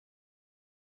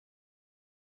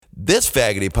This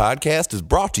Faggoty podcast is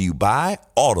brought to you by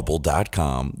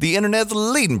Audible.com, the internet's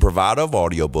leading provider of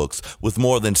audiobooks with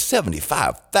more than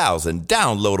 75,000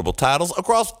 downloadable titles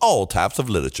across all types of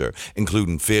literature,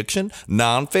 including fiction,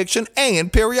 nonfiction,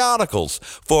 and periodicals.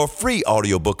 For a free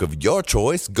audiobook of your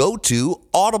choice, go to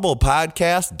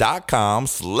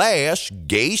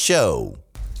audiblepodcast.com/gay show.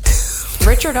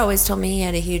 Richard always told me he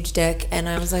had a huge dick, and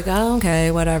I was like, oh,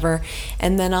 okay, whatever.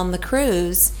 And then on the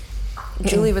cruise,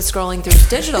 Julie was scrolling through his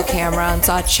digital camera and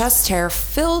saw chest hair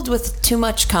filled with too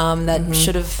much cum that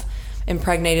should have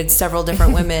impregnated several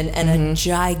different women and a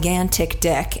gigantic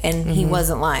dick, and he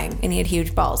wasn't lying, and he had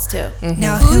huge balls too.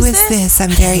 Now, who is this?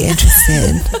 I'm very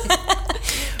interested.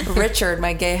 Richard,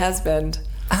 my gay husband.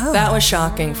 Oh. That was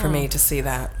shocking for me to see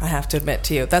that. I have to admit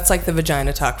to you, that's like the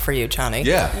vagina talk for you, Johnny.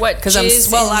 Yeah. What? Because I was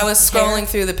scrolling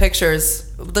through the pictures.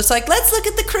 It's like, let's look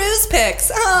at the cruise pics.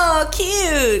 Oh,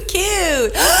 cute.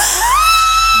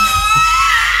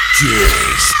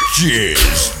 Jizz.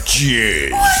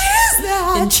 What is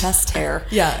that? In chest hair.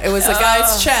 Yeah, it was a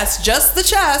guy's chest, just the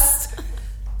chest,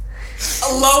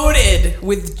 loaded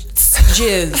with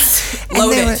jizz.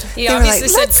 Loaded. He obviously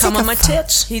said, "Come on my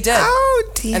tits." He did. Oh,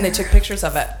 dear. And they took pictures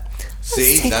of it.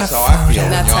 See, take that's a how I feel. photo.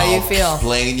 That's how you feel.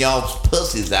 Playing y'all's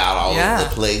pussies out all over the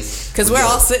place. Because we're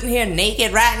all sitting here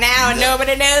naked right now and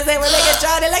nobody knows that we're looking at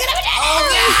Johnny looking at me. Oh,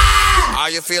 yeah! Are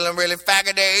you feeling really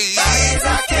faggoty?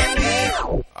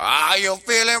 Are you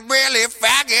feeling really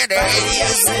faggoty?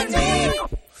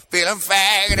 Feeling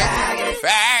faggoty.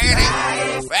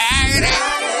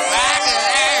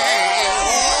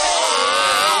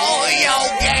 Oh, your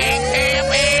gang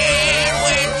camping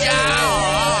with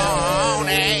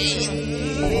Johnny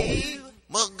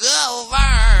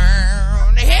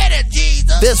McGovern. Hit it,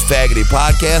 Jesus. This Faggoty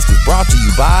podcast is brought to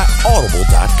you by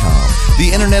Audible.com,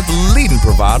 the internet's leading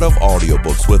provider of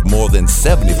audiobooks with more than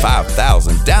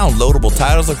 75,000 downloadable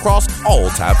titles across all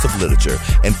types of literature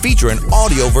and featuring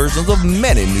audio versions of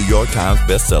many New York Times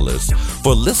bestsellers.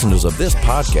 For listeners of this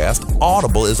podcast,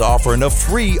 Audible is offering a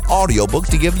free audiobook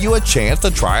to give you a chance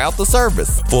to try out the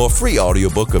service. For a free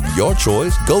audiobook of your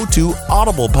choice, go to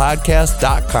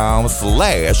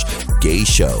audiblepodcast.com/gay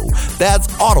show. That's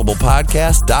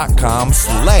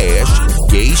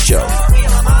audiblepodcast.com/gay show.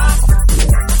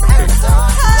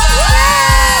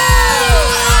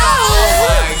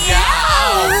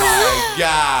 Oh my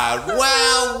God.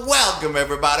 Well, welcome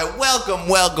everybody. Welcome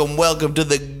to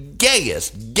the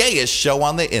gayest show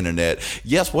on the internet.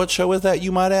 Yes, what show is that,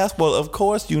 you might ask? Well, of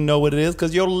course you know what it is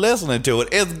because you're listening to it.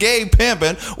 It's Gay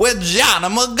Pimpin' with Johnny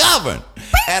McGovern.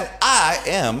 And I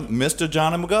am Mr.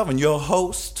 Johnny McGovern, your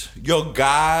host, your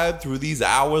guide through these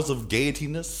hours of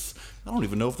gaytiness. I don't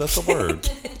even know if that's a word.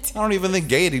 I don't even think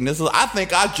gaytiness is. I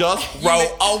think I just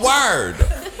wrote a word.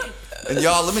 And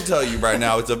y'all, let me tell you right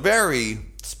now, it's a very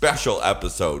special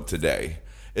episode today.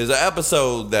 It's an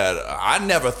episode that I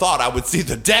never thought I would see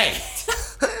the day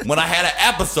when I had an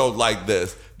episode like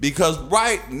this. Because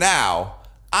right now,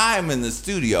 I'm in the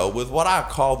studio with what I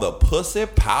call the Pussy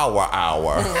Power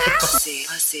Hour. Pussy.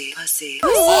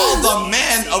 All the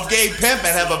men of Gay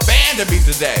Pimpin' have abandoned me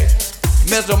today.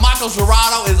 Mr. Michael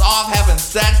Serrato is off having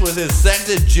sex with his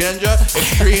scented ginger,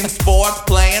 extreme sports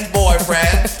playing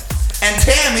boyfriend. And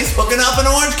Tammy's hooking up in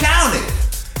Orange County.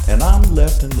 And I'm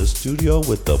left in the studio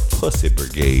with the Pussy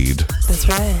Brigade. That's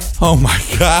right. Oh my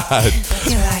God. That's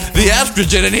right. The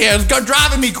estrogen in here is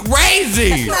driving me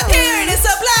crazy. My period is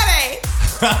so bloody.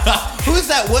 Who's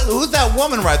that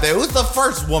woman right there? Who's the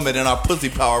first woman in our Pussy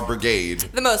Power Brigade?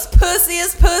 The most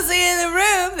pussiest pussy in the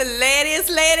room. The ladiest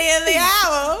lady in the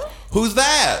hour. Who's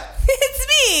that? It's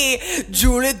me,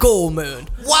 Julie Goldman.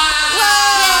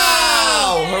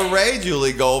 Wow! Hooray,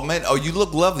 Julie Goldman. Oh, you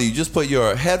look lovely. You just put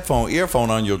your earphone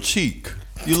on your cheek.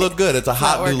 You look good. It's a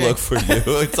hot new look for you.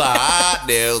 It's a hot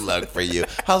new look for you.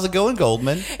 How's it going,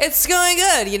 Goldman? It's going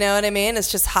good. You know what I mean?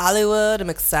 It's just Hollywood. I'm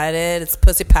excited. It's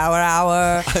Pussy Power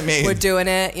Hour. I mean, we're doing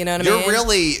it. You know what I mean? You're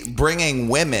really bringing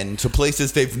women to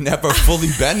places they've never fully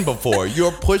been before.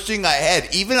 You're pushing ahead,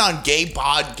 even on gay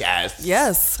podcasts.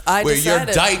 Yes, where you're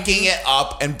diking it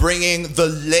up and bringing the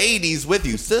ladies with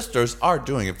you. Sisters are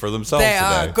doing it for themselves they today.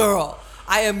 Are, girl.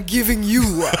 I am giving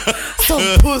you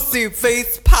some pussy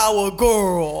face power,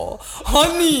 girl.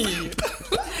 Honey,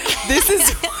 this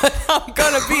is what I'm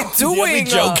going to be doing.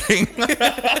 You're joking.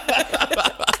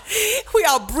 We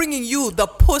are bringing you the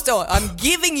pussy. I'm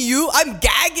gagging you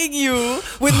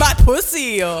with my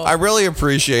pussy. I really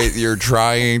appreciate you're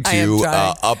trying to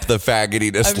up the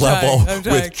faggotiness level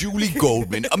with Julie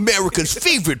Goldman, America's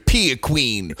favorite pier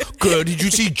queen. Girl, did you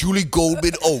see Julie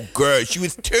Goldman? Oh, girl, she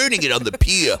was turning it on the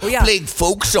pier, playing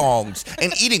folk songs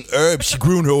and eating herbs she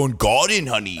grew in her own garden,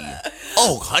 honey.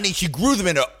 Oh, honey, she grew them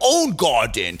in her own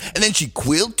garden. And then she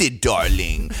quilted,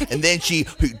 darling. And then she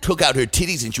took out her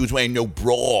titties and she was wearing no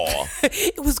bra.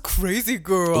 It was crazy,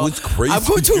 girl. It was crazy. I'm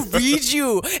going to read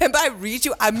you. And by read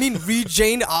you, I mean read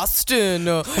Jane Austen.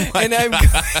 And I'm going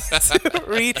to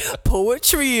read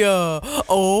poetry.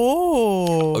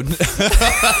 Oh.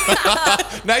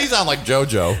 Now you sound like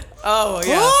JoJo. Oh,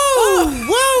 yeah.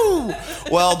 Woo!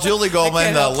 Well, Julie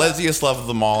Goldman, the laziest love of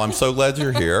them all, I'm so glad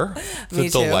you're here. It's Me a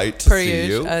too. delight to see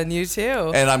you. And you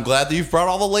too. And I'm glad that you've brought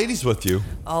all the ladies with you.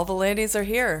 All the ladies are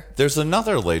here. There's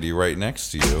another lady right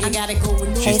next to you. Hey,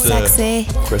 She's the sexy.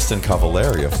 Kristen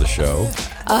Cavallari of the show.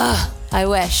 I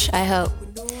wish. I hope.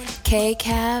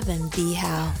 K-Cav and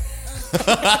B-How.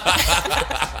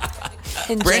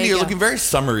 And Brandy, you're Jacob. looking very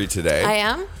summery today. I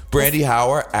am? Brandy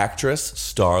Hauer, actress,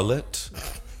 starlet,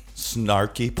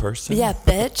 snarky person. Yeah,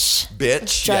 bitch.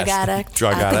 Bitch. Drug yes. addict.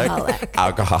 Drug Alcoholic. addict.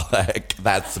 Alcoholic.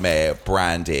 That's me,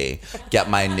 Brandy. Get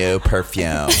my new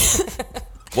perfume.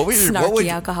 What would your, Snarky what would,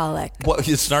 alcoholic. What,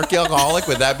 you snarky alcoholic?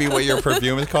 Would that be what your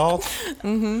perfume is called?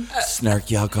 Mm-hmm.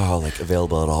 Snarky alcoholic,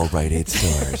 available at all Rite Aid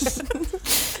stores.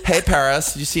 Hey,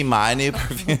 Paris, you see my new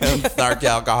perfume, Snarky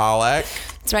Alcoholic?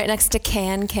 It's right next to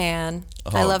Can.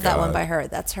 I love that one by her.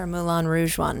 That's her Moulin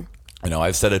Rouge one. I know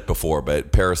I've said it before,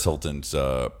 but Paris Hilton's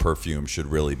perfume should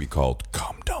really be called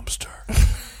Cum Dumpster.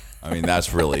 I mean,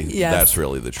 that's really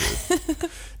the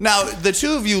truth. Now, the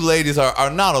two of you ladies are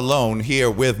not alone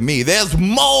here with me. There's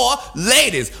more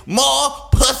ladies, more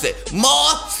pussy,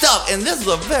 more stuff, and this is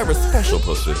a very special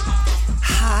pussy.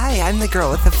 Hi, I'm the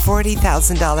girl with the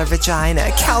 $40,000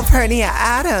 vagina, Calpurnia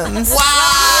Adams. Wow!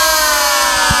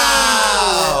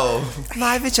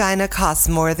 My vagina costs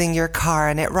more than your car,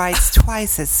 and it rides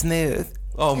twice as smooth.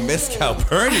 Oh, Miss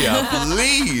Calpurnia,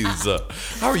 please.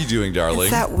 How are you doing, darling?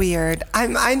 Is that weird?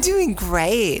 I'm doing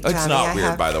great, Johnny. It's not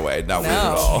weird, by the way. Not weird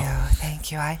at all.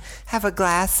 Thank you. I have a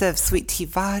glass of sweet tea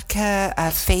vodka,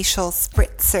 a facial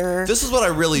spritzer. This is what I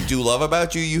really do love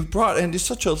about you. You brought in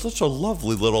such a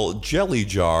lovely little jelly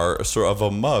jar, sort of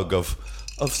a mug of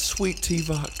sweet tea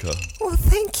vodka. Well,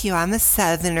 thank you. I'm a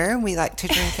Southerner. We like to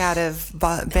drink out of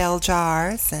bell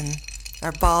jars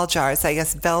or ball jars. I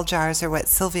guess bell jars are what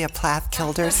Sylvia Plath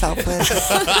killed herself with. Is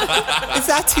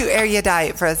that too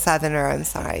erudite for a Southerner? I'm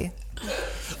sorry.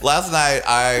 Last night,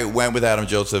 I went with Adam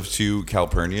Joseph to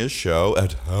Calpurnia's show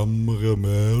at Hammer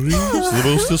Mary's, the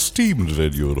most esteemed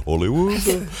venue in Hollywood.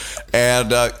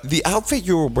 And the outfit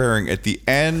you were wearing at the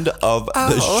end of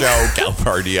the show,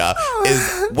 Calpurnia,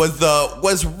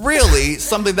 was really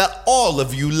something that all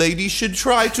of you ladies should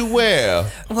try to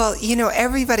wear. Well,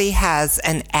 everybody has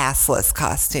an assless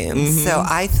costume. Mm-hmm. So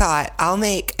I thought I'll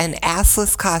make an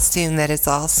assless costume that is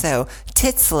also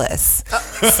titsless.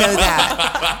 So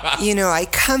that, I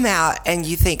come out and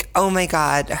you think, oh my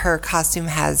God, her costume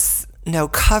has no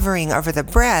covering over the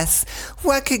breasts.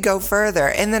 What could go further?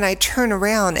 And then I turn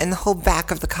around and the whole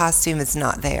back of the costume is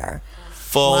not there.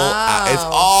 It's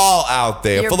all out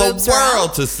there Your for the boobs are world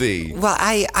out? to see. Well,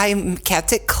 I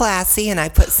kept it classy and I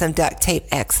put some duct tape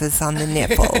X's on the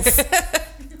nipples.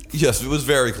 Yes, it was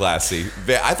very classy.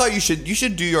 I thought you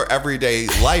should do your everyday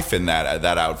life in that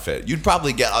outfit. You'd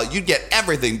probably get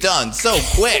everything done so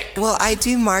quick. Well, I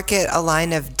do market a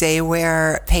line of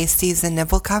daywear pasties and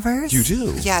nipple covers. You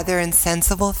do? Yeah, they're in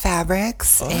sensible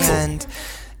fabrics and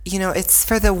it's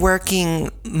for the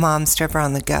working mom stripper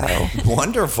on the go.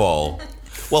 Wonderful.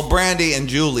 Well, Brandy and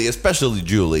Julie, especially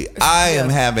Julie, I am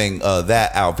having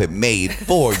that outfit made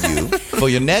for you for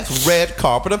your next red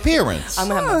carpet appearance. I'm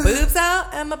going to have my boobs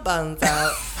out and my buns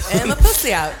out and my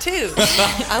pussy out, too.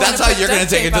 That's how you're going to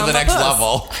take it to the next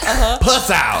level. Puss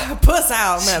out. Puss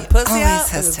out. I'm going to pussy Always out,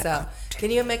 has boobs to- out. Can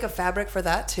you make a fabric for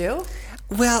that, too?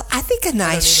 Well, I think a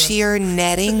nice sheer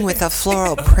netting with a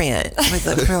floral print would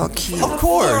look real cute. Of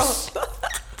course.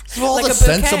 All Like the a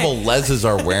bouquet. sensible leses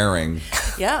are wearing.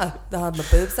 Yeah. They'll have my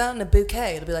boobs out and a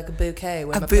bouquet. It'll be like a bouquet.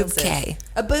 With A my pussy. boobquet.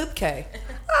 A boobquet.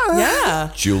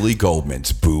 Yeah. Julie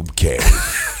Goldman's Boob Cave.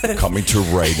 Coming to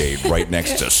Rite Aid right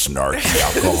next to Snarky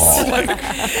Alcoholic.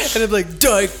 And it'll be like,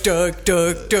 duck,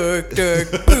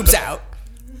 boobs out.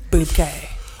 Boobquet.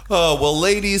 Oh, well,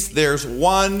 ladies, there's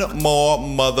one more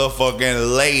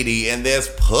motherfucking lady in this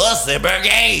pussy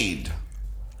brigade.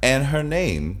 And her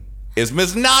name is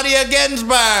Miss Nadia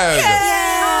Ginsburg.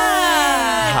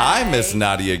 Hi, Miss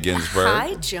Nadia Ginsburg.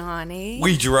 Hi, Johnny.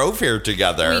 We drove here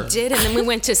together. We did, and then we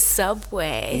went to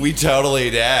Subway. We totally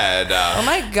did. Oh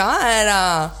my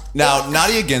God. Now,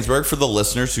 Nadia Ginsburg, for the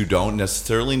listeners who don't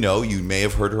necessarily know, you may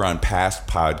have heard her on past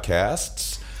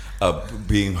podcasts,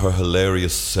 being her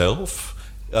hilarious self,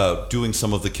 doing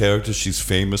some of the characters she's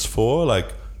famous for, like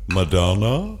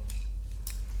Madonna.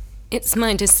 It's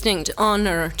my distinct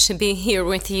honor to be here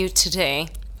with you today.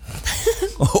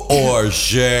 Or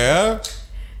share.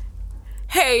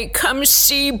 Hey, come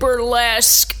see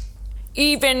burlesque,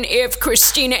 even if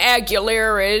Christina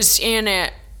Aguilera is in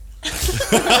it.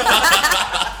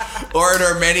 Or in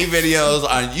her many videos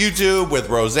on YouTube with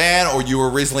Roseanne, or you were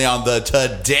recently on the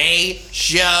Today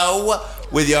Show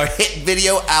with your hit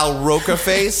video Al Roca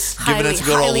face, giving it to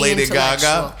good old Lady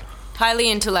Gaga.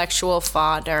 Highly intellectual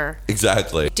fodder.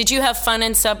 Exactly. Did you have fun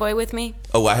in Subway with me?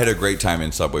 Oh, I had a great time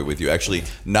in Subway with you. Actually,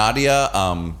 Nadia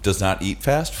does not eat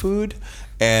fast food,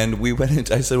 and we went in.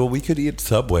 I said, "Well, we could eat at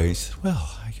Subway." She said,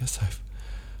 "Well, I guess I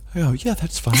go, yeah,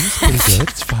 that's fine. It's pretty good.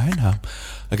 It's fine."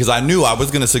 Because I knew I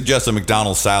was going to suggest a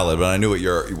McDonald's salad, but I knew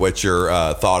what your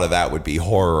thought of that would be: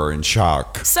 horror and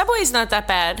shock. Subway's not that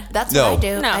bad. That's No. what I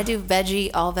do. No. I do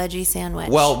all veggie sandwich.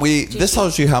 Well, this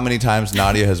tells you how many times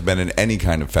Nadia has been in any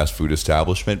kind of fast food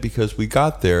establishment, because we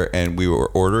got there and we were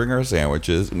ordering our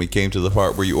sandwiches, and we came to the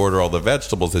part where you order all the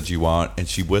vegetables that you want, and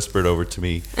she whispered over to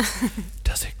me,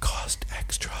 "Does it cost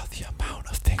extra the amount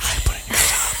of things you put in your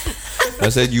top?" I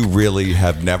said, "You really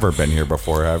have never been here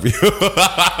before, have you?"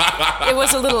 It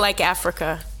was a little like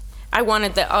Africa. I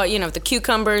wanted the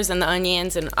cucumbers and the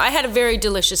onions, and I had a very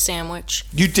delicious sandwich.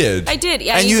 You did. I did,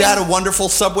 yeah, And you even- had a wonderful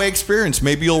Subway experience.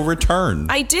 Maybe you'll return.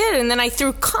 I did, and then I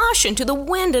threw caution to the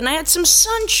wind, and I had some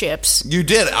sun chips. You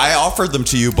did. I offered them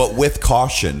to you, but with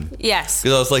caution. Yes.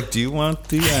 Because I was like, "Do you want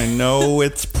the? I know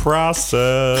it's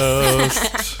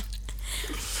processed."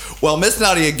 Well, Miss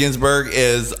Nadia Ginsburg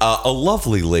is a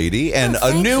lovely lady and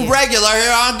a new regular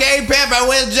here on Gay Pimpin'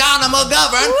 with John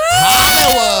McGovern,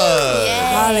 Hollywood.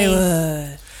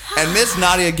 Hollywood. And Miss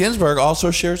Nadia Ginsburg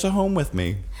also shares a home with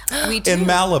me We do. in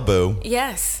Malibu.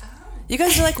 Yes. You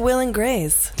guys are like Will and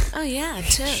Grace. Oh, yeah,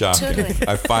 Shocking. totally.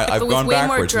 I've with gone way more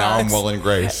backwards. Now I'm drugs. Will and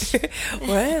Grace.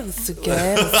 We're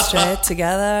together, straight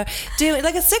together. Doing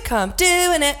like a sitcom.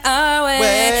 Doing it our way.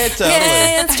 Way, totally.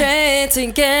 Gay and straight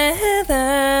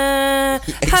together.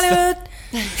 Hollywood.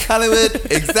 Hollywood,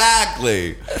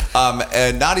 exactly.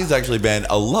 And Nadia's actually been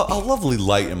a lovely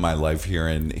light in my life here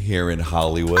in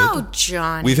Hollywood. Oh,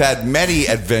 John. We've had many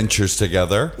adventures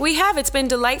together. We have. It's been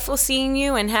delightful seeing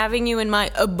you and having you in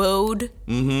my abode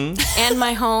and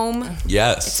my home.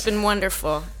 Yes. It's been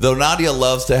wonderful. Though Nadia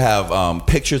loves to have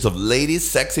pictures of ladies,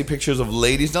 sexy pictures of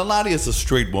ladies. Now, Nadia's a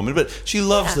straight woman, but she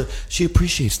loves she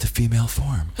appreciates the female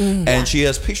form. And she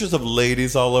has pictures of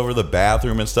ladies all over the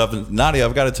bathroom and stuff. And Nadia,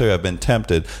 I've got to tell you, I've been tempted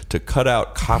to cut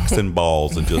out cocks and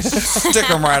balls and just stick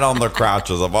them right on the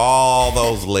crotches of all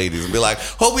those ladies and be like,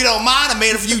 "Hope you don't mind, I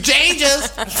made a few changes.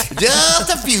 Just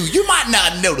a few. You might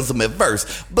not notice them at first,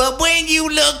 but when you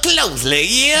look closely,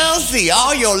 you'll see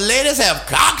all your ladies have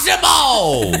cocks and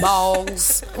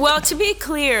balls." Well, to be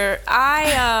clear,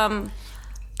 I'm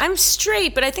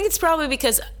straight, but I think it's probably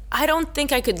because I don't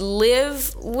think I could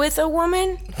live with a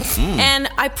woman, and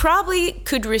I probably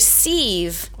could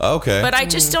receive, Okay. but I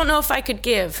just don't know if I could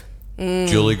give.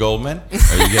 Julie Goldman,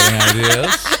 are you getting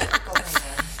ideas?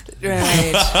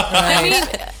 Right. I mean,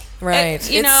 Right.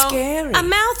 you It's know, scary. a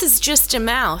mouth is just a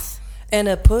mouth, And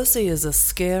a pussy is a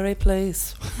scary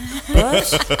place.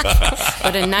 But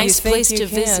but a nice think place you to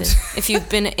can. visit if you've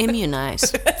been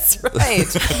immunized. that's right.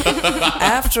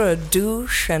 After a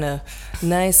douche and a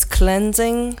nice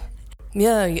cleansing,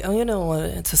 yeah, you know what?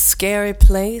 It's a scary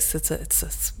place. It's a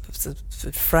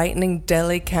frightening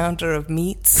deli counter of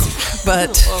meats,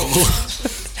 but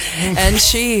and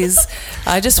cheese.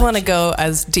 I just want to go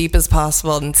as deep as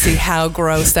possible and see how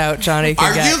grossed out Johnny can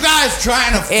Are get. you guys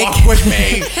trying to fuck with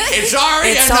me? It's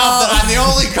already It's enough all- that I'm the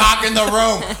only cock in the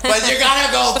room, but you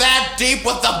gotta go that deep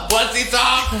with the pussy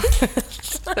talk?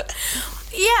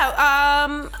 Yeah,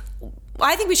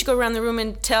 I think we should go around the room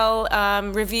and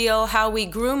reveal how we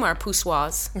groom our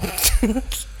poussoirs.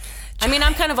 I mean,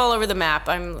 I'm kind of all over the map.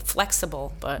 I'm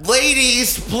flexible, but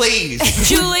Ladies, please.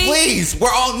 Julie? Please. We're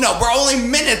only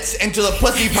minutes into the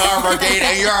pussy power brigade,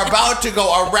 and you're about to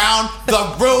go around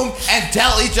the room and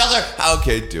tell each other.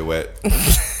 Okay, do it.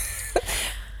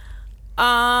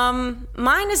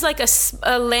 mine is like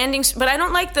a landing, but I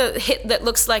don't like the hit that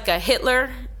looks like a Hitler.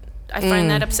 I find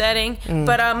that upsetting.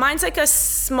 But mine's like a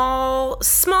small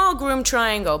groom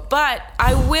triangle. But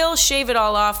I will shave it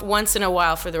all off once in a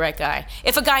while for the right guy.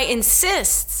 If a guy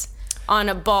insists on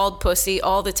a bald pussy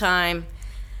all the time,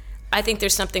 I think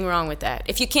there's something wrong with that.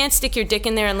 If you can't stick your dick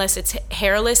in there unless it's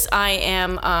hairless, I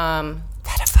am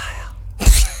pedophile?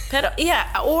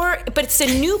 but it's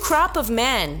a new crop of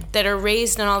men that are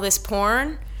raised on all this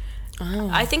porn.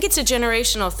 I think it's a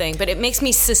generational thing, but it makes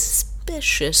me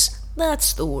suspicious.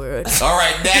 That's the word. All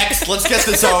right, next. Let's get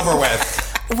this over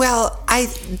with. Well,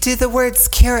 do the words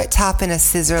carrot top and a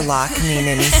scissor lock mean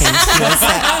anything to you?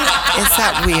 Is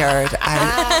that weird?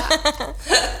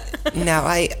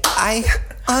 I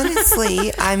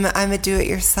honestly, I'm a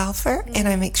do-it-yourselfer, and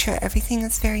I make sure everything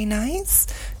is very nice,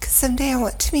 because someday I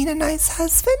want to meet a nice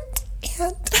husband.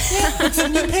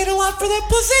 And you paid a lot for that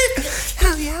pussy.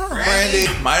 Hell yeah. Brandy,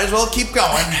 might as well keep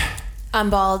going. I'm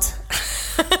bald.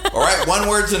 All right, one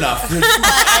word's enough.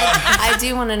 I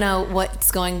do want to know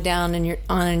what's going down in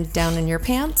your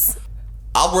pants.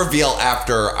 I'll reveal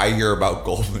after I hear about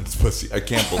Goldman's pussy. I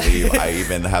can't believe I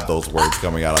even had those words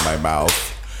coming out of my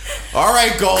mouth. All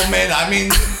right, Goldman. I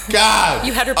mean, God.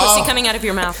 You had her pussy coming out of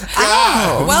your mouth.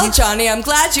 God. Well, Johnny, I'm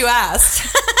glad you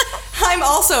asked. I'm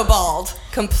also bald.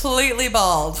 Completely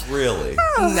bald. Really?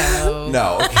 No.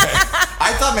 No, okay.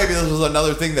 I thought maybe this was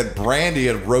another thing that Brandy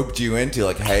had roped you into,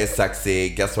 like, hey, sexy,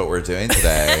 guess what we're doing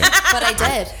today? But I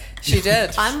did. She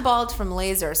did. I'm bald from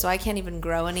laser, so I can't even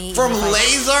grow any. From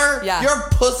laser? Yeah. Your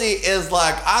pussy is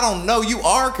like, I don't know, you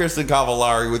are Kirsten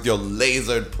Cavallari with your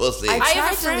lasered pussy. I have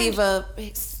tried a to friend- leave a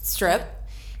strip,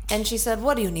 and she said,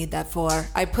 "What do you need that for?"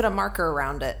 I put a marker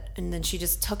around it, and then she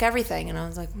just took everything, and I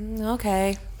was like,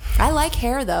 okay. I like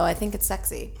hair, though. I think it's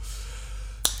sexy.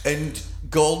 And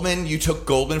Goldman, you took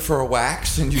Goldman for a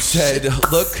wax, and you said,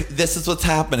 look, this is what's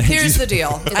happening. Here's the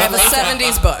deal. I have a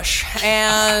 70s bush,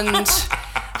 and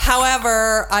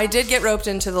however, I did get roped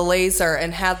into the laser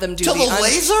and had them do To the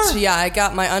laser? Yeah, I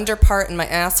got my under part and my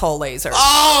asshole laser.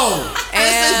 Oh!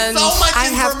 And this is so much I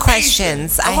have information.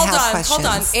 questions. Hold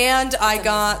on. And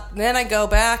then I go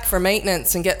back for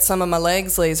maintenance and get some of my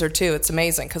legs lasered too. It's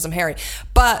amazing because I'm hairy.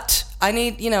 But I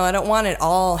need, I don't want it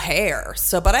all hair.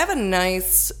 But I have a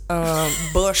nice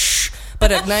bush,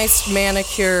 but a nice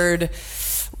manicured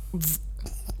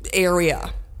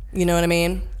area. You know what I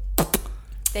mean?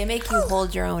 They make you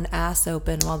hold your own ass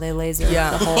open while they laser Yeah.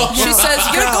 the whole. She says,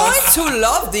 you're going to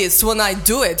love this when I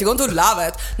do it. You're going to love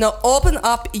it. Now open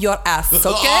up your ass,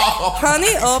 okay?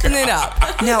 Honey, open it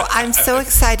up. No, I'm so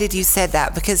excited you said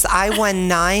that because I won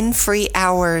 9 free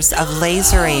hours of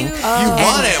lasering. You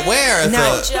won it. Where?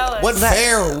 No. Jealous. What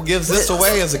fair gives this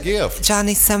away as a gift?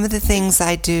 Johnny, some of the things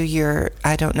I do,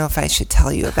 I don't know if I should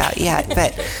tell you about yet,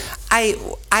 but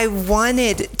I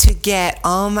wanted to get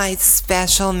all my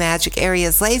special magic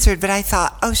areas lasered, but I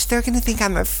thought, they're going to think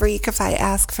I'm a freak if I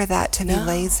ask for that to be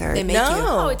lasered. They make you.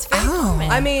 Oh, it's very common.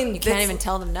 I mean, You can't even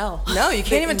tell them no. No, you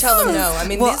can't even tell them no. I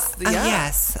mean, Well, yeah.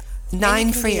 yes, And 9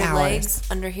 you can free do your hours. legs,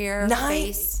 under here, 9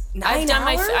 face. I've done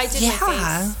I did my Yeah.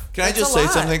 face. Can I That's just a say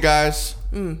lot. something, guys?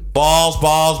 Balls,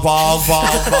 balls, balls,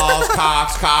 balls, balls,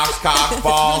 cocks, cocks, cocks,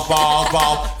 balls, balls,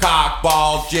 balls, cock,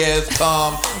 balls, jizz,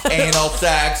 cum, anal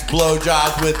sex,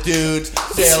 blowjobs with dudes,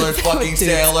 sailors fucking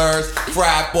sailors,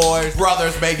 frat boys,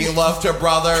 brothers making love to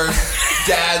brothers,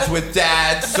 dads with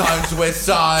dads, sons with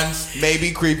sons,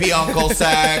 maybe creepy uncle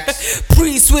sex,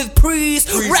 Priests with priests,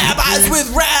 Priests rabbis with with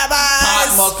rabbis.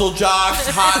 hot muscle jocks,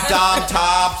 hot dom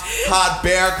tops, hot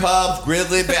bear cubs,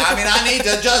 grizzly bear. I mean, I need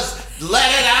to just let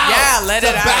it out. Yeah, let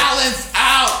it out. Balance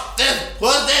out this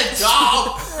pussy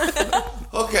talk.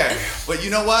 Okay, but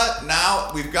you know what?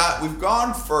 Now we've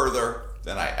gone further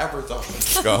than I ever thought we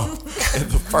could go in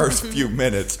the first few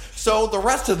minutes. So the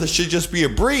rest of this should just be a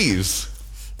breeze.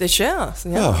 They should. Yeah.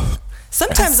 Oh.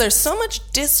 Sometimes there's so much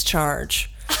discharge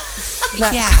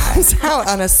that Yeah. comes out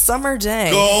on a summer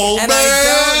day, Goldman! and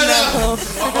I don't know.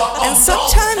 And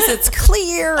sometimes it's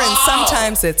clear, and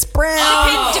sometimes it's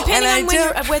brown. Depending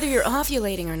and on whether you're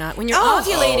ovulating or not. When you're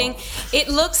ovulating, it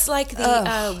looks like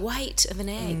the white of an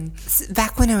egg.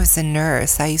 Back when I was a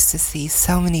nurse, I used to see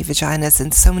so many vaginas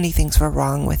and so many things were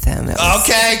wrong with them. It was-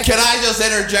 Okay, can I just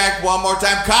interject one more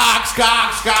time? Cocks,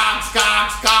 cocks, cocks,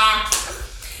 cocks, cocks.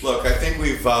 Look, I think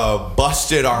we've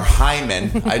busted our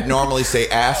hymen. I'd normally say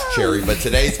ass cherry, but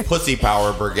today's Pussy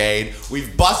Power Brigade.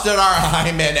 We've busted our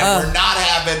hymen, and we're not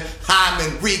having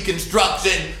hymen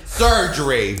reconstruction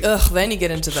surgery. Then you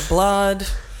get into the blood.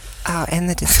 Oh, and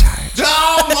the discharge.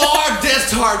 No more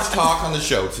discharge talk on the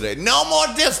show today. No more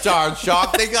discharge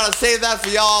talk. They gotta save that for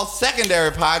y'all secondary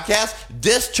podcast,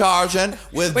 Discharging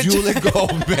with Julie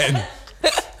Goldman.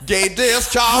 Gay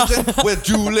Discharging with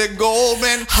Julie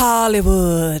Goldman.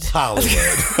 Hollywood.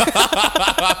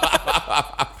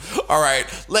 All right,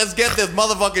 let's get this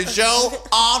motherfucking show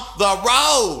on the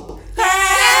road.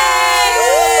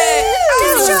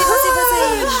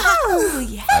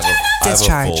 I have a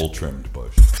Discharge. full trimmed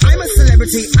bush. I'm a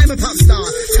celebrity, I'm a pop star.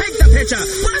 Take the picture.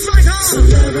 Where's my car?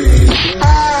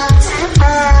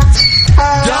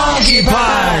 Donkey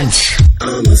Punch!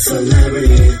 I'm a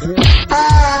celebrity.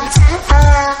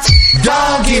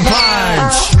 Donkey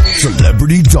Punch!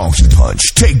 Celebrity Donkey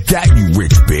Punch. Take that, you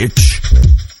rich bitch.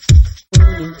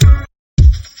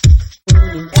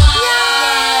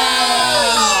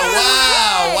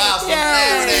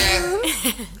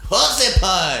 Pussy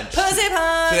punch. Pussy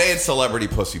punch. Today it's celebrity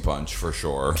pussy punch for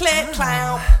sure. Click,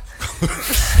 clown.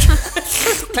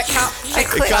 Click, clop.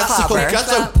 It got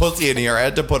so pussy in here. I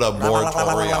had to put a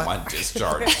moratorium on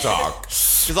discharge talk.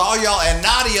 Because all y'all, and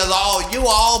Nadia, you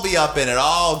all be up in it,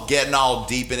 all getting all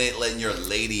deep in it, letting your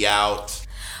lady out.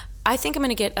 I think I'm going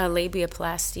to get a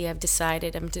labiaplasty. I've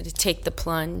decided I'm going to take the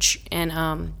plunge, and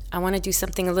I want to do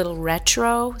something a little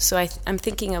retro. So I'm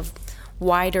thinking of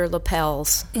wider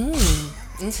lapels.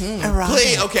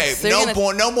 Please, okay,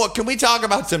 So no more. Can we talk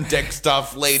about some dick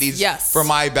stuff, ladies? Yes. For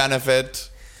my benefit.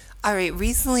 All right,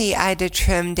 recently I had to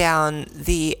trim down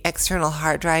the external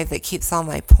hard drive that keeps all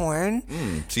my porn.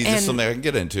 See, this is something I can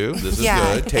get into. This is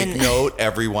Yeah, good. Take and- note,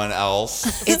 everyone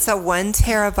else. It's a 1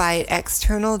 terabyte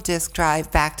external disk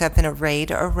drive backed up in a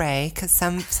RAID array because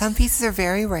some pieces are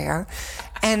very rare.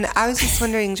 And I was just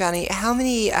wondering, Johnny, how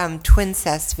many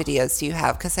Twincest videos do you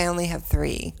have? Because I only have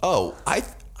 3. Oh, I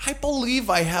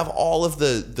believe I have all of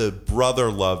the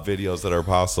brother love videos that are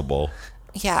possible.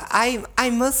 Yeah, I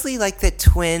mostly like the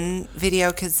twin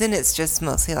video because then it's just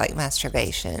mostly like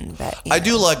masturbation. But I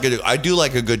do like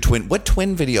a good twin. What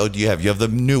twin video do you have? You have the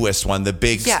newest one, the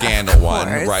big Yeah, of scandal one,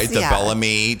 course, right? The yeah.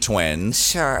 Bellamy twins.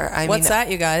 Sure. What's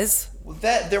that, you guys?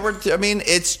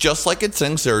 It's just like it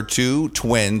sings. There are 2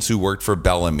 twins who worked for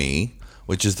Bellamy,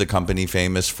 which is the company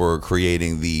famous for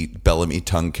creating the Bellamy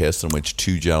tongue kiss, in which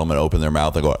 2 gentlemen open their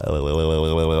mouth and go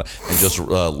and just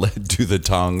do the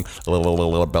tongue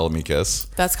Bellamy kiss.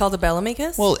 That's called a Bellamy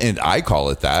kiss? Well, and I call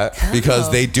it that because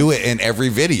they do it in every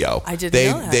video. I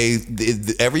didn't know that.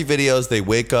 They every video is they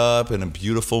wake up in a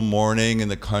beautiful morning in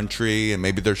the country, and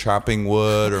maybe they're chopping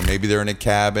wood, or maybe they're in a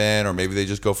cabin, or maybe they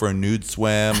just go for a nude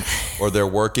swim, or they're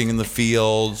working in the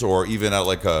fields, or even at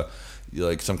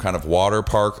like some kind of water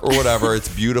park or whatever. It's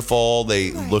beautiful.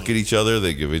 They look at each other.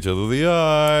 They give each other the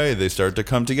eye. They start to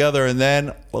come together, and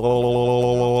then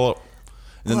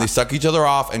they suck each other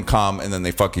off and come, and then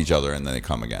they fuck each other, and then they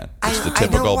come again. It's the I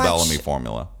typical don't watch- Bellamy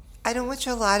formula. I don't watch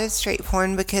a lot of straight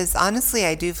porn because honestly,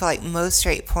 I do feel like most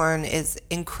straight porn is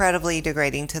incredibly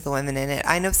degrading to the women in it.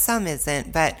 I know some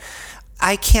isn't, but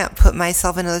I can't put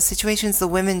myself into those situations. The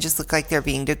women just look like they're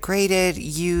being degraded,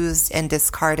 used, and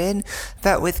discarded.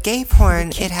 But with gay porn,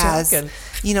 it has, talking.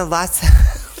 Lots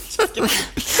of...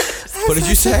 What did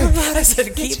you say? I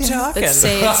said, keep talking. Let's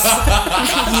say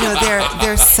it's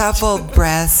their supple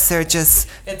breasts are just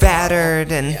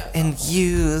battered and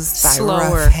used by slower.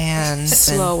 rough hands.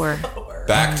 and- Slower.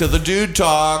 Back to the dude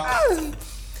talk.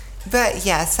 But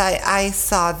yes, I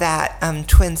saw that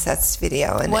Twincest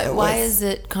video, and it Why was is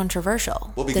it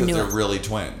controversial? Well, The because new they're one? really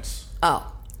twins. Oh.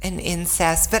 an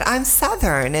incest. But I'm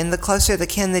Southern, and the closer the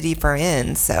kin, the deeper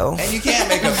in. So And you can't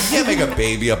make a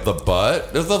baby up the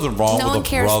butt. There's nothing wrong No with one a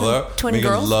cares when brother twin making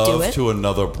girls love do it. to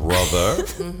another brother.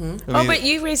 But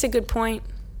you raise a good point.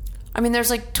 I mean, there's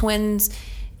like twins,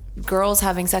 girls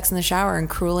having sex in the shower and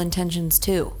Cruel Intentions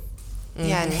too.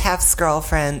 yeah, and Hef's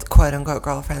girlfriend, quote unquote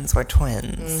girlfriends, were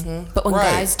twins. But when Right.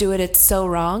 guys do it, it's so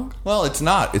wrong. Well, it's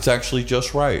not. It's actually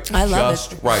just right. I love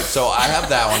just it. right. So I have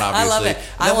that one, obviously. love it.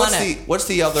 And then I want what's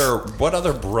the other? What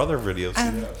other brother videos do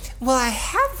you have? Well, I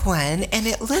have one, and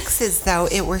it looks as though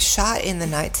it was shot in the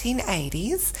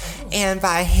 1980s and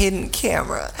by a hidden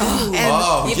camera. And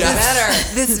Oh,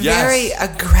 yes. this Yes. very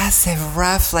aggressive,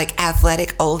 rough, like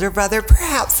athletic older brother,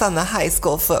 perhaps on the high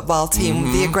school football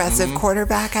team, the aggressive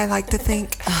quarterback, I like to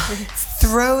think,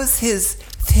 throws his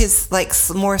like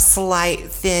more slight,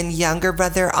 thin younger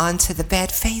brother onto the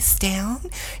bed face down.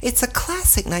 It's a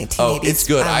classic 1980s. Oh, it's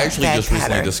good. I actually bed just recently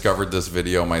pattern. discovered this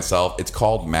video myself. It's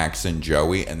called Max and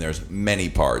Joey, and there's many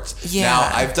parts. Yeah.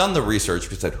 Now, I've done the research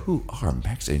because I said, who are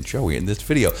Max and Joey in this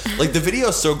video? Like, the video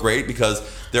is so great because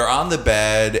they're on the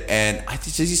bed, and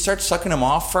he starts sucking him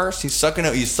off first. He's sucking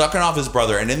off his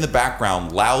brother, and in the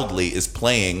background, loudly, is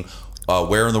playing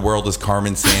Where in the World is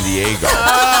Carmen Sandiego?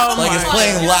 It's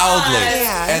playing loudly.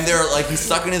 Yeah. And they're like, he's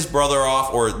sucking his brother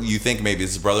off, or you think maybe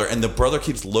it's his brother, and the brother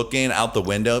keeps looking out the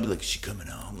window, be like, is she coming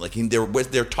home? Like,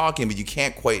 they're talking, but you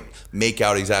can't quite make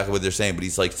out exactly what they're saying. But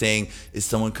he's like saying, is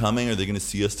someone coming? Are they going to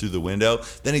see us through the window?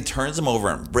 Then he turns him over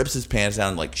and rips his pants down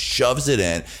and like shoves it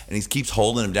in, and he keeps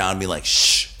holding him down and being like,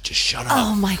 shh. Just shut up.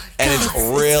 Oh, my And it's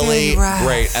God. really It's very rough.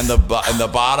 great. And the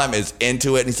bottom is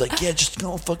into it. And he's like, yeah, just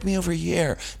go fuck me over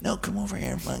here. No, come over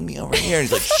here and fuck me over here. And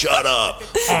he's like, shut up.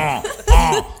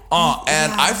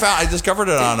 And I discovered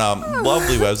it on a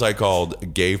lovely website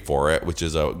called Gay For It, which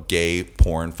is a gay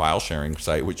porn file sharing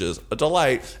site, which is a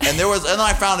delight. And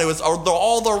I found it was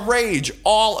all the rage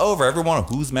all over. Everyone,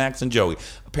 who's Max and Joey?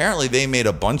 Apparently, they made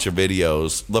a bunch of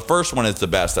videos. The first one is the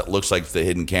best. That looks like the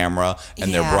hidden camera,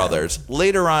 and they're brothers.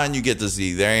 Later on, you get to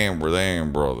see they ain't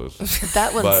brothers.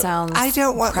 That one sounds I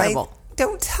don't want incredible.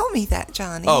 Don't tell me that,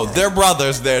 Johnny. Oh, they're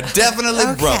brothers. They're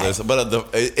definitely brothers.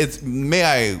 But may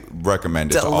I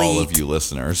recommend it to all of you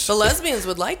listeners? The lesbians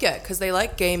would like it because they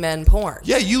like gay men porn.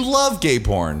 Yeah, you love gay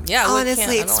porn. Yeah, honestly, I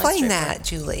don't like explain straight that, porn.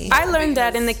 Julie. I learned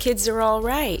that in The Kids Are All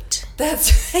Right.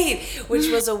 That's right, which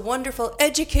was a wonderful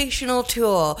educational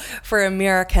tool for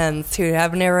Americans who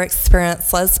have never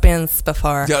experienced lesbians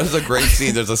before. Yeah, there's a great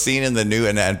scene. There's a scene in the new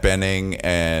Annette Bening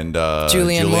and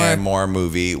Julianne Moore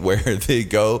movie where they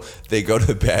go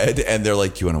to bed and they're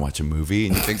like, "You want to watch a movie?"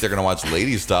 And you think they're going to watch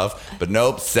lady stuff, but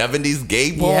nope, 70s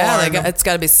gay porn. Yeah, it's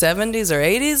got to be 70s or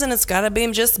 80s, and it's got to be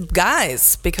just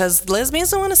guys because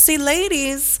lesbians don't want to see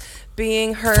ladies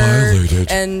being hurt violated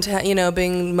and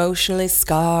being emotionally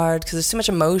scarred because there's too much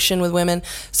emotion with women,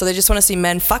 so they just want to see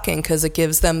men fucking because it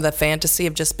gives them the fantasy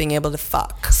of just being able to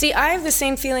fuck. See, I have the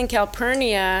same feeling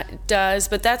Calpurnia does,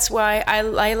 but that's why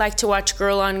I like to watch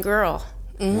Girl on Girl.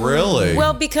 Really?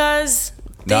 Well, because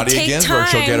they Nadia take Ginsburg,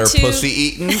 she'll get her time to- pussy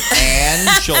eaten and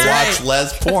she'll watch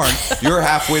les porn. You're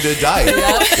halfway to diet.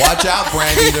 Watch out,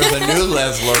 Brandy. There's a new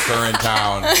les lurker in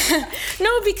town.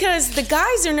 No, because the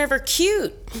guys are never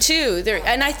cute, too.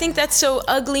 And I think that's so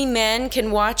ugly men can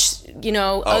watch,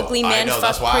 ugly men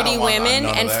fuck pretty women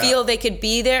and feel they could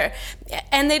be there.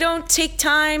 And they don't take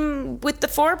time with the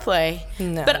foreplay.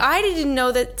 No. But I didn't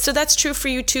know that. So that's true for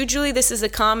you, too, Julie? This is a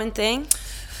common thing?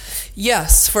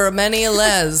 Yes, for many a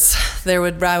les, I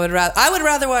would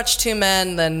rather watch two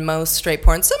men than most straight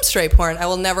porn. Some straight porn, I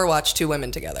will never watch two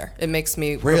women together. It makes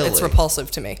me it's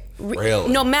repulsive to me.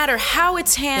 Really? No matter how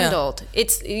it's handled,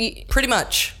 it's pretty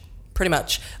much.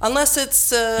 Unless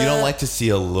it's you don't like to see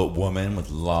a woman with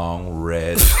long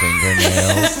red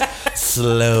fingernails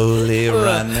slowly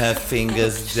run her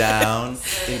fingers down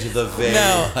into the very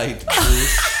light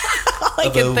juice. all I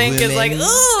can think is like,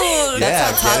 ooh,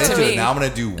 that sounds hot to me. Now I'm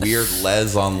gonna do weird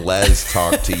les on les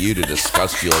talk to you to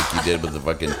disgust you like you did with the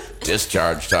fucking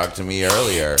discharge talk to me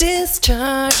earlier.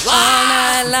 Discharge all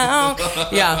night long.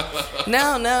 Yeah.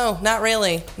 No, not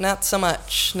really. Not so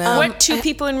much. No. What two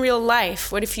people in real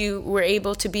life? What if you were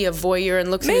able to be a voyeur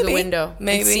and look through the window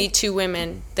and see two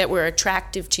women that were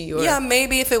attractive to you? Yeah,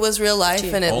 maybe if it was real life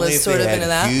and it Only was if sort they of had into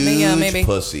that. huge Yeah, maybe.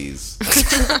 pussies.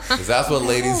 Because that's what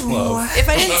ladies love. If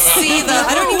I didn't see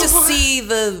I don't need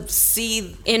to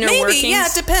see inner maybe, workings. Yeah,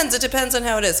 it depends. It depends on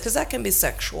how it is because that can be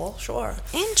sexual. Sure.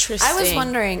 Interesting. I was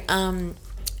wondering,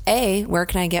 where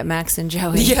can I get Max and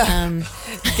Joey? Yeah.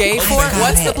 Gay for it?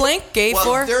 What's the link? Gay Well,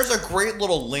 for? there's a great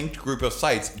little linked group of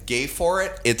sites. Gay for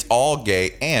it. It's all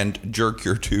gay and jerk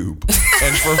your tube.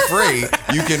 And for free,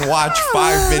 you can watch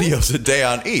 5 videos a day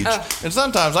on each. And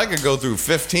sometimes I could go through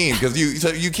 15 because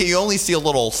you only see a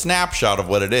little snapshot of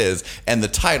what it is and the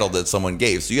title that someone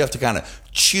gave. So you have to kind of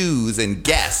choose and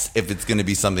guess if it's going to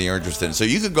be something you're interested in. So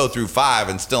you could go through 5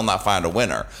 and still not find a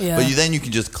winner. Yeah. But then you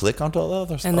can just click onto all the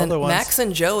others. And then other ones. Max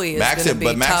and Joey is going to be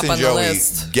top on the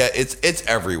list. It's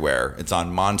everywhere. It's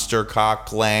on Monster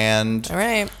Cock Land. All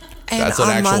right. And that's an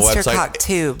on actual Monster website. Cock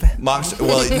Tube.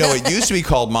 It used to be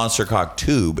called Monster Cock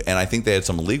Tube, and I think they had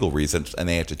some legal reasons, and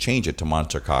they had to change it to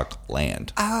Monster Cock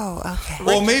Land. Oh, okay.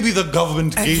 Or maybe the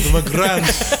government gave them a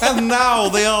grant, and now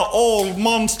they are all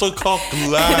Monster Cock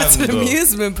Land. It's an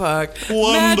amusement park.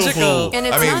 Wonderful. Magical. And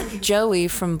it's not Joey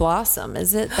from Blossom,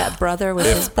 is it? That brother with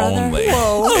his brother? Only.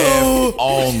 If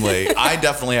only. I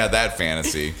definitely had that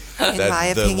fantasy. In that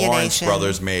my the Lawrence opinionation.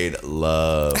 brothers made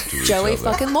love to each Joey other.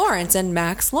 fucking Lawrence and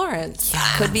Max Lawrence.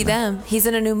 Could be them. He's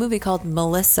in a new movie called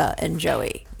Melissa and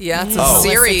Joey. Yeah, it's a Melissa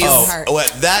series. Joan Hart.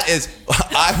 That is.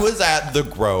 I was at the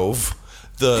Grove,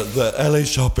 the LA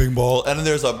shopping mall, and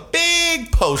there's a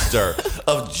big poster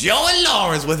of Joey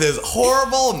Lawrence with his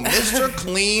horrible Mr.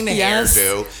 Clean Yes.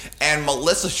 hairdo and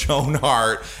Melissa Joan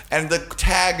Hart, and the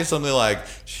tag is something like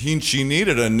she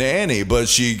needed a nanny, but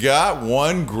she got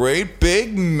one great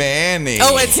big manny.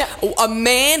 Oh, it's a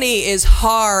manny is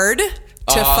hard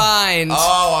to find.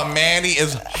 Oh, a manny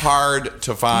is hard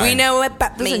to find. We know what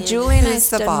that Listen, means. Julie and I Who's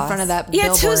the stood in boss? front of that Yeah,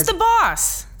 billboard. it's who's the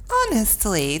boss?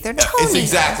 Honestly, they're It's Tony.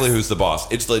 exactly who's the boss.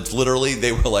 It's literally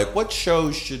they were like, "What show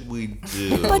should we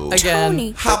do?" But Again.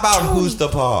 Tony. How about who's the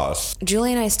boss?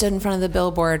 Julie and I stood in front of the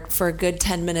billboard for a good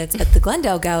 10 minutes at the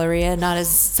Glendale Galleria, not as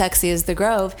sexy as the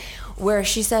Grove, where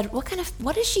she said,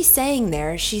 what is she saying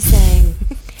there? She's saying,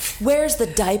 where's the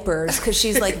diapers? Because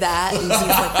she's like that, and he's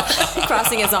like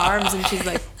crossing his arms, and she's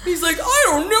like, He's like, I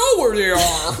don't know where they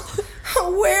are.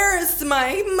 Where is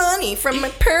my money from my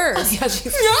purse? yeah,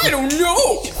 she's, I don't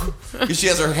know. Because she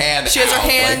has her hand She has her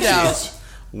hand out. She's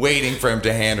waiting for him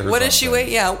to hand her What does she wait?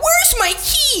 Yeah. Where's my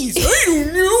keys? I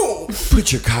don't know.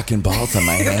 Put your cock and balls on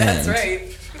my hand. That's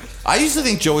right. I used to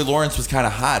think Joey Lawrence was kind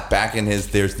of hot back in his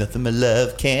 "There's Nothing My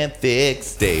Love Can't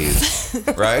Fix" days,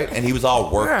 right? And he was all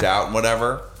worked out and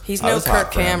whatever. He's I no was hot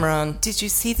Kirk for him. Cameron. Did you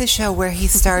see the show where he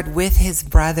starred with his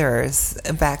brothers,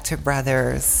 Back to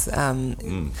Brothers?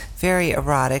 Very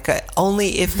erotic.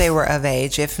 Only if they were of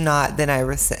age. If not, then I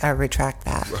retract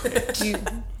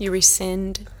that. You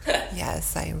rescind.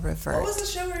 Yes, I revert. What was the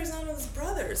show where he's on with his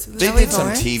brothers? They Joey did some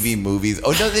Lawrence? TV movies.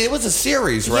 Oh no, it was a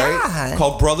series, right? Yeah.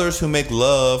 Called Brothers Who Make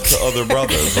Love to Other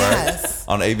Brothers, right? Yes.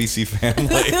 On ABC Family.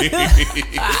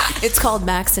 it's called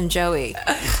Max and Joey.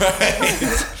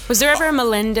 Was there ever a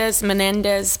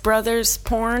Menendez brothers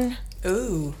porn?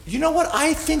 Ooh. You know what?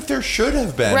 I think there should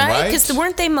have been, Right? right? Because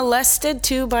weren't they molested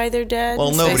too by their dad? Well,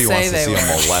 nobody say wants to they see were. him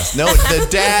molest. No, the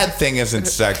dad thing isn't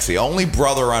sexy. Only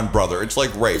brother on brother. It's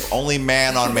like rape. Only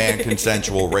man on man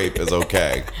consensual rape is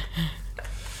okay.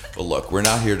 But look, we're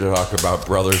not here to talk about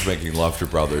brothers making love to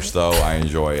brothers, though I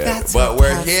enjoy it. That's but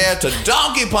we're fantastic. here to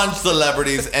donkey punch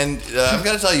celebrities, and I've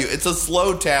got to tell you, it's a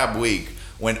slow tab week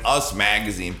when Us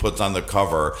Magazine puts on the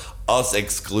cover Us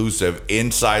exclusive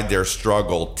Inside Their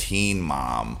Struggle Teen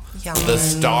Mom. Yum. The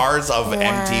stars of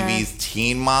MTV's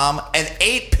Teen Mom, an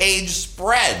 8-page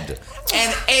spread.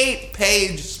 An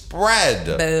 8-page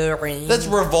spread. Boring. That's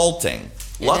revolting.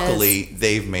 Luckily,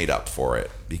 they've made up for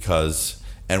it because,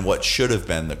 and what should have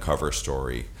been the cover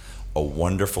story, a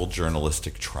wonderful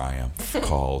journalistic triumph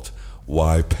called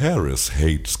Why Paris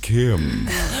Hates Kim.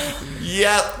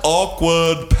 Yet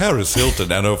awkward Paris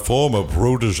Hilton and her former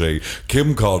protege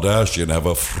Kim Kardashian have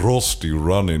a frosty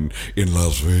run-in in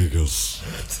Las Vegas.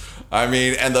 I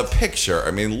mean, and the picture,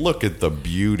 I mean, look at the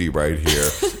beauty right here.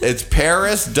 It's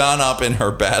Paris done up in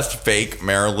her best fake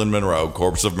Marilyn Monroe,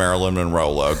 corpse of Marilyn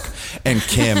Monroe look, and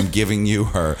Kim giving you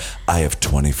her, I have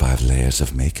 25 layers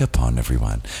of makeup on,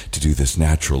 everyone, to do this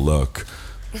natural look.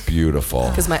 Beautiful.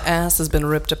 Because my ass has been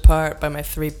ripped apart by my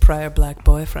 3 prior black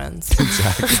boyfriends.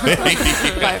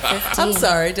 By 15. I'm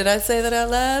sorry, did I say that out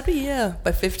loud? Yeah,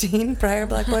 by 15 prior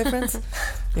black boyfriends.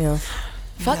 Yeah.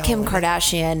 Fuck Kim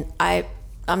Kardashian.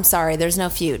 I'm sorry, there's no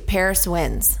feud. Paris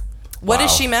wins. What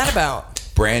is Wow. she mad about?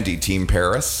 Brandy, Team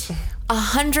Paris.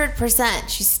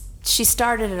 100%. She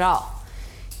started it all.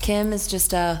 Kim is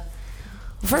just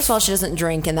first of all, she doesn't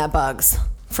drink in that Bugs.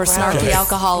 For snarky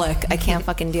alcoholic, I can't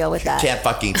fucking deal with that. Can't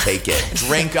fucking take it.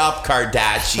 Drink up,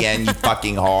 Kardashian, you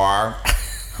fucking whore.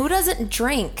 Who doesn't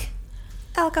drink?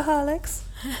 Alcoholics.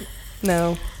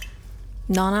 No.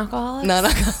 Non-alcoholics? No.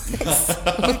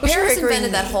 Paris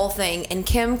invented that whole thing, and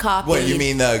Kim copied. What, you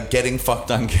mean getting fucked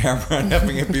on camera and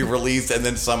having it be released and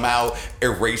then somehow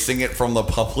erasing it from the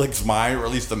public's mind, or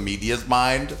at least the media's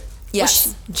mind?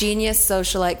 Yes. Genius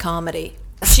socialite comedy.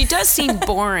 She does seem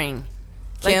boring.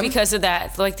 Like, Kim? because of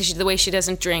that. Like, the way she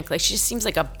doesn't drink. Like, she just seems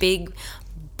like a big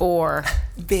bore.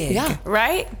 Big. Yeah.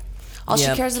 Right? All Yep.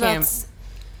 she cares about Kim. is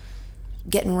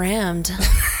getting rammed.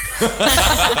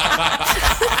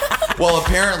 Well,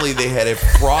 apparently they had a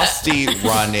frosty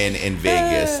run-in in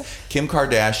Vegas. Kim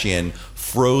Kardashian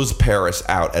froze Paris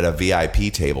out at a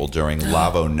VIP table during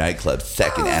Lavo nightclub's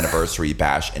second anniversary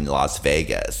bash in Las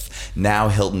Vegas. Now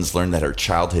Hilton's learned that her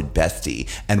childhood bestie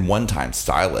and one-time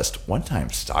stylist. What?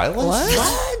 Kardashian,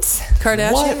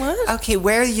 what? Okay,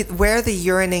 wear the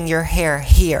urine in your hair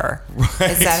here.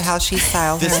 Right. Is that how she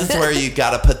styled This her? is where you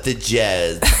gotta put the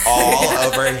jizz all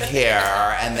over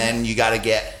here, and then you gotta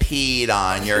get peed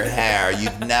on your hair.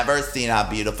 You've never seen how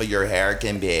beautiful your hair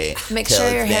can be. Make till sure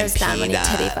it's your been hair's down when he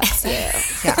peed titty on. fucks you.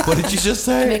 What did you just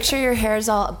say? Make sure your hair's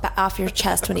all off your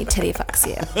chest when he titty fucks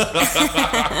you.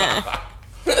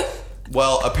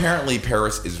 Well, apparently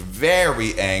Paris is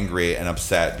very angry and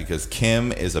upset because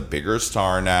Kim is a bigger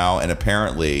star now, and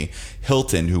apparently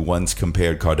Hilton, who once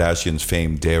compared Kardashian's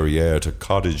famed derriere to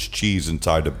cottage cheese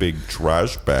inside a big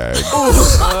trash bag,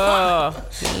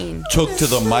 took to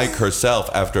the mic herself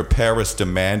after Paris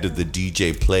demanded the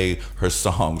DJ play her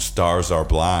song Stars Are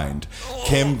Blind.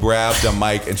 Kim grabbed a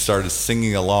mic and started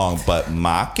singing along, but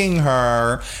mocking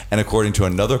her. And according to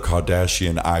another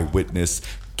Kardashian eyewitness,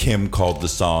 Kim called the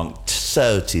song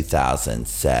So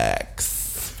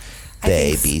 2006.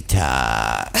 Baby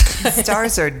talk.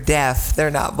 Stars are deaf. They're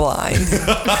not blind.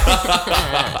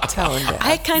 Tone deaf.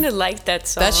 I kind of liked that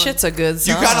song. That shit's a good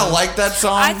You song. kind of like that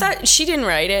song? I thought she didn't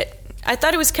write it. I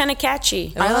thought it was kind of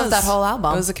catchy. It I love was. that whole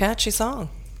album. It was a catchy song.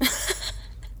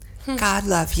 God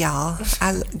love y'all.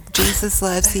 Jesus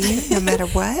loves you no matter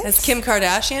what. Has Kim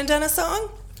Kardashian done a song?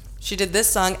 She did this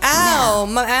song. Ow,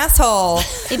 my asshole.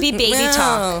 It'd be baby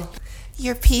talk.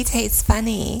 Your pee tastes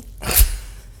funny.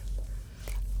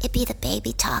 It'd be the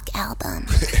Baby Talk album.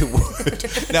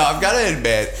 Now, I've got to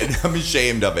admit, and I'm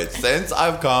ashamed of it, since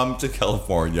I've come to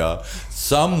California,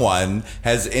 someone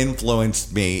has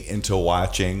influenced me into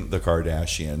watching the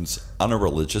Kardashians on a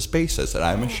religious basis, and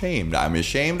I'm ashamed. I'm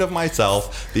ashamed of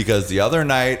myself because the other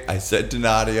night I said to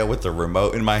Nadia with the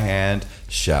remote in my hand,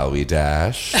 "Shall we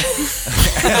dash?"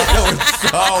 And I was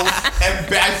so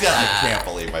embarrassed. I can't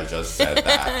believe I just said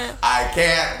that. I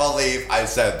can't believe I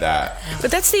said that.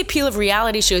 But that's the appeal of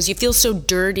reality shows. You feel so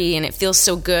dirty and it feels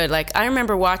so good. Like, I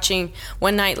remember watching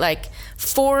one night, like,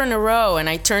 4 in a row, and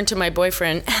I turned to my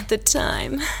boyfriend at the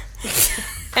time.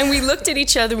 And we looked at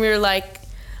each other and we were like,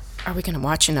 are we going to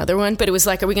watch another one? But it was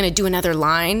like, are we going to do another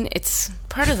line? It's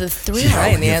part of the thrill. Yeah,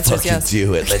 Right, and the answer is yes.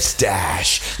 Do it. Let's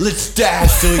dash. Let's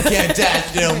dash till we can't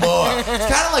dash no more. It's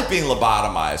kind of like being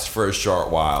lobotomized for a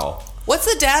short while.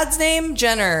 What's the dad's name?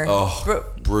 Jenner. Oh,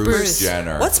 Bruce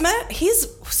Jenner. What's Matt? He's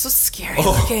so scary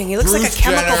looking. He looks like Bruce a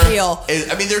chemical Jenner peel.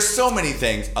 I mean, there's so many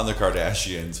things on the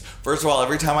Kardashians. First of all,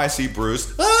 every time I see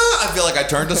Bruce, I feel like I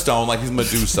turn to stone like he's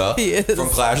Medusa from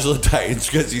Clash of the Titans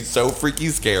because he's so freaky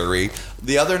scary.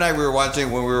 The other night when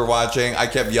we were watching, I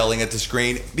kept yelling at the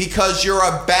screen, because you're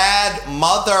a bad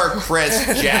mother, Kris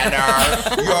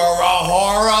Jenner. You're a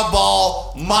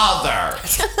horrible mother.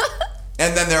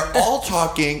 And then they're all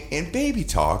talking in baby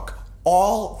talk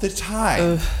all the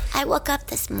time. I woke up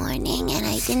this morning and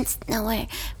I didn't know where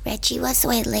Reggie was, so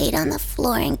I laid on the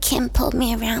floor and Kim pulled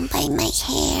me around by my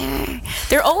hair.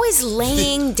 They're always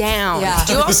laying down. Yeah.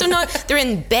 Do you also know they're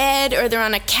in bed or they're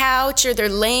on a couch or they're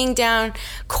laying down?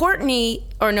 Courtney,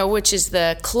 which is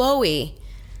the Chloe,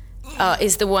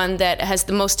 is the one that has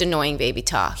the most annoying baby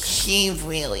talk. He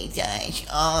really does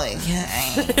all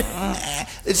the time.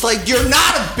 It's like, you're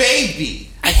not a baby.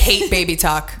 I hate baby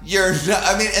talk. You're not,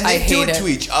 I mean, and they do hate it to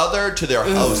each other, to their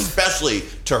host, especially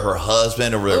to her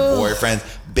husband or their boyfriends.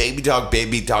 Baby talk,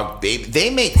 baby talk, baby. They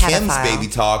make Kim's Pedophile. baby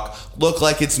talk look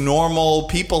like it's normal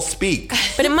people speak.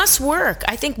 But it must work.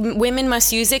 I think women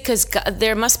must use it because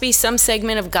there must be some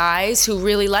segment of guys who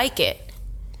really like it.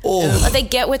 Oh, They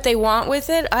get what they want with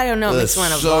it. I don't know. That's It's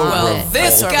one of so them. Well,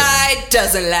 This guy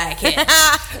doesn't like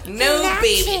it. No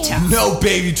baby talk. no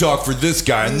baby talk for this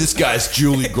guy, and this guy's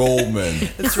Julie Goldman.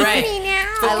 That's right.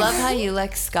 I love how you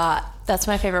like Scott. That's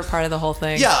my favorite part of the whole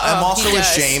thing. Yeah, I'm also he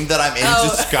does. ashamed that I'm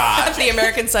into Scott. The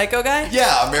American Psycho guy?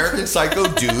 Yeah, American Psycho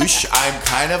douche. I'm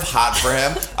kind of hot for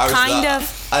him.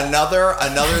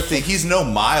 Another thing. He's no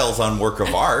Miles on Work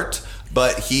of Art,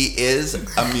 but he is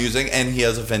amusing and he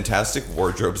has a fantastic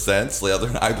wardrobe sense. The other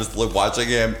night I was watching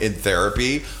him in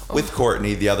therapy with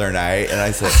Courtney the other night, and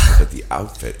I said, but the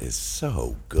outfit is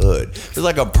so good. It's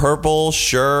like a purple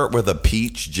shirt with a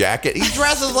peach jacket. He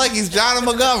dresses like he's Johnny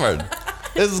McGovern.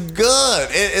 It's good.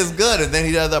 It is good. And then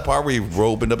he does that part where he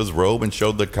opened up his robe and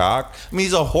showed the cock. I mean,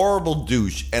 he's a horrible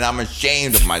douche, and I'm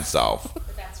ashamed of myself.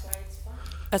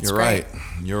 That's You're great. right.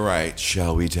 You're right.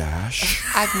 Shall we dash?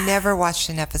 I've never watched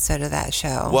an episode of that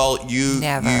show. Well,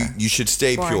 Never. you should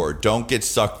stay pure. Don't get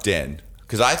sucked in.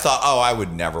 Because I thought, I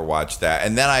would never watch that.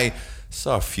 And then I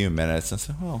saw a few minutes and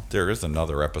said, well, there is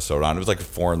another episode on. It was like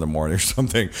 4 a.m. or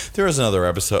something. There is another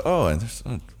episode. Oh,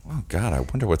 God, I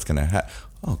wonder what's going to happen.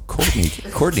 Oh,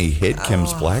 Courtney hid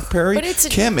Kim's BlackBerry. But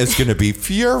Kim is going to be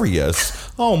furious.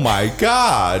 Oh my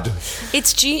God!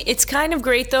 It's kind of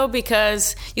great though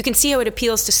because you can see how it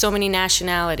appeals to so many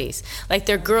nationalities. Like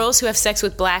there are girls who have sex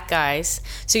with black guys.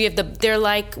 So you have they're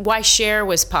like why Cher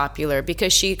was popular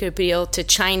because she could appeal to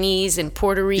Chinese and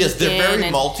Puerto Rican. Yes, they're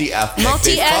very multi-ethnic.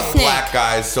 They fuck black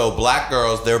guys, so black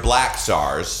girls, they're black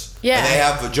stars. Yeah, and they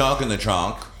have junk in the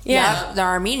trunk. Yeah, they're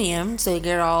Armenian, so you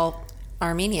get all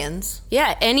Armenians.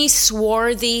 Yeah, any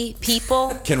swarthy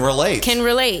people can relate.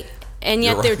 And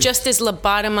yet You're they're right. just as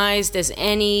lobotomized as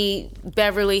any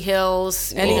Beverly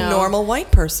Hills. Any normal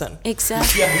white person.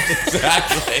 Exactly. Yeah,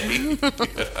 exactly.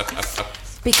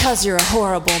 Because you're a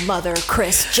horrible mother,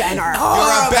 Kris Jenner. You're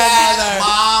a bad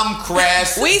mom,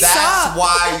 Kris. That's saw-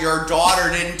 why your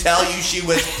daughter didn't tell you she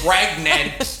was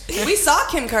pregnant. We saw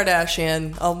Kim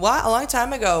Kardashian a long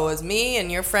time ago. It was me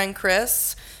and your friend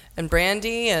Chris and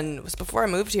Brandy, and it was before I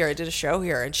moved here. I did a show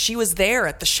here, and she was there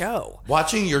at the show.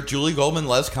 Watching your Julie Goldman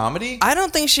Les comedy? I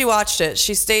don't think she watched it.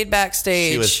 She stayed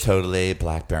backstage. She was totally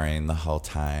blackberrying the whole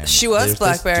time. She was There's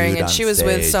this blackberrying, dude and on she was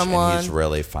with stage, someone. And he's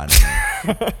really funny.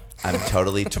 I'm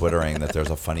totally twittering that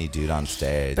there's a funny dude on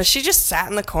stage. But she just sat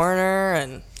in the corner,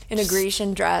 and in a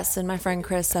Grecian dress, and my friend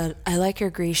Chris said, "I like your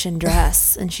Grecian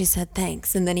dress," and she said,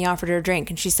 "Thanks." And then he offered her a drink,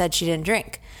 and she said she didn't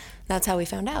drink. That's how we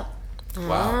found out.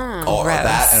 Wow. Oh,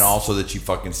 that, and also that she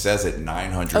fucking says it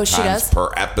 900 she times does? per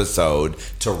episode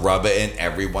to rub it in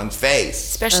everyone's face.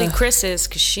 Especially Chris's,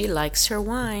 because she likes her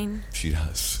wine. She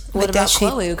does. What But about does she-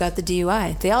 Chloe, who got the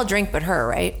DUI? They all drink but her,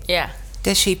 right? Yeah.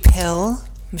 Does she pill?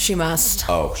 She must.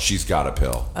 Oh, she's got a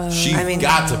pill. She's I mean,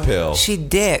 got to pill. She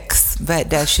dicks, but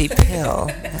does she pill?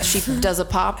 She does a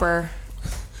popper.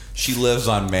 She lives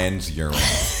on men's urine.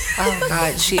 Oh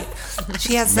God, she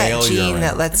has that Male gene urine.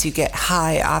 that lets you get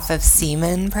high off of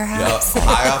semen, Yup. perhaps.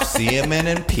 High off semen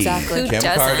and pee. Exactly. Who Kim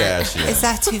doesn't? Kardashian. Is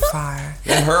that too far?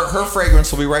 And her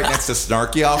fragrance will be right next to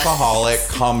Snarky Alcoholic,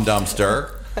 Cum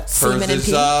Dumpster. Semen and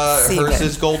pee? Hers Semen.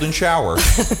 is Golden Shower.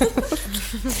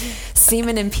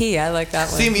 Semen and pee. I like that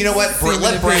one. See, you know what?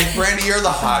 Brandy, you're the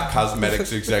hot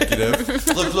cosmetics executive.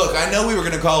 Look, I know we were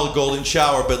going to call it Golden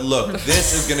Shower, but look,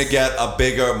 this is going to get a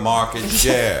bigger market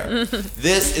share.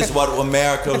 This is what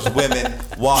America's women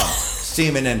want.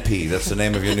 Semen and pee. That's the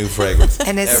name of your new fragrance.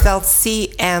 And it's spelled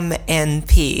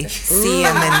CMNP.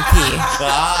 CMNP.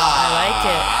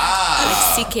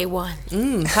 I like it. Like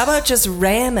CK1. How about just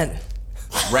ramen?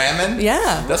 Ramen?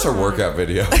 Yeah. That's her workout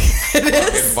video. It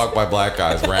is. Fucked by black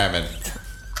guys, ramen.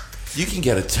 You can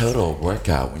get a total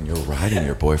workout when you're riding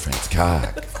your boyfriend's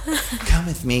cock. Come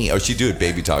with me. Oh, she do it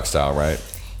baby talk style, right?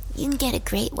 You can get a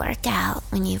great workout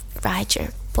when you ride your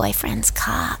boyfriend's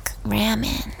cock.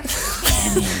 Ramen.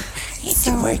 It's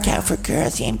a workout for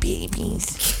girls and babies.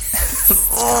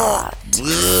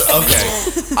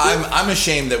 Okay. I'm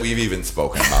ashamed that we've even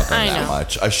spoken about them I that know.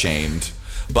 much. Ashamed.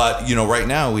 But, right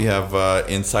now we have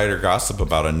insider gossip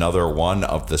about another one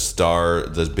of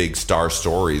the big star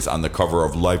stories on the cover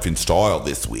of Life in Style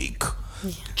this week.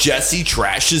 Jesse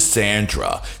trashes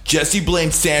Sandra. Jesse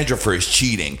blames Sandra for his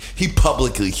cheating. He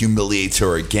publicly humiliates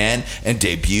her again and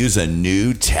debuts a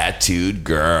new tattooed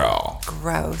girl.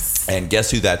 Gross. And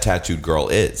guess who that tattooed girl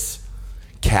is?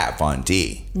 Kat Von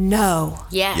D. No.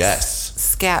 Yes. Yes.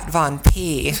 Scat Von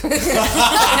P.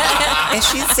 If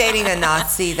she's dating a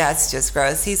Nazi, that's just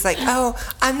gross. He's like, oh,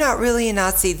 I'm not really a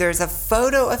Nazi. There's a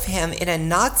photo of him in a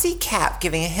Nazi cap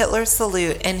giving a Hitler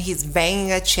salute, and he's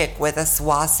banging a chick with a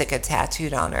swastika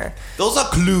tattooed on her. Those are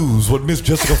clues, what Miss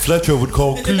Jessica Fletcher would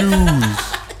call clues.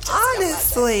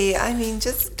 Honestly, I mean,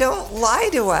 just don't lie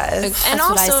to us. That's And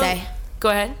what also, I say. Go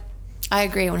ahead. I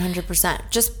agree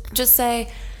 100%. Just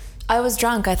say, I was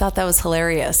drunk. I thought that was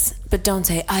hilarious. But don't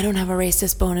say, I don't have a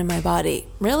racist bone in my body.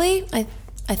 Really?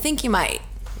 I think you might.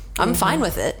 I'm fine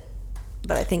with it,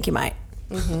 but I think you might.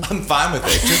 I'm fine with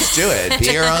it. Just do it. Be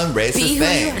your own racist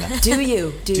thing. Do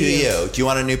you? Do you? Do you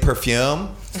want a new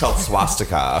perfume? It's called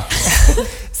Swastika.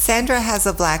 Sandra has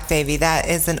a black baby. That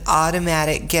is an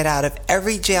automatic get out of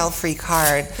every jail free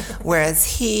card, whereas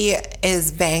he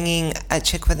is banging a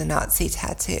chick with a Nazi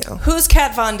tattoo. Who's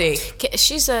Kat Von D?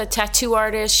 She's a tattoo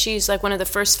artist. She's like one of the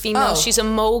first females. Oh. She's a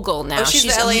mogul now. Oh, she's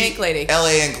the LA Ink lady. LA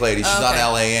Ink lady. She's on Okay.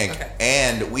 LA Ink. Okay.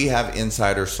 And we have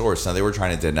insider source. Now, they were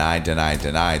trying to deny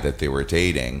that they were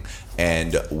dating.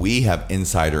 And we have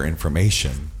insider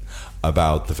information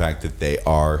about the fact that they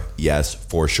are, yes,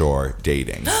 for sure,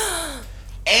 dating.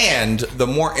 And the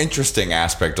more interesting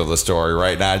aspect of the story,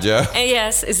 right, Nadja?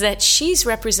 Yes, is that she's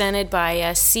represented by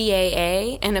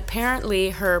CAA, and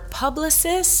apparently her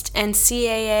publicist and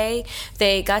CAA,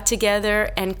 they got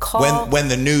together and called When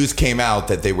the news came out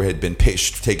that they had been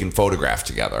taking photographs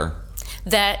together.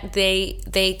 that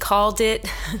they called it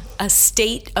a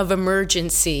state of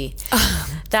emergency.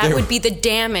 That would be the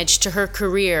damage to her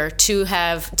career to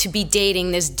be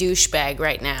dating this douchebag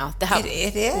right now.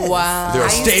 It is. Wow. They're a I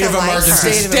used state to of like her.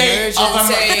 emergency. State of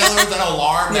emergency. There was an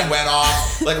alarm that went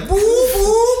off. Like, boo,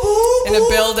 boo, boo, In a boo.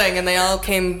 building, and they all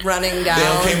came running down. They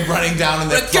all came running down in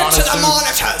the Get to the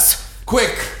monitors!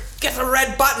 Quick. Get the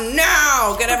red button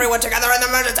now! Get everyone together in the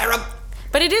emergency room!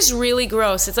 But it is really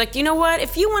gross. It's like, you know what?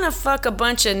 If you want to fuck a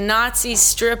bunch of Nazi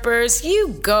strippers, you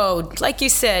go. Like you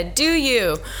said, do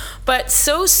you. But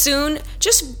so soon,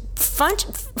 just fuck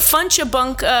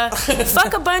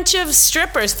a bunch of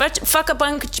strippers, fuck a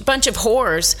bunch of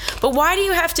whores. But why do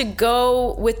you have to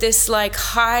go with this like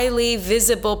highly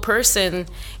visible person?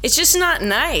 It's just not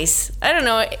nice. I don't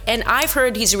know. And I've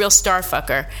heard he's a real star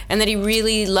fucker, and that he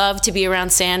really loved to be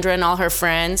around Sandra and all her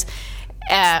friends.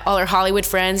 All her Hollywood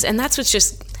friends, and that's what's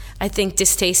just, I think,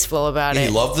 distasteful about He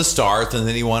it. loved the stars, and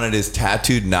then he wanted his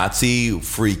tattooed Nazi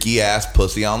freaky ass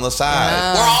pussy on the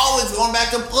side. We're always going back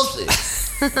to pussy.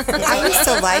 I used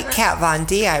to like Kat Von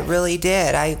D. I really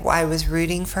did. I was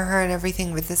rooting for her and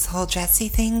everything with this whole Jessie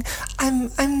thing.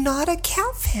 I'm not a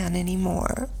Kat fan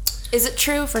anymore. Is it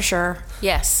true for sure?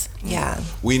 Yes. Yeah.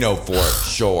 We know for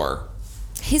sure.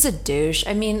 He's a douche.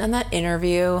 I mean, in that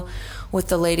interview with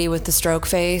the lady with the stroke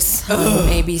face on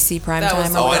ABC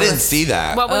Primetime. Oh, I didn't see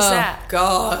that. What was that?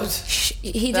 God.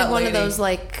 He did That one of lady. those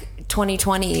like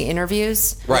 2020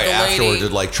 interviews. Right the lady- afterward, they're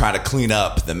like trying to clean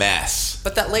up the mess.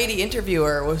 But that lady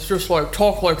interviewer was just like,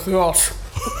 talk like this.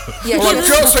 Yeah, Like,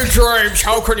 she was- Jesse James,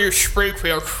 how can you speak for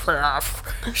yourself?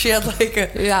 She had like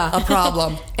a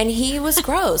problem. and he was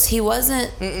gross. He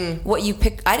wasn't what you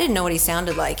picked. I didn't know what he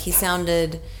sounded like. He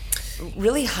sounded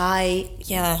really high.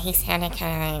 Yeah, he sounded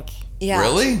kind of like. Yeah.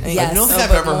 Really? Yes. I don't think Oh, I've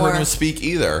but ever more- heard him speak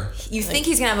either. You think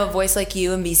he's gonna have a voice like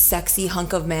you and be sexy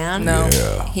hunk of man? No.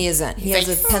 Yeah. He isn't. He has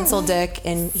a pencil dick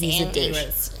and he's a douche.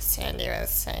 Sandy was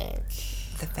saying.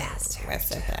 The bastard.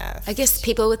 I guess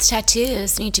people with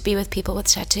tattoos need to be with people with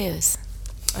tattoos.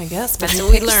 I guess, but That's he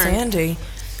what we picked learned. Sandy.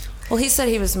 Well, he said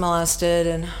he was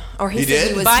molested or He said did?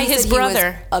 he was By he his said he was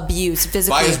brother. abused,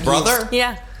 physically By his abused. brother?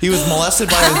 Yeah. He was molested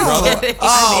by his brother?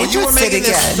 Oh, you were interested making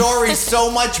this again. story so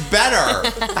much better.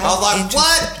 I was like,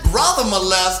 what? Brother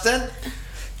molested?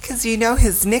 Because you know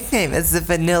his nickname is the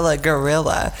Vanilla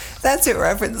Gorilla. That's in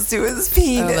reference to his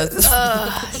penis.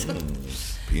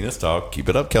 Penis talk. Keep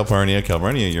it up, Calpurnia.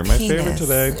 Calpurnia, you're my favorite Penis.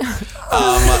 today.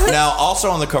 Now, also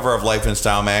on the cover of Life and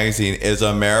Style magazine is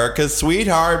America's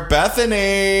sweetheart,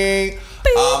 Bethany.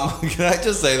 Can I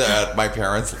just say that my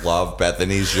parents love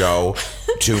Bethany's show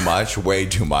too much, way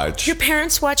too much. Your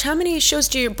parents watch? How many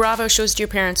Bravo shows do your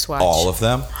parents watch? All of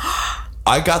them.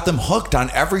 I got them hooked on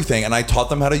everything, and I taught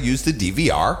them how to use the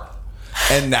DVR.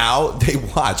 And now they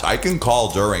watch. I can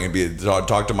call during and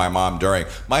talk to my mom during.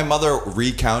 My mother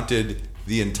recounted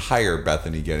the entire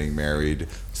Bethany Getting Married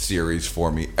series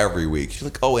for me every week. She's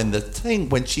like, oh, and the thing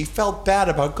when she felt bad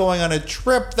about going on a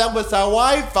trip, that was how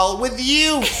I felt with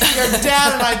you. Your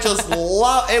dad and I just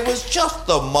love. It was just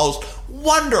the most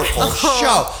wonderful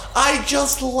show. I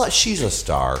just love. She's a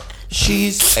star.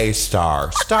 She's a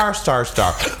star. Star.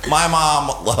 My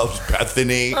mom loves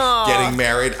Bethany Getting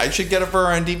Married. I should get it for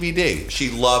her on DVD. She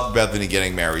loved Bethany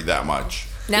Getting Married that much.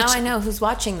 Now I know who's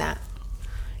watching that.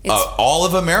 All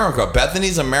of America.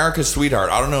 Bethany's America's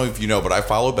sweetheart. I don't know if you know, but I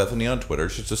follow Bethany on Twitter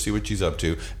just to see what she's up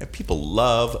to. And people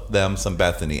love them some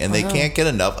Bethany. And they can't get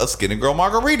enough of Skin and Girl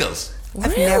margaritas.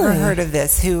 I've never heard of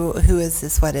this. Who is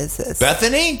this? What is this?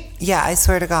 Bethany? Yeah, I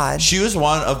swear to God. She was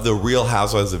one of the Real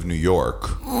Housewives of New York.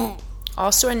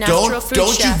 Also a natural food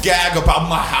Don't chef. you gag about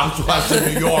my Housewives of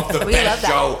New York, the We best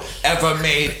love show ever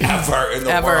made ever in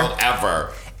the world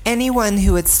ever. Anyone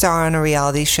who would star on a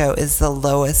reality show is the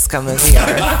lowest scum of the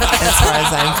earth, as far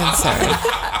as I'm concerned.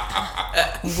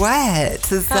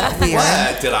 What? Is that weird?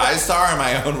 What? Did I star in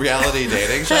my own reality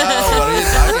dating show? What are you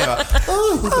talking about?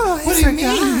 Oh, I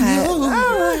forgot.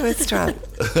 Oh, I was drunk.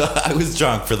 I was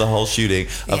drunk for the whole shooting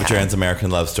of A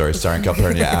Trans-American Love Story starring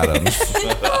Calpurnia Adams.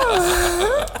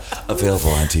 Available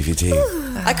on TVT.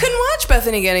 I couldn't watch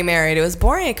Bethany Getting Married. It was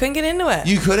boring. I couldn't get into it.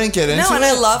 You couldn't get into No, it? and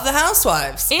I love the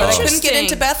Housewives. But I couldn't get Interesting.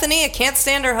 into Bethany. I can't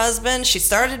stand her husband. She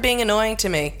started being annoying to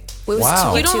me.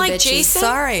 Wow. You don't Two like bitches. Jason?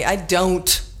 Sorry, I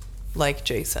don't like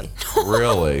Jason.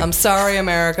 Really? I'm sorry,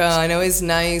 America. I know he's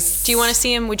nice. Do you want to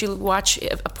see him? Would you watch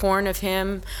a porn of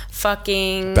him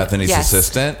fucking? Bethany's Yes.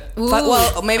 assistant? Ooh.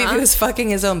 Well, maybe if he was fucking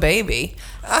his own baby.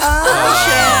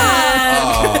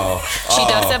 She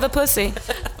does have a pussy.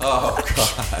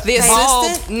 The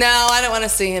assistant? No, I don't want to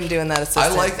see him doing that I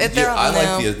assistant. like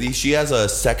No. the she has a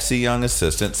sexy young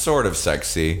assistant, sort of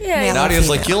sexy. Yeah, yeah. Nadia's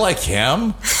like, you like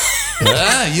him?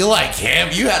 You like him?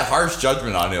 You had harsh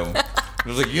judgment on him. I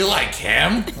was like, you like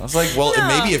him? I was like, well,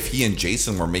 maybe if he and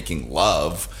Jason were making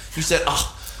love. He said,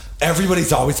 oh,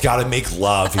 everybody's always got to make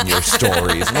love in your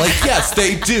stories. I'm like, yes,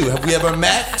 they do. Have we ever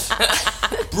met?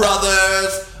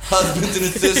 Brothers, husbands and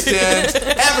assistants,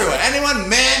 everyone. Anyone,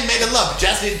 men making love.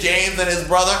 Jesse James and his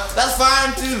brother. That's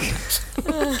fine, too.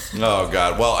 Oh,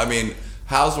 God. Well, I mean,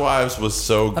 Housewives was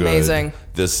so good. Amazing.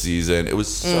 This season. It was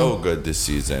so good this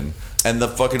season. And the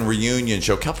fucking reunion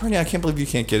show. Calpurnia, I can't believe you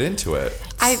can't get into it.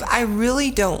 I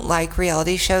really don't like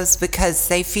reality shows because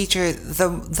they feature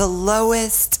the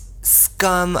lowest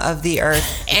scum of the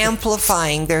earth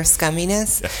amplifying their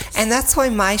scumminess. Yes. And that's why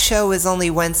my show is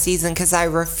only one season, because I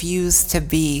refuse to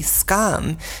be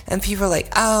scum. And people are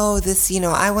like, oh, this,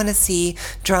 I want to see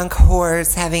drunk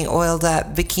whores having oiled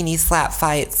up bikini slap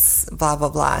fights, blah, blah,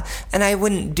 blah. And I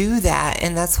wouldn't do that.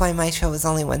 And that's why my show is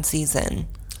only one season.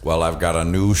 Well, I've got a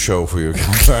new show for you,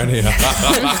 California.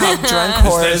 Drunk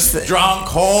whores. Drunk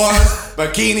whores,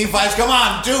 bikini fights. Come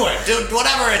on, do it. Do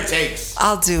whatever it takes.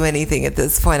 I'll do anything at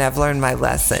this point. I've learned my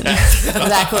lesson.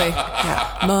 Exactly.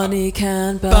 Money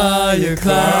can't buy your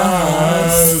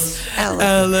class.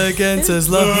 Elegance is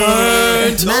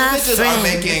learned. Those bitches are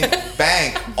making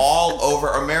bank all over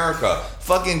America.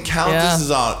 Fucking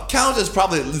Countess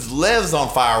probably lives on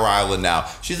Fire Island now.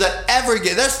 She's at every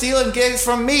gig. They're stealing gigs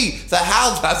from me. The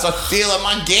Housewives are stealing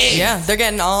my gigs. Yeah, they're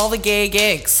getting all the gay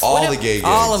gigs. All the gay gigs.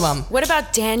 All of them. What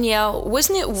about Danielle?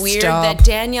 Wasn't it weird Staub. that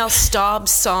Danielle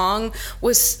Staub's song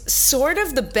was sort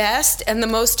of the best and the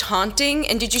most haunting?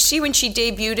 And did you see when she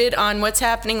debuted on Watch What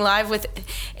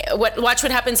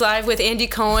Happens Live with Andy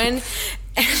Cohen?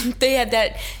 And they had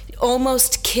that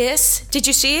almost kiss. Did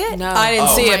you see it? No. I didn't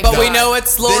see my it, but we God. know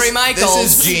it's Lori Michaels.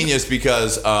 This is genius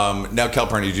because now,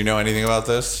 Calpurnia, do you know anything about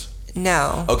this?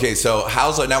 No. Okay, so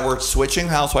now we're switching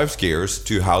Housewives gears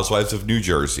to Housewives of New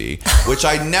Jersey, which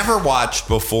I never watched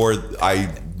before I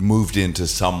moved into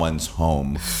someone's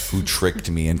home who tricked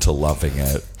me into loving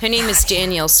it. Her name is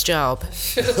Danielle Staub. No,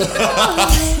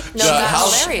 it got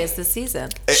House- hilarious this season.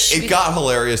 It got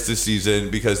hilarious this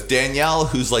season because Danielle,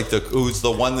 who's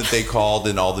the one that they called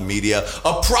in all the media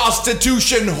a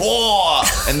prostitution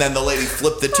whore, and then the lady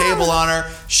flipped the table on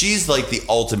her. She's like the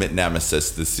ultimate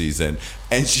nemesis this season,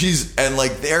 and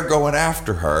they're going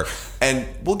after her. And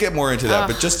we'll get more into that,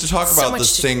 but just to talk so about the much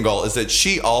single is that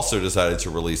she also decided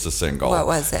to release a single. What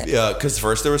was it? Yeah, because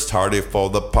first there was "Tardy for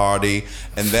the Party,"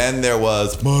 and then there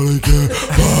was "Money Can't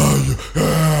Buy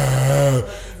You."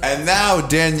 And now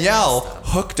Danielle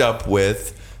hooked up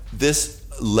with this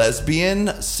lesbian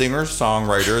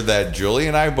singer-songwriter that Julie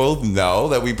and I both know,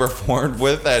 that we performed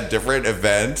with at different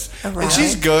events. Right. And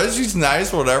she's good, she's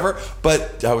nice, whatever.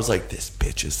 But I was like, this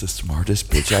bitch is the smartest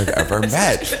bitch I've ever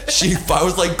met. I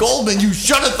was like, Goldman, you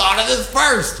should have thought of this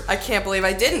first. I can't believe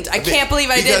I didn't. I can't believe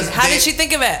I Because didn't. How did she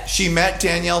think of it? She met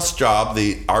Danielle Staub,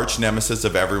 the arch nemesis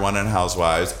of everyone in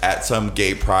Housewives, at some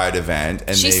gay pride event.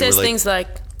 And She they says were like, things like,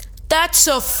 "That's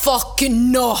a fucking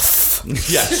enough."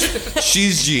 yes,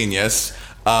 she's genius.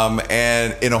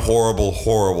 And in a horrible,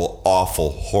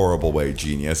 horrible way,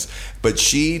 genius. But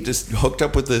she just hooked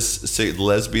up with this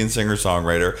lesbian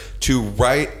singer-songwriter to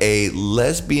write a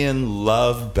lesbian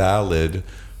love ballad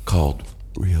called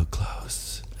Real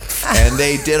Close. And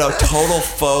they did a total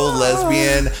faux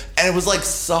lesbian, and it was like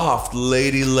soft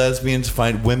lady lesbians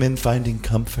women finding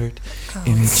comfort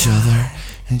in each other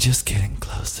and just getting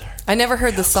closer. I never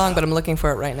heard the song, but I'm looking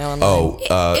for it right now online.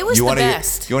 It was you the wanna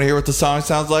best. You want to hear what the song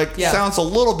sounds like? Yeah. Sounds a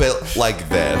little bit like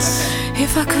this.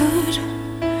 If I could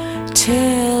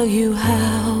tell you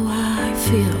how I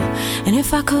feel, and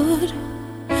if I could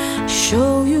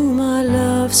show you my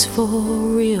love's for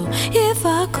real, if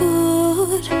I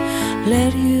could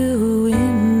let you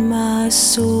in my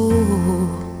soul,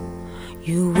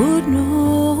 you would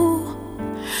know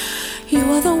you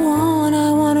are the one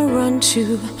I want to run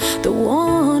to, the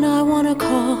one I want to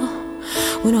call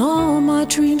when all my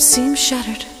dreams seem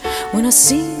shattered, when I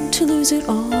seem to lose it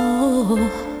all.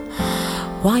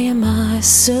 Why am I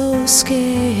so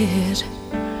scared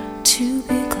to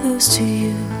be close to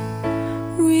you,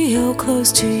 real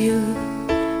close to you,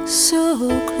 so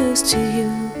close to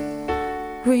you,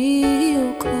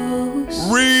 real close?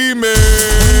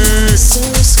 Remix! So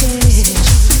scared.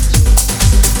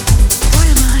 Why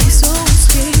am I so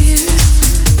scared?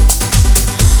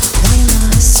 Why am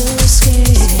I so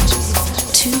scared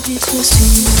to be close to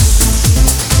you,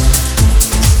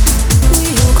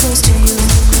 real close to you,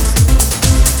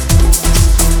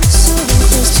 so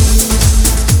close to you,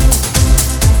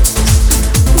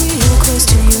 real close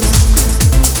to you,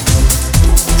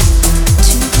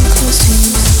 to be close to you.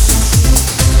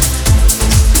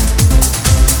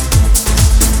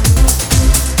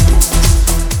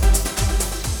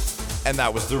 And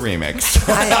that was the remix.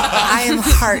 I am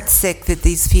heartsick that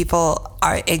these people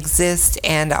exist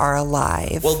and are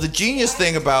alive. Well, the genius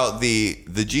thing about the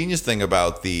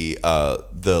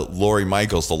Lori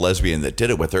Michaels, the lesbian that did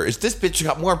it with her, is this bitch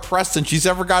got more press than she's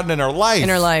ever gotten in her life. In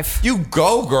her life. You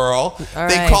go, girl. All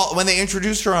They right. when they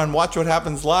introduced her on Watch What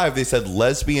Happens Live, they said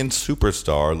lesbian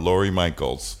superstar Lori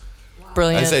Michaels.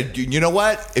 Brilliant. I said, you know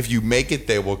what? If you make it,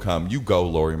 they will come. You go,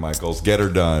 Lori Michaels. Get her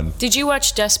done. Did you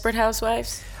watch Desperate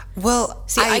Housewives? Well,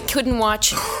 See, I couldn't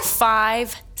watch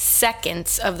 5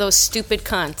 seconds of those stupid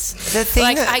cunts. The thing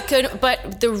like that- I could,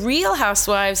 but the Real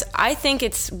Housewives, I think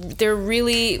they're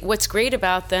really, what's great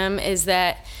about them is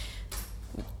that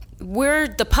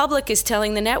the public is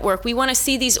telling the network, we want to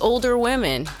see these older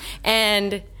women,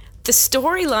 and the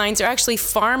storylines are actually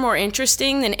far more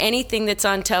interesting than anything that's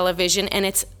on television.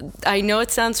 And I know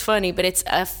it sounds funny, but it's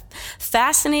a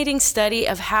fascinating study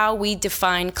of how we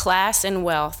define class and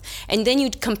wealth. And then you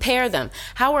compare them.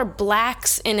 How are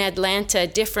blacks in Atlanta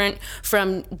different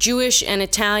from Jewish and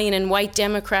Italian and white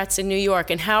Democrats in New York?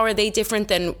 And how are they different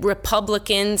than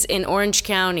Republicans in Orange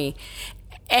County?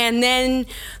 And then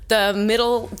the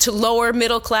middle to lower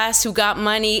middle class who got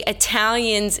money,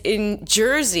 Italians in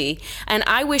Jersey. And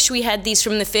I wish we had these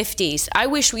from the 50s. I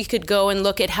wish we could go and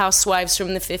look at housewives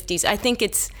from the 50s. I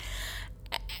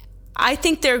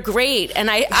think they're great,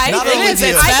 and I think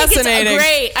it's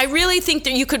great. I really think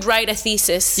that you could write a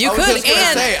thesis.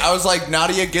 I was like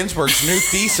Nadia Ginsburg's new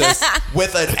thesis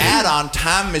with an add-on,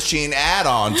 time machine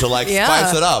add-on to like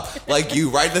spice it up. Like you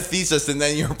write the thesis, and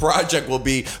then your project will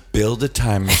be build a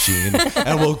time machine,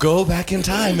 and we'll go back in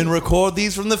time and record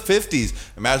these from the 50s.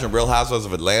 Imagine Real Housewives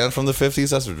of Atlanta from the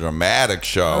 50s. That's a dramatic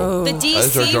show. The DC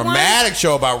That's a dramatic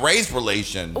show about race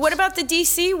relations. What about the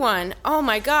DC one? Oh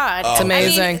my God, it's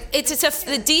amazing. I mean,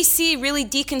 the DC really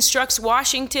deconstructs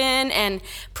Washington and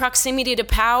proximity to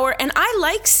power, and I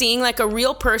like seeing like a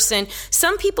real person.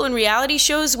 Some people in reality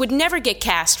shows would never get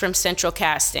cast from central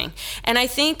casting, and I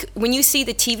think when you see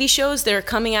the TV shows that are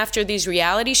coming after these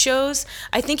reality shows,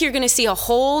 I think you're going to see a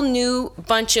whole new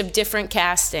bunch of different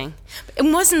casting.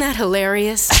 And wasn't that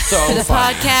hilarious? So the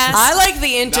funny. podcast. I like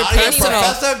the interpersonal.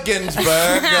 Professor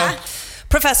Ginsburg.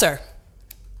 Professor.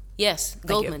 Yes,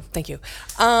 Goldman. Thank you.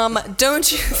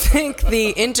 Don't you think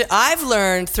I've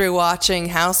learned through watching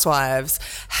Housewives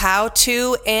how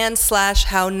to and /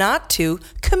 how not to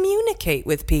communicate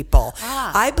with people.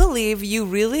 I believe you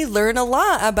really learn a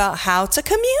lot about how to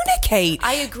communicate.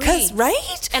 I agree.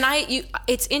 Right? And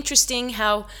it's interesting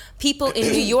how people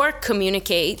in New York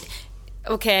communicate.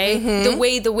 Okay, the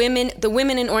way the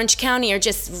women in Orange County are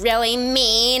just really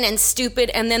mean and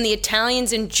stupid, and then the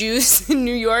Italians and Jews in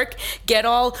New York get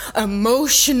all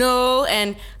emotional,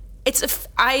 and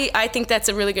I think that's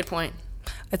a really good point.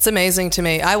 It's amazing to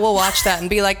me. I will watch that and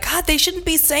be like, God, they shouldn't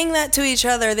be saying that to each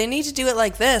other. They need to do it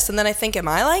like this. And then I think, am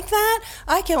I like that?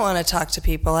 I can want to talk to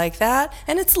people like that,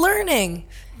 and it's learning.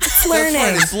 It's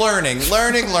learning. It's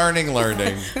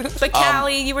learning. But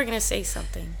Callie, you were going to say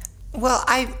something. Well,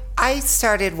 I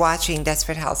started watching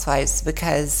Desperate Housewives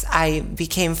because I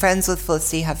became friends with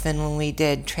Felicity Huffman when we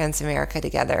did Transamerica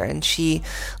together, and she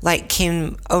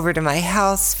came over to my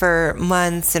house for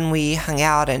months, and we hung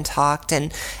out and talked,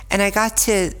 and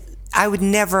I would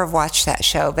never have watched that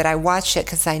show, but I watched it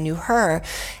because I knew her,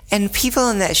 and people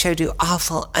in that show do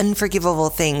awful, unforgivable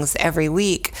things every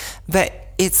week, but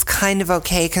it's kind of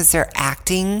okay because they're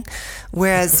acting.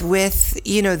 Whereas with,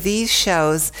 these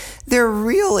shows, they're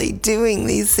really doing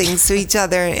these things to each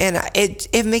other. And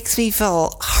it makes me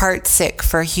feel heartsick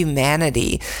for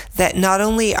humanity that not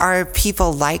only are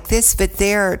people like this, but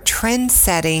they're trend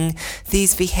setting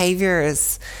these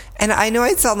behaviors. And I know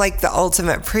I sound like the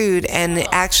ultimate prude, and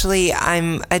actually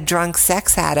I'm a drunk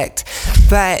sex addict,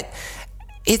 but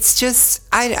it's just,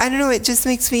 I don't know, it just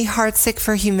makes me heartsick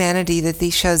for humanity that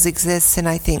these shows exist, and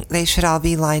I think they should all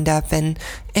be lined up and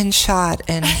shot.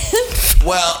 And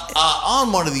well,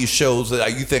 on one of these shows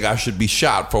that you think I should be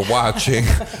shot for watching,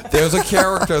 there's a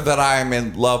character that I am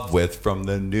in love with from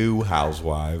the new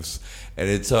Housewives, and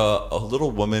it's a little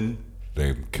woman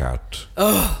named Kat.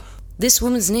 Oh, this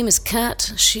woman's name is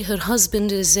Kat. Her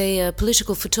husband is a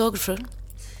political photographer.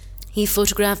 He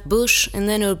photographed Bush and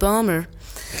then Obama.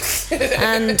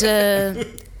 And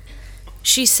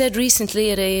she said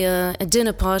recently at a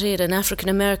dinner party at an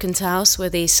African-American's house where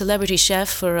the celebrity chef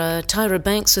for Tyra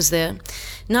Banks was there,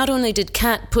 not only did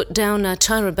Kat put down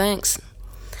Tyra Banks,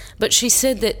 but she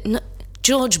said that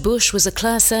George Bush was a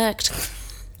class act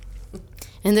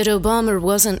and that Obama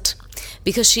wasn't,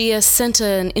 because she sent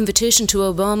an invitation to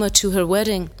Obama to her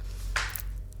wedding.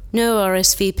 No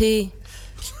RSVP.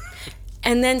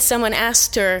 And then someone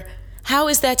asked her, how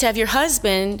is that to have your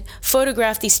husband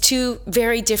photograph these two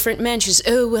very different men? She says,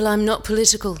 oh, well, I'm not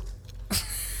political.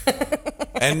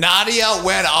 And Nadia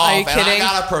went off, and kidding? I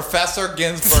got a Professor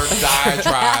Ginsburg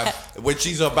diatribe, which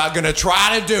she's about going to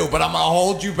try to do, but I'm going to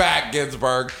hold you back,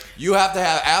 Ginsburg. You have to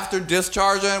have, after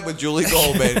Discharging with Julie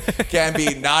Goldman, can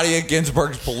be Nadia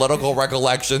Ginsburg's political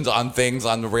recollections on things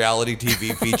on the reality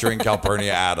TV featuring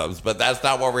Calpurnia Adams. But that's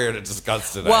not what we're here to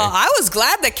discuss today. Well, I was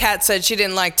glad that Kat said she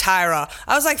didn't like Tyra.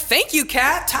 I was like, thank you,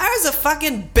 Kat. Tyra's a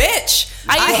fucking bitch.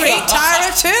 I hate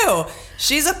Tyra, too.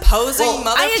 She's a posing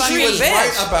motherfucking She was bitch.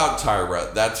 right about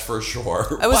Tyra, that's for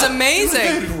sure. It was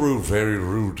amazing. Very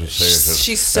rude to say it.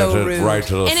 She's so rude. Right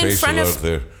to the And in face front of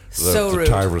the So rude.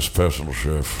 Tyra's personal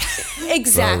chef.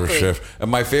 Exactly. Tyra's chef.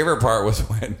 And my favorite part was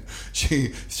when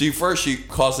she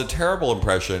caused a terrible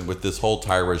impression with this whole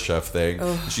Tyra chef thing.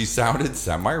 She sounded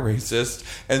semi-racist.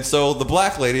 And so the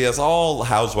black lady, as all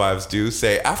housewives do,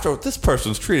 say, after this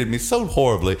person's treated me so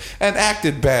horribly and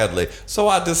acted badly, so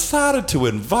I decided to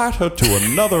invite her to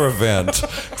another event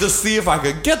to see if I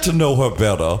could get to know her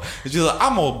better. And she's like,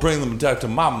 I'm going to bring them back to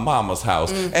my mama's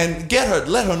house and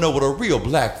let her know what a real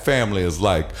black family is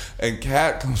like. And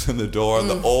Kat comes in the door and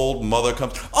the old mother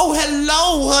comes, oh,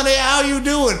 hello, honey, how you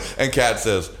doing? And Kat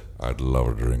says, I'd love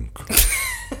a drink.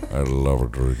 I'd love a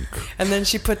drink. And then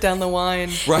she put down the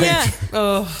wine. Right. Yeah.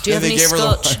 Oh, Do you have And they any gave her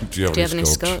the scotch? wine. Do you have any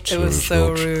scotch? it was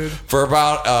so rude. For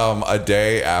about a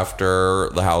day after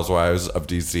The Housewives of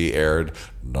D.C. aired,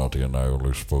 Naughty and I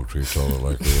only spoke to each other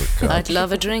like we were cats. I'd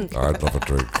love a drink. I'd love a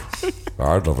drink.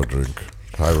 I'd love a drink.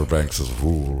 Tyra Banks is a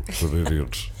fool. It's an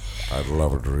idiot. I'd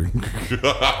love a drink.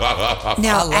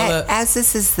 Now, as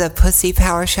this is the Pussy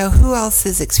Power Show, who else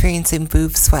is experiencing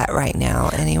boob sweat right now?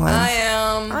 Anyone? I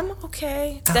am. I'm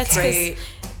okay. That's Okay. because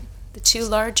the two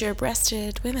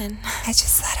larger-breasted women. I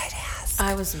just thought I'd ask.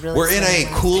 I was really. We're in a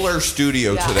sweating. cooler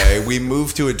studio today. We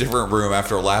moved to a different room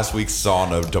after last week's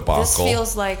sauna debacle. This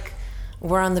feels like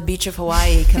we're on the beach of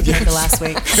Hawaii compared to last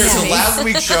week. So last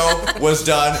week's show was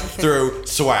done through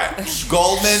sweat.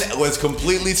 Goldman was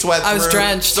completely sweat through. I was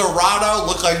drenched. Serrano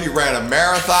looked like he ran a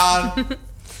marathon.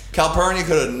 Calpurnia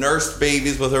could have nursed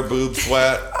babies with her boob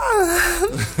sweat.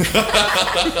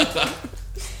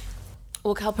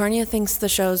 Well, Calpurnia thinks the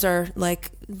shows are like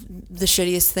the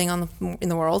shittiest thing in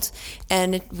the world,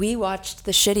 and we watched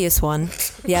the shittiest one,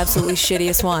 the absolutely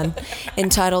shittiest one,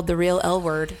 entitled "The Real L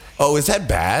Word." Oh, is that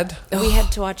bad? We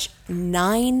had to watch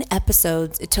 9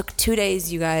 episodes. It took 2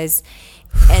 days, you guys,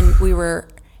 and we were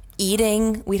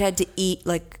eating. We had to eat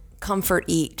like comfort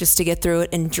eat just to get through it,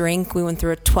 and drink. We went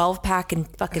through a 12-pack in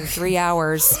fucking 3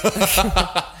 hours,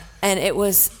 and it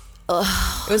was.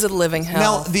 It was a living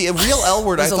hell. Now, the Real L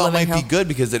Word I was a thought living might be hell. good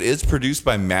because it is produced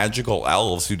by Magical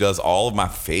Elves, who does all of my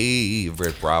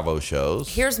favorite Bravo shows.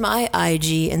 Here's my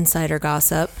IG insider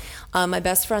gossip. My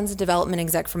best friend's a development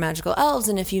exec for Magical Elves,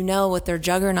 and if you know what their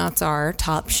juggernauts are,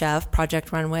 Top Chef,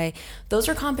 Project Runway, those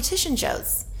are competition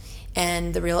shows.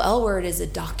 And The Real L Word is a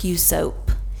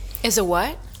docu-soap. Is a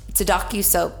what? It's a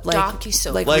docu-soap.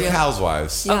 Docu-soap. Like real-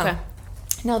 Housewives. Yeah. Okay.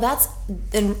 No,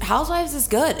 and Housewives is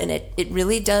good, and it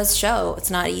really does show.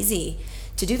 It's not easy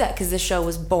to do that because this show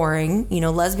was boring. You know,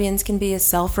 lesbians can be a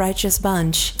self-righteous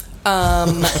bunch.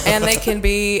 And they can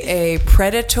be a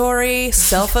predatory,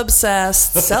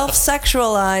 self-obsessed,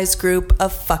 self-sexualized group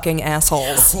of fucking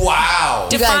assholes. Wow.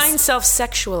 Define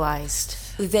self-sexualized.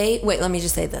 Wait, let me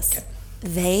just say this.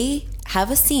 They have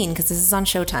a scene, because this is on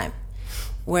Showtime,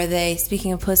 where they,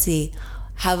 speaking of pussy,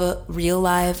 have a real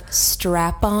live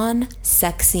strap-on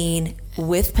sex scene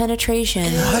with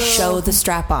penetration. Show the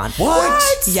strap-on.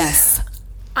 What? Yes.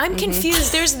 I'm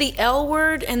confused. There's the L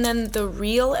word and then the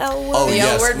real L word. Oh, The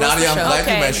yes. L Word was Nadia, the I'm show. glad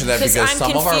Okay, you mentioned that 'cause because I'm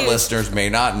some of our confused. listeners may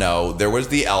not know there was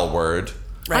the L Word,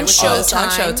 Right, On which was on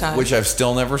Showtime. Showtime. which I've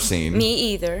still never seen. Me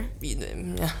either.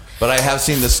 But I have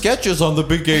seen the sketches on the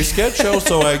Big Gay Sketch Show,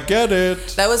 so I get it.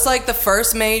 That was like the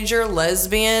first major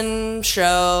lesbian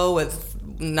show with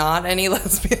not any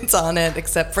lesbians on it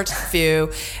except for a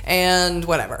few and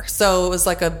whatever. So it was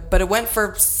like but it went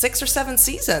for 6 or 7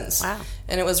 seasons. Wow.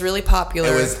 And it was really popular.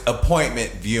 It was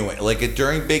appointment viewing. Like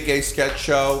during Big Gay Sketch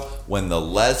Show, when the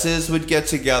Leses would get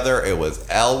together, it was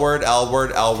L Word, L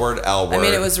Word, L Word, L Word. I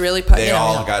mean, it was really They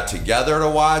all got together to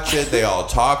watch it. They all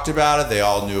talked about it. They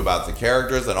all knew about the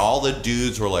characters, and all the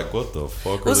dudes were like, "What the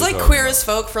fuck?" It was like Queer as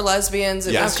Folk for lesbians.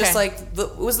 It Yes. was just like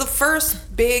it was the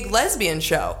first big lesbian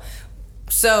show.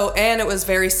 So, and it was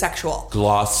very sexual.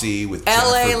 Glossy with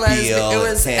LA Jennifer lesbian. Beal It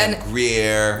was and Pam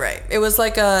Grier. Right. It was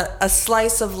like a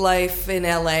slice of life in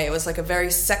LA. It was like a very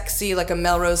sexy, like a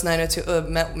Melrose 902.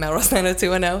 Melrose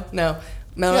 90210? No.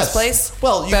 Melrose Yes. Place?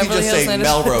 Well, you Beverly could just Hills say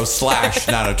 90210. Melrose /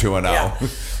 90210,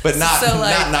 but not So,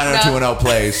 like, not 90210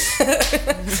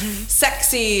 Place.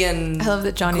 Sexy and I love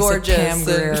that Johnny gorgeous said Pam and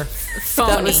Grier. That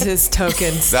Phony. was his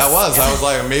token. That was. I was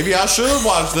like, maybe I should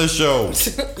watch this show.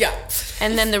 Yeah.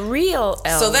 And then the real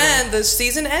L So word. then the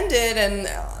season ended, and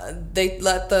they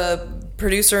let the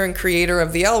producer and creator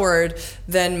of the L Word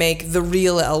then make the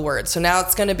real L Word. So now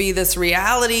it's going to be this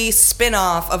reality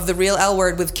spin-off of the real L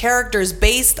Word with characters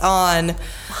based on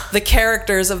the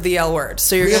characters of the L Word.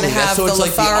 So you're going to Really? have So the it's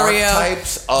like the Lothario.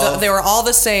 archetypes of- They were all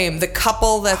the same. The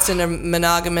couple that's in a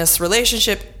monogamous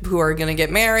relationship who are going to get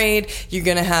married. You're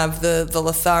going to have the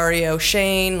Lothario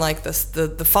Shane, like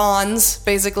the fawns,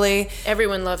 basically.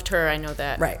 Everyone loved her. I know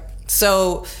that. Right.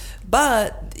 So,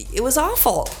 but it was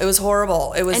awful. It was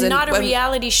horrible. It was and not a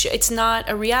reality show. It's not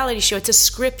a reality show. It's a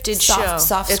scripted show.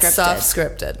 Soft It's scripted. soft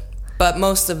scripted. But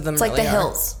most of them It's like really The are.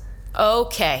 Hills,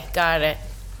 Okay, got it.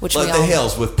 which Like we The all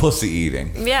Hills with pussy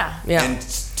eating. Yeah. Yeah. And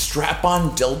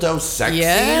strap-on dildo sexy.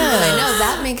 Yeah. I know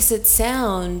that makes it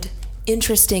sound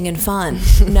interesting and fun.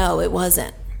 No, it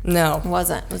wasn't. No. It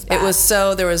wasn't. It was bad. It was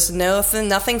so, there was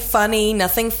nothing funny,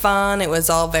 nothing fun. It was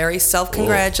all very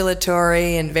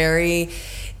self-congratulatory and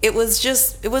it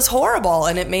was horrible.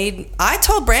 And I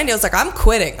told Brandy, I was like, I'm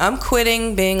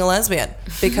quitting being a lesbian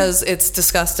because it's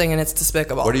disgusting and it's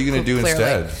despicable. What are you going to do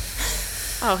Clearly. instead?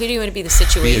 Oh, who do you want to be the Be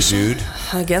a situation? dude?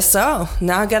 I guess so.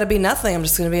 Now I got to be nothing. I'm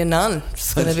just going to be a nun.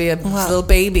 Just going to be a little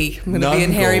baby. I'm going to be in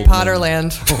Nun Harry Goldman. Potter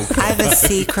land. I have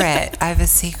a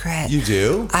secret. You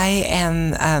do? I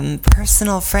am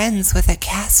personal friends with a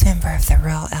cast member of The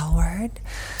Real L Word.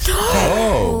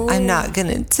 Oh. I'm not going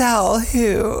to tell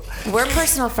who. We're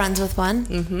personal friends with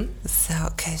one. So,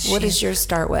 cause What does yours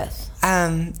start with?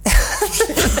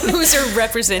 Who's her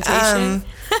representation?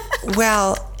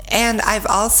 Well, and I've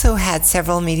also had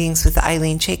several meetings with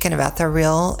Eileen Chaikin about the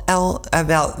real L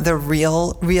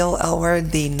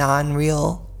Word, the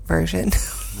non-real version.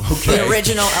 Okay. The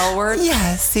original L Word?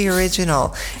 Yes, the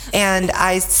original. And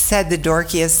I said the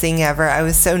dorkiest thing ever. I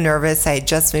was so nervous. I had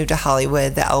just moved to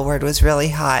Hollywood. The L Word was really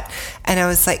hot. And I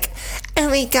was like, oh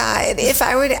my God, if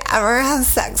I would ever have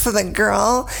sex with a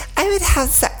girl, I would have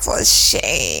sex with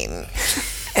Shane.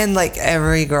 And like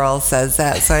every girl says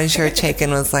that. So I'm sure Chaikin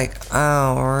was like,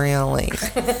 oh, really?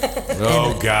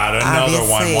 Oh, God, another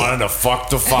one obviously- wanted to fuck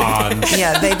the fawn.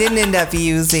 Yeah, they didn't end up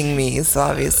using me. So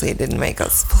obviously it didn't make a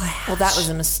splash. Well, that was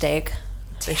a mistake.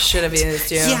 They should have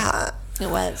used you. Yeah. It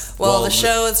was. Well, the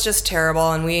show is just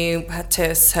terrible, and we had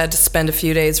to spend a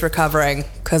few days recovering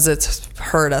because it's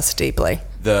hurt us deeply.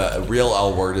 The Real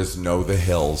L Word is Know the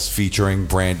Hills, featuring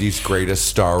Brandy's greatest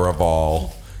star of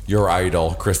all, your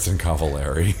idol, Kristen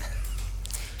Cavallari.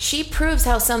 She proves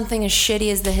how something as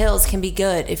shitty as The Hills can be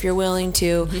good if you're willing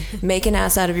to make an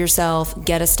ass out of yourself,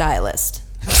 get a stylist.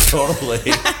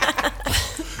 Totally.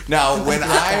 Now, when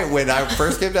I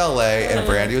first came to LA and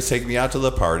Brandy was taking me out to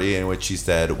the party, in which she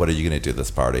said, "What are you going to do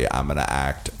this party?" I'm going to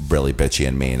act really bitchy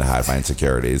and mean to hide my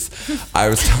insecurities. I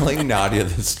was telling Nadia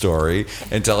this story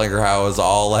and telling her how it was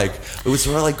all like, it was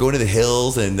sort of like going to the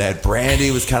hills, and that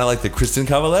Brandy was kind of like the Kristen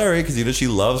Cavallari because she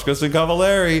loves Kristen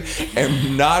Cavallari,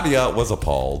 and Nadia was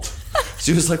appalled.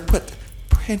 She was like, "But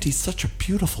Brandy's such a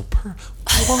beautiful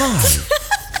person.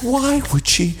 Why would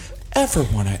she ever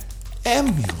want to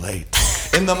emulate?"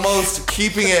 In the most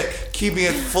keeping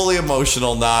it fully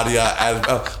emotional, Nadia, as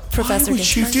Professor why would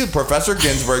she Ginsburg? do? Professor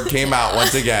Ginsburg came out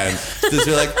once again to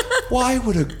be like, why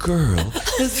would a girl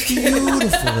as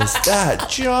beautiful as that,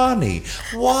 Johnny,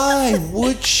 why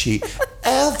would she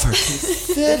ever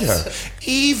consider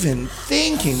even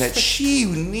thinking that she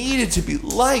needed to be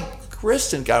like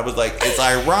Kristen? God was like, it's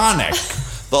ironic.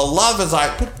 The love is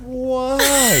but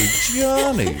why,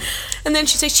 Johnny? And then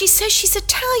she says she's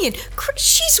Italian.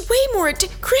 She's way more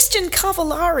Kristen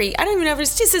Cavallari. I don't even know if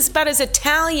it's just as about as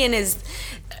Italian as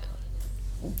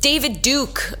David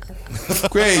Duke.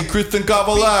 Great, Kristen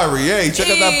Cavallari. Hey,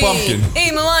 check out that pumpkin. Hey,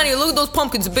 Melania, look at those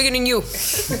pumpkins. They're bigger than you.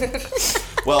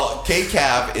 Well,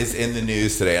 K-Cav is in the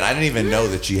news today, and I didn't even know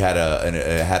that she had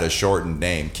a shortened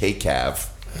name, K-Cav.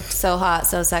 So hot,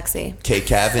 so sexy.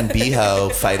 K-Cav and B-Ho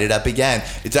fight it up again.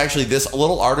 It's actually this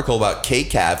little article about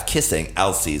K-Cav kissing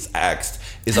Elsie's ex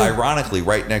is ironically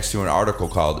right next to an article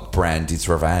called Brandy's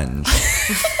Revenge.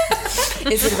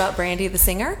 Is it about Brandy the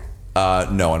singer?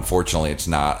 No, unfortunately, it's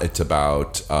not. It's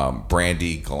about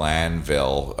Brandy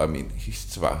Glanville. I mean,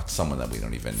 it's about someone that we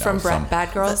don't even know. From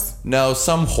Bad Girls? No,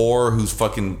 some whore who's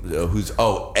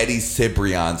Eddie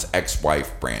Cibrian's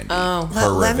ex-wife, Brandy. Oh,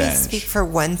 Let me speak for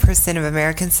 1% of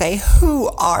Americans. Say, who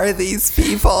are these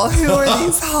people? Who are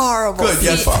these horrible Good,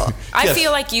 yes. people? I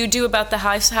feel like you do about the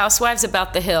Housewives,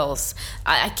 about the Hills.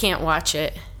 I can't watch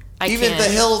it. Even The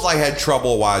Hills I had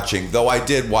trouble watching, though I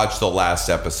did watch the last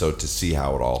episode to see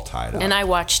how it all tied up. And I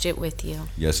watched it with you.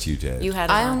 Yes, you did. You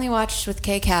had. I only watched with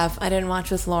K-Cav. I didn't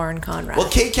watch with Lauren Conrad. Well,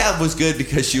 K-Cav was good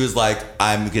because she was like,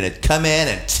 I'm going to come in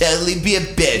and totally be a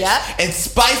bitch and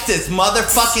spice this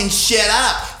motherfucking shit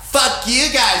up. Fuck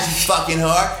you guys, you fucking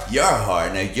whore. You're a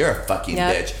whore. No, you're a fucking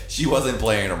bitch. She wasn't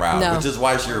playing around, which is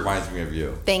why she reminds me of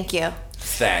you. Thank you.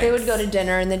 Thanks. They would go to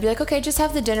dinner and they'd be like, okay, just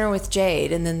have the dinner with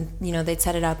Jade. And then, they'd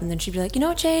set it up and then she'd be like, you know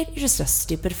what, Jade? You're just a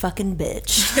stupid fucking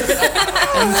bitch.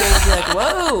 And Jade'd be like,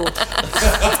 whoa.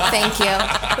 Thank you.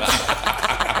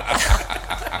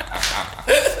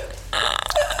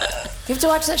 You have to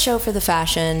watch that show for the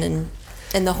fashion and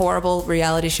And the horrible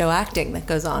reality show acting that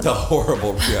goes on. The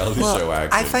horrible reality show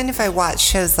acting. I find if I watch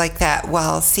shows like that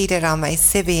while seated on my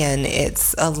Sybian,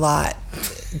 it's a lot.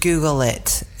 Google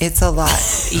it. It's a lot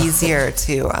easier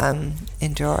to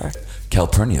endure.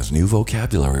 Calpurnia's new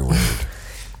vocabulary word.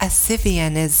 A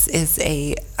Sybian is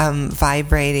a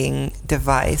vibrating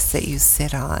device that you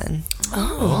sit on.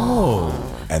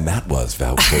 Oh. And that was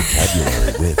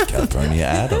vocabulary with Calpurnia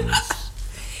Adams.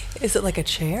 Is it like a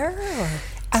chair? Or?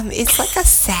 It's like a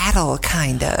saddle,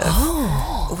 kind of.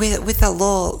 Oh. With a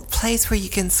little place where you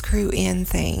can screw in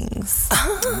things.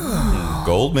 Oh.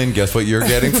 Goldman, guess what you're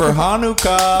getting for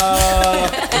Hanukkah?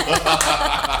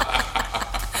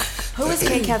 Who was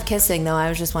K-Kev kissing, though? I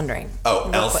was just wondering.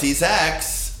 Oh, Elsie's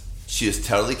ex. She is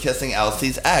totally kissing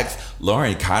Elsie's ex.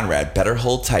 Lauren Conrad better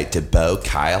hold tight to Beau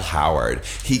Kyle Howard.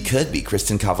 He could be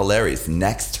Kristen Cavallari's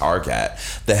next target.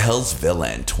 The Hills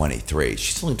villain, 23.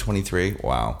 She's only 23?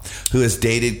 Wow. Who has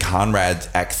dated Conrad's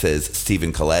exes,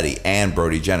 Stephen Coletti and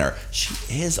Brody Jenner.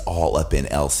 She is all up in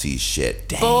Elsie's shit.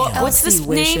 Damn. What's this Elsie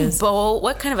wishes. name, Bo?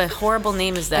 What kind of a horrible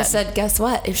name is that? I said, guess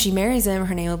what? If she marries him,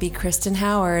 her name will be Kristen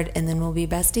Howard, and then we'll be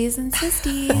besties and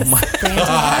sisters. Oh my Brandy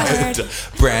God. Howard.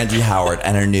 Brandy Howard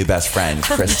and her new best friend,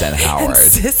 Kristen Howard.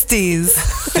 Sisters. Sisters.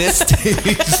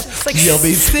 You'll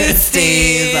be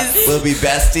sisters. We'll be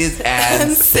besties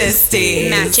and sisters.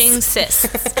 Matching sis.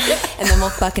 And then we'll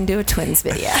fucking do a twins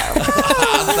video.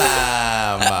 Awesome.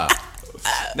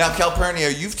 Now,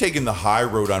 Calpurnia, you've taken the high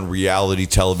road on reality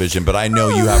television, but I know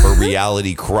you have a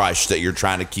reality crush that you're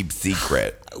trying to keep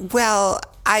secret. Well,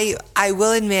 I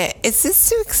will admit, is this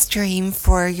too extreme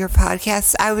for your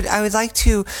podcast? I would like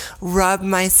to rub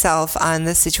myself on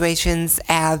the situation's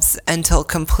abs until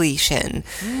completion.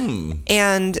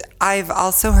 And I've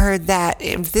also heard that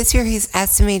this year he's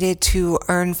estimated to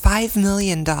earn $5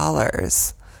 million.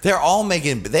 They are all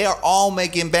making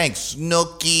bank.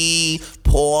 Snooki,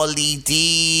 Paulie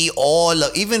D,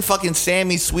 even fucking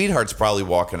Sammy Sweetheart's probably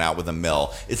walking out with $1 million.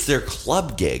 It's their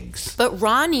club gigs. But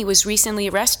Ronnie was recently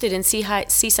arrested in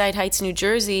Seaside Heights, New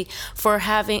Jersey for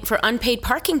unpaid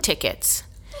parking tickets.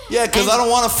 Yeah, because I don't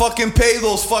want to fucking pay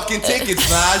those fucking tickets,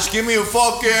 Naj. Give me a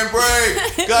fucking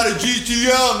break. Got a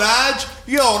GTL, Naj.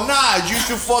 Yo, Naj, you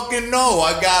should fucking know.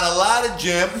 I got a lot of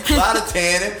gym, a lot of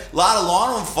tanning, a lot of lawn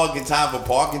on fucking time for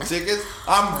parking tickets.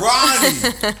 I'm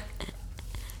grinding.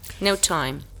 No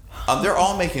time. They're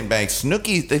all making bank.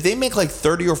 Snooki, they make like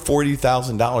 $30,000 or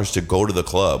 $40,000 to go to the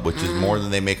club, which is more than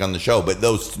they make on the show. But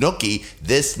those Snooki,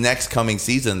 this next coming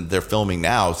season, they're filming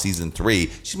now, season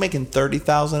 3. She's making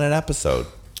 $30,000 an episode.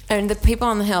 And the people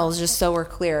on the hills, just so we're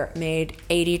clear, made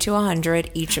 80 to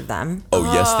 100 each of them. Oh,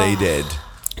 yes, they did.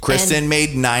 Kristen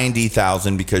made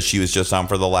 $90,000 because she was just on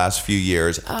for the last few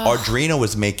years. Audrina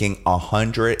was making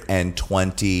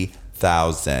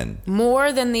 $120,000.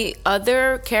 More than the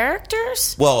other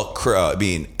characters? Well,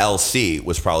 LC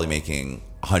was probably making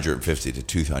 $150,000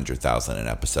 to $200,000 an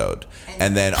episode,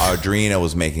 and then Audrina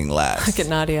was making less. Look at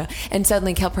Nadia, and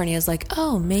suddenly Calpurnia's like,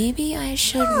 "Oh, maybe I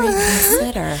should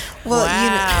reconsider."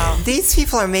 Well, these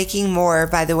people are making more,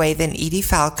 by the way, than Edie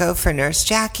Falco for Nurse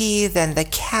Jackie, than the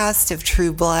cast of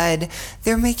True Blood.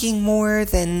 They're making more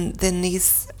than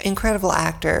these incredible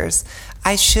actors.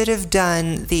 I should have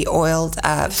done the oiled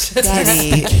up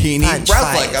titty bikini punch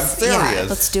wrestling. fights. I'm serious. Yeah.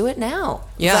 Let's do it now.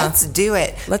 Yeah. Let's do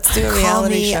it. Let's do a Call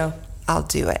reality me, show. I'll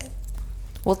do it.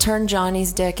 We'll turn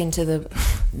Johnny's dick into the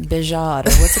Bijad,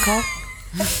 or what's it called?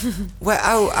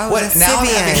 Well, What, the now I'm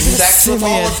having Sybian. sex with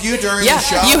all of you during the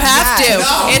show? you have to.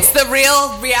 No. It's the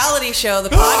real reality show, the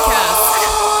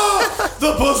podcast.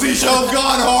 The pussy show's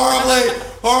gone horribly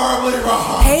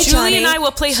wrong. Hey, Julie Johnny. and I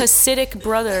will play Hasidic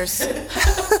brothers.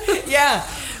 Yeah.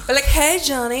 We're like, hey,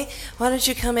 Johnny, why don't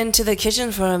you come into the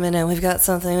kitchen for a minute? We've got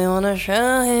something we want to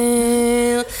show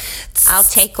you. I'll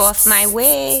take off my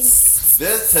wig.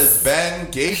 This has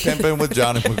been Gay Pimpin' with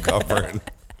Johnny McGovern.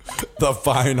 The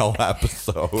final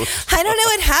episode. I don't know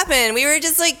what happened. We were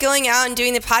just like going out and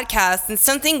doing the podcast, and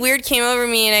something weird came over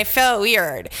me, and I felt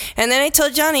weird. And then I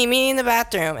told Johnny, meet me in the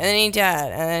bathroom, and then he did,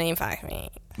 and then he fucked me.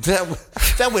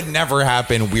 That would never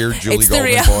happen, weird Julie It's the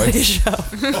Goldman reality voice. show.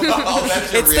 Oh,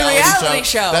 that's your It's the reality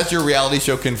show. That's your reality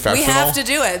show confessional? We have to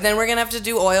do it. Then we're going to have to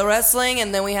do oil wrestling,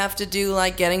 and then we have to do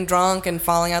like getting drunk and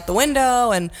falling out the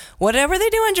window and whatever they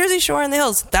do on Jersey Shore and the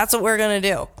Hills. That's what we're going to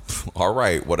do. All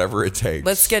right, whatever it takes.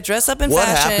 Let's get dressed up in What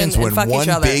fashion happens and when fuck each one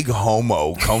other. big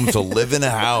homo comes to live in a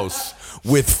house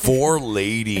with 4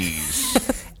 ladies?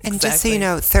 And just so you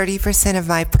know, 30% of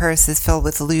my purse is filled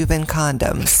with lube and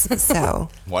condoms. So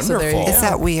Wonderful. is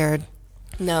that weird?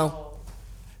 No.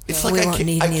 It's like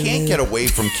I can't get away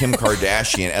from Kim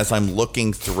Kardashian as I'm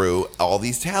looking through all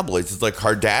these tabloids. It's like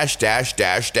Kardashian dash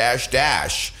dash dash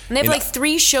dash. And they have like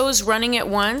 3 shows running at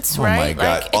once, Oh right? my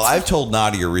God. Like, Well, I've told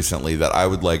Nadia recently that I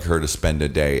would like her to spend a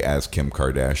day as Kim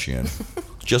Kardashian.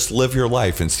 Just live your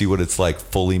life and see what it's like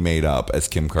fully made up as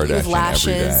Kim Kardashian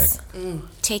every day.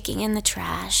 Taking in the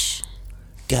trash.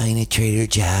 Going to Trader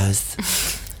Joe's.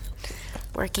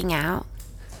 Working out.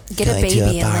 Get a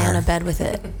baby and lay on a bed with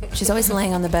it. She's always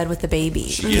laying on the bed with the baby,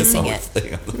 kissing it.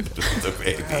 The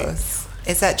baby.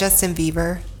 Is that Justin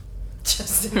Bieber?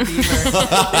 Justin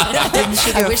Bieber. Didn't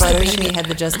she do I a wish the photo baby shoot? had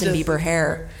the Justin Bieber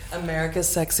hair. America's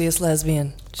sexiest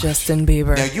lesbian, Justin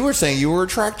Bieber. Now, you were saying you were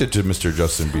attracted to Mr.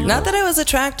 Justin Bieber. Not that I was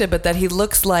attracted, but that he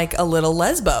looks like a little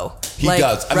lesbo. He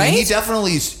does. I mean, he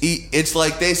definitely. It's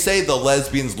like they say the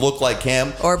lesbians look like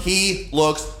him, or he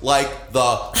looks like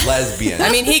the lesbians.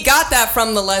 I mean, he got that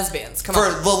from the lesbians. Come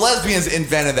on. The lesbians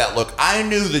invented that look. I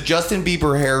knew the Justin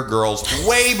Bieber hair girls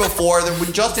way before than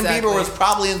when Justin Bieber was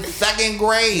probably in 2nd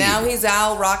grade. Now he's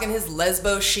out rocking his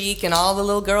lesbo chic, and all the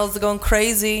little girls are going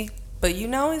crazy. But you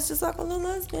know, he's just like a little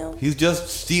lesbian. He's just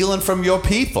stealing from your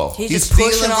people. He's just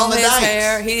stealing pushing all from the his dykes.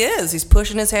 hair. He is. He's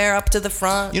pushing his hair up to the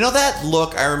front. You know that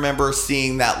look? I remember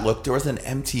seeing that look. There was an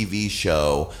MTV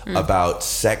show about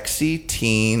sexy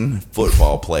teen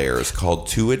football players called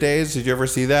Two-A-Days. Did you ever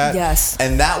see that? Yes.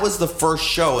 And that was the first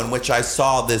show in which I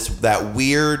saw that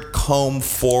weird comb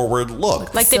forward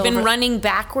look. Like they've been running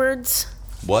backwards.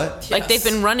 What? Like they've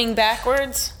been running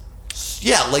backwards.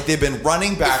 Yeah, like they've been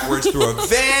running backwards through a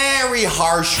very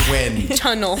harsh wind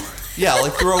tunnel. Yeah,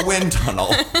 like through a wind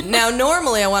tunnel. Now,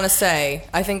 normally, I want to say,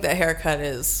 I think that haircut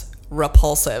is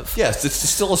repulsive. Yes, it's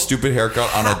still a stupid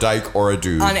haircut on a dyke or a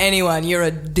dude. On anyone, you're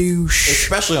a douche.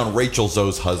 Especially on Rachel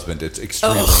Zoe's husband, it's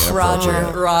extremely Roger.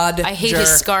 inappropriate. I hate his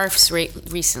scarves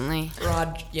recently.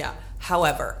 Yeah.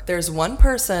 However, there's one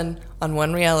person on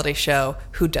one reality show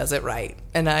who does it right,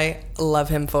 and I love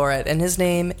him for it. And his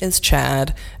name is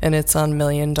Chad, and it's on $1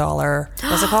 Million.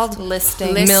 What's it called?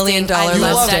 Listing. $1 Million I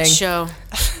love listing. that show.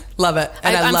 Love it,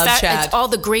 and I love Chad. It's all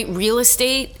the great real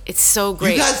estate. It's so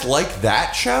great. You guys like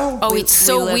that show? Oh, it's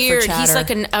so live for weird.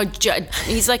 chatter.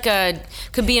 He's like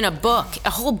could be in a book.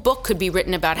 A whole book could be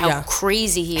written about how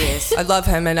crazy he is. I love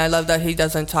him, and I love that he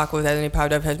doesn't talk with any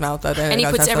part of his mouth. And he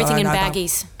puts everything in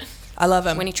baggies. I love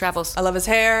him. When he travels. I love his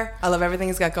hair. I love everything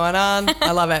he's got going on.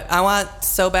 I love it. I want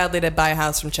so badly to buy a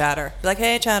house from Chatter. Be like,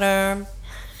 hey, Chatter, I'm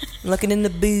looking in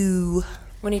the boo.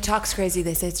 When he talks crazy,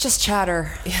 they say, it's just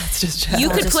chatter. Yeah, it's just Chatter. You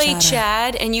could Just play chatter.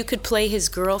 Chad, and you could play his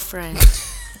girlfriend.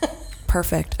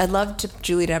 Perfect. I'd love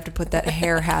Julie to have to put that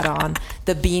hair hat on,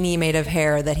 the beanie made of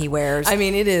hair that he wears. I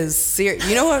mean, it is serious.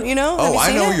 You know what? You know? Have Oh, you I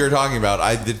seen know it? what you're talking about.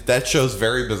 That show's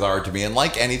very bizarre to me. And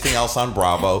like anything else on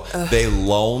Bravo, they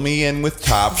lull me in with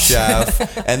Top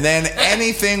Chef. And then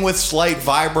anything with slight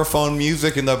vibraphone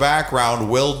music in the background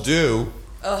will do.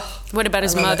 What about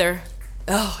his mother?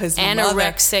 Oh, his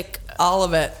Anorexic. mother. All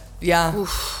of it. Yeah.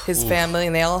 His family,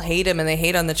 and they all hate him, and they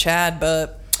hate on the Chad,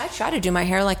 but... I try to do my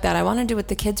hair like that. I want to do what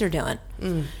the kids are doing.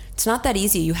 It's not that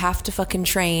easy. You have to fucking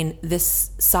train this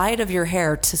side of your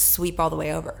hair to sweep all the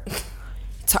way over.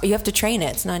 You have to train it.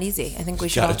 It's not easy. I think we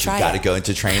should all try You got to it. go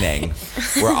into training.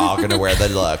 We're all going to wear the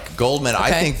look. Goldman,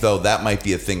 I think, though, that might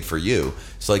be a thing for you.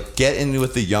 So, like, get in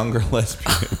with the younger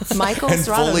lesbians. Michael and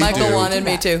Serrato. fully Michael do. wanted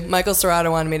me to. Michael Serrato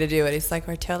wanted me to do it. He's like,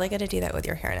 we're totally going to do that with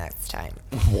your hair next time.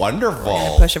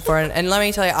 Wonderful. Push it for it. And let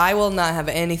me tell you, I will not have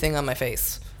anything on my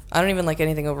face. I don't even like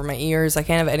anything over my ears. I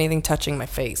can't have anything touching my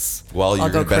face. Well, you're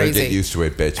I'll go better crazy. get used to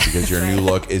it, bitch, because your new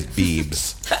look is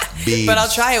Biebs. Biebs. But I'll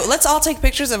try it. Let's all take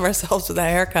pictures of ourselves with a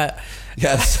haircut.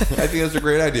 Yes, I think that's a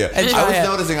great idea. And I was try it.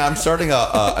 noticing I'm starting a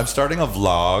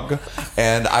vlog,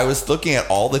 and I was looking at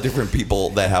all the different people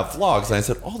that have vlogs, and I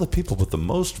said, all the people with the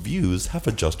most views have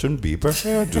a Justin Bieber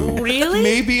hairdo. Really?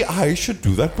 Maybe I should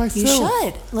do that myself. You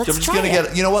should. Let's I'm just try gonna it.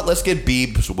 get. You know what? Let's get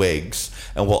Biebs wigs,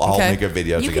 and we'll all Okay. make a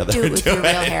video You together. could do it with your and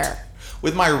real it. hair.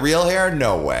 With my real hair?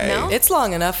 No way. No? It's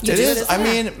long enough to It do is. this. I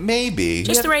mean, maybe.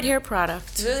 Just the right hair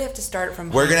product. You really have to start from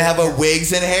We're gonna have a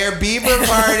wigs and hair Bieber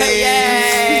party. Yay!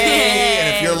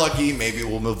 And if you're lucky, maybe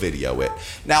we'll video it.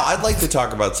 Now, I'd like to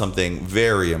talk about something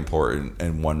very important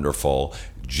and wonderful.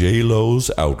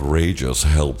 J-Lo's outrageous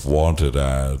help wanted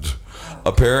ad.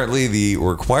 Apparently, the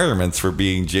requirements for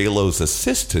being J-Lo's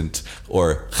assistant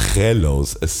or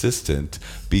Gelo's assistant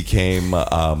became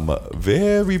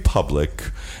very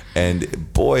public,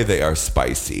 and boy, they are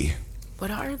spicy. What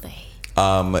are they?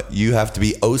 You have to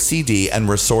be OCD and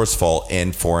resourceful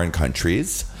in foreign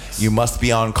countries. You must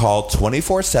be on call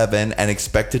 24/7 and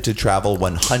expected to travel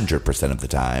 100% of the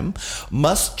time.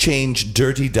 Must change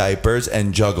dirty diapers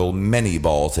and juggle many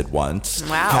balls at once.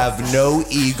 Wow. Have no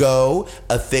ego,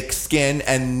 a thick skin,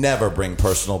 and never bring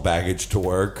personal baggage to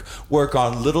work. Work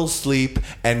on little sleep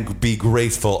and be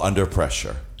graceful under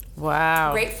pressure.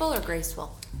 Wow. Grateful or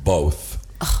graceful? Both.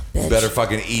 You better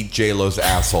fucking eat J-Lo's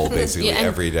asshole basically Yeah, and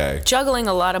every day. Juggling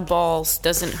a lot of balls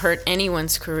doesn't hurt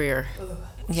anyone's career.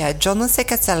 Ya, yo no sé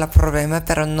qué es el problema,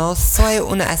 pero no soy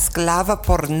una esclava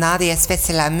por nadie,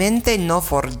 especialmente no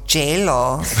por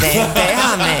J-Lo.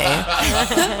 Déjame.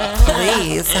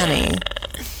 Please, honey.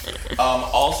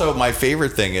 Also, my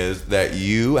favorite thing is that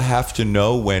you have to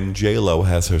know when J-Lo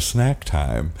has her snack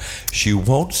time. She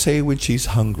won't say when she's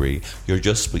hungry. You're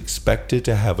just expected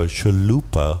to have a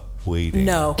chalupa waiting.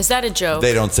 No. Is that a joke?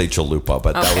 They don't say chalupa,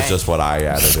 but that was Okay. just what I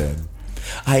added in.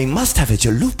 I must have a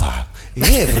chalupa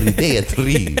every day at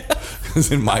 3.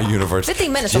 Because in my universe,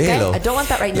 15 minutes, J-Lo, okay? I don't want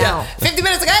that right now. 50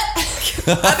 minutes, okay?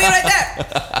 I'll be right there.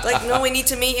 Like, no, we need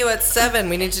to meet you at 7.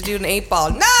 We need to do an 8-ball.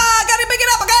 Nah, I gotta pick it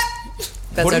up, okay?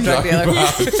 That's What our are you drug talking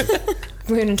dealer. about?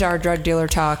 We're into our drug dealer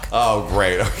talk. Oh,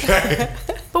 great. Okay.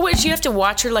 But wait, you have to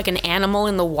watch her like an animal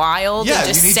in the wild Yeah, and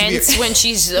just you need to be- sense when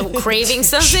she's craving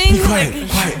something?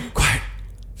 Quiet, quiet.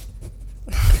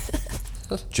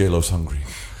 J-Lo's hungry.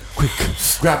 Quick,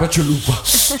 grab a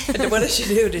chalupa. What does she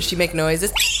do? Does she make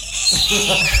noises?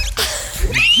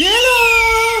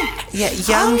 Yeah,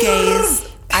 young gays.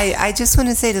 I just want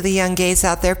to say to the young gays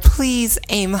out there, please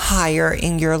aim higher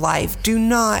in your life. Do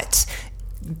not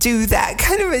do that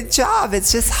kind of a job.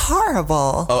 It's just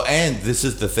horrible. Oh, and this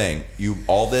is the thing. You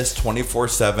all this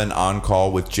 24/7 on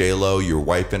call with J-Lo. You're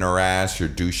wiping her ass. You're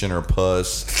douching her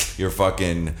puss. You're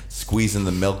fucking squeezing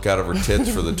the milk out of her tits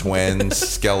for the twins,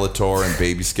 Skeletor and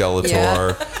baby Skeletor.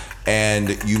 Yeah.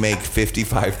 And you make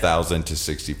 $55,000 to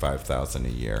 $65,000 a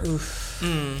year.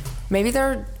 Maybe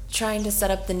they're trying to set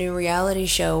up the new reality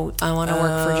show, I Want to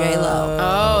Work for J-Lo.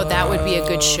 Oh, that would be a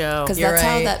good show. Because You're that's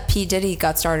how right. that P. Diddy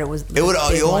got started. Was It would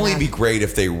big one only act. be great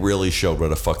if they really showed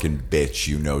what a fucking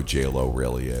bitch J-Lo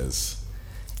really is.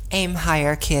 Aim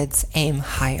higher, kids. Aim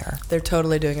higher. They're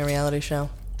totally doing a reality show.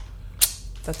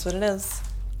 That's what it is.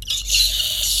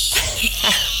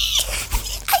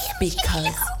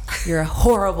 Because you're a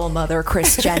horrible mother,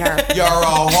 Kris Jenner. You're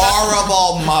a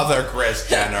horrible mother, Kris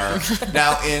Jenner.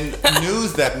 Now, in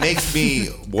news that makes me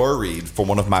worried for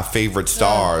one of my favorite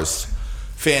stars,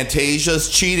 Fantasia's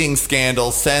cheating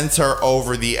scandal sends her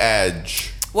over the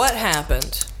edge. What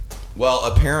happened? Well,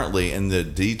 apparently, and the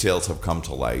details have come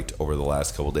to light over the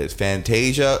last couple of days,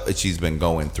 Fantasia, she's been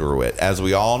going through it. As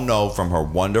we all know from her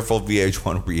wonderful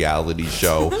VH1 reality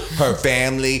show, her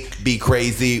family be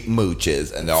crazy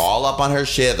mooches. And they're all up on her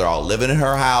shit. They're all living in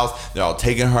her house. They're all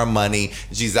taking her money.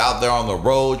 And she's out there on the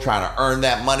road trying to earn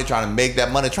that money, trying to make that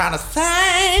money, trying to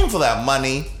sing for that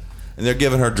money. And they're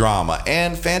giving her drama.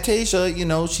 And Fantasia,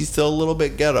 she's still a little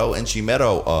bit ghetto. And she met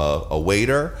a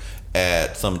waiter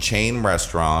at some chain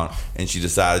restaurant, and she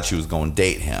decided she was going to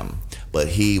date him, but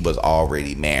he was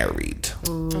already married.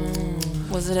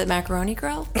 Was it at Macaroni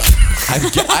Grill?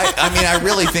 I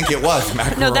really think it was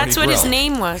Macaroni No, that's what Grill. his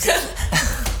name was.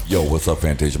 Yo, what's up,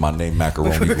 Fantasia? My name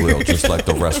Macaroni Grill, just like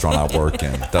the restaurant I work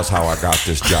in. That's how I got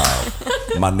this job.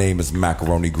 My name is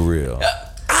Macaroni Grill.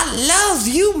 I love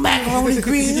you, Macaroni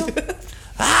Grill.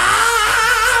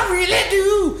 I really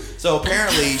do. So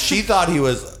apparently, she thought he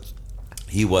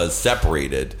was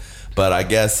separated, but I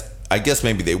guess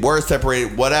maybe they were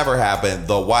separated. Whatever happened,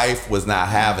 the wife was not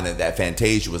having it, that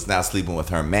Fantasia was now sleeping with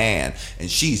her man, and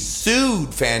she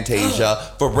sued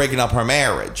Fantasia for breaking up her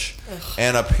marriage.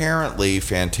 And apparently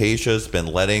Fantasia's been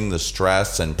letting the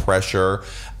stress and pressure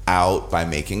out by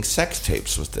making sex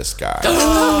tapes with this guy,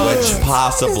 which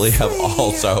possibly have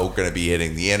also going to be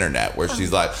hitting the internet, where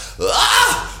she's like,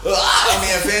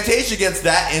 if Fantasia gets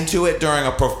that into it during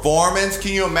a performance,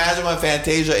 can you imagine what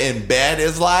Fantasia in bed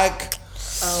is like?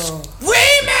 Women!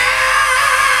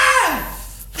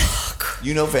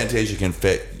 Fantasia can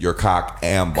fit your cock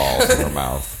and balls in her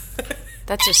mouth.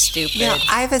 That's just stupid. Now,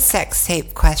 I have a sex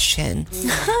tape question.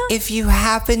 If you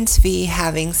happen to be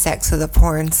having sex with a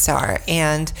porn star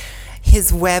and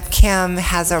his webcam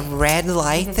has a red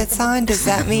light that's on, does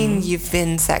that mean you've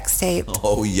been sex taped?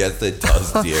 Oh, yes, it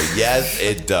does, dear. Yes,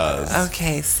 it does.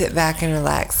 Okay, sit back and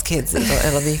relax, kids.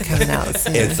 It'll be coming out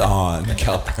soon. It's on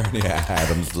Calpurnia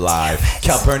Adams Live.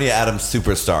 Calpurnia Adams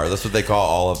Superstar. That's what they call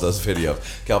all of those videos.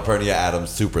 Calpurnia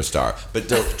Adams Superstar. But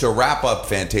to wrap up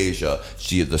Fantasia,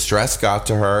 the stress got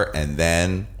to her, and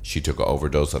then she took an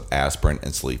overdose of aspirin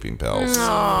and sleeping pills.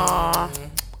 Aww.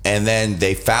 And then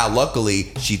they found.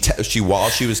 Luckily, she while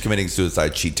she was committing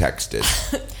suicide, she texted.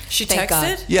 She Thank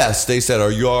God. texted? Yes, they said,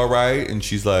 "Are you all right?" And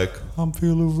she's like, "I'm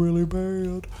feeling really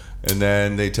bad." And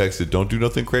then they texted, "Don't do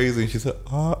nothing crazy." And she said,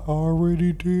 "I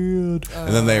already did."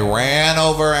 And then they ran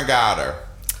over and got her.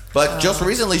 But just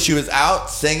recently, she was out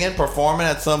singing, performing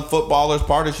at some footballer's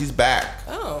party. She's back.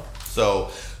 Oh.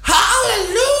 So,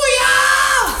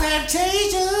 hallelujah,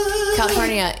 Fantasia.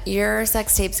 California, your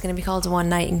sex tape's going to be called One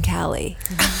Night in Cali.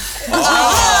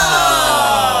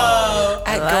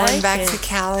 Going back to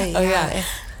Cali. Oh, yeah.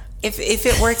 If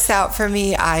it works out for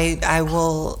me, I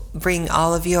will bring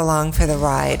all of you along for the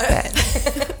ride.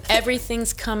 But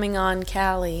Everything's coming on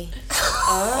Cali.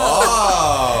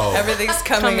 Oh. Everything's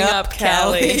coming up,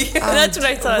 Cali. That's what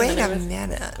I thought. wait a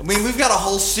minute. I mean, we've got a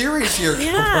whole series here,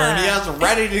 Yeah. Calpurnia. It's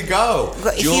ready to go.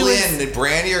 Look, he Julia was- and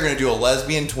Brandy are going to do a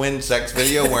lesbian twin sex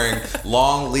video wearing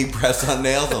long Lee press-on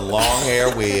nails and long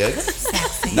hair wigs.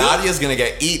 Nadia's going to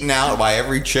get eaten out by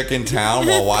every chick in town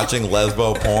while watching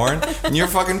lesbo porn. And you're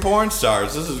fucking porn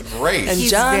stars. This is great. And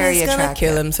He's John very is gonna attractive.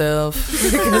 kill himself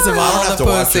because of I all don't have the to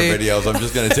watch your pussy. videos. I'm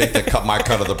just going to take my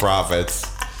cut of the profits.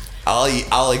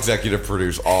 I'll executive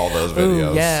produce all those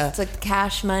videos. Ooh, yeah. It's like the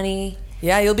Cash Money.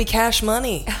 Yeah, you'll be Cash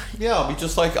Money. Yeah,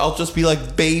 I'll just be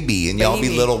like Baby, and y'all be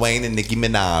Baby. Lil Wayne and Nicki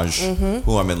Minaj,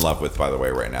 who I'm in love with, by the way,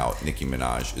 right now. Nicki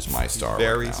Minaj is my star.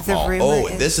 Very right now. The rumor Oh,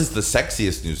 is- this is the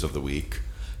sexiest news of the week.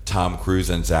 Tom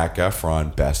Cruise and Zac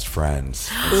Efron, best friends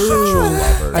and sexual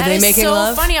lovers. Are That they is making so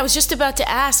love? funny. I was just about to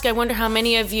ask. I wonder how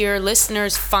many of your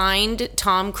listeners find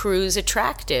Tom Cruise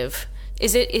attractive.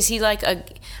 Is he like a?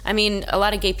 I mean, a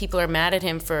lot of gay people are mad at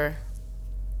him for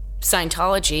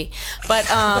Scientology, but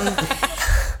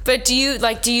but do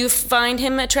you find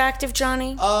him attractive,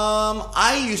 Johnny?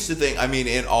 I used to think,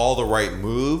 in All the Right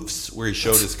Moves, where he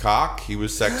showed his cock, he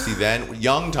was sexy then.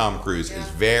 Young Tom Cruise is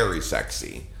very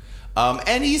sexy.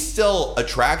 And he's still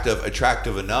attractive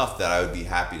enough that I would be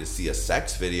happy to see a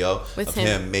sex video With of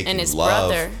him him making and his love.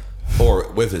 brother.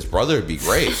 Or with his brother would be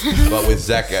great. But with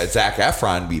Zac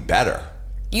Efron would be better.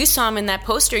 You saw him in that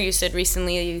poster you said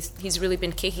recently. He's really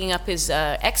been kicking up his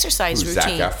exercise Who's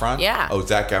routine. Zac Efron? Yeah. Oh,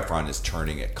 Zac Efron is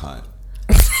turning it cunt.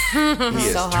 He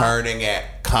is turning it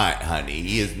cunt, honey.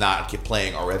 He is not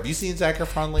playing. Or have you seen Zac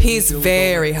Efron lately? He's Julie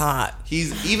very Goldman? hot.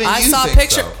 He's even. I you saw a think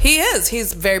picture. So. He is.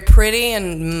 He's very pretty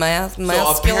and masculine.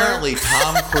 So apparently,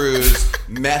 Tom Cruise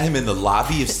met him in the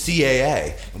lobby of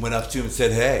CAA and went up to him and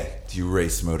said, "Hey, do you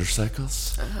race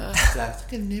motorcycles?" He's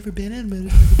like, "I've never been in a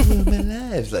motorcycle in my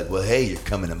life." He's like, "Well, hey, you're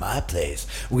coming to my place.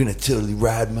 We're gonna totally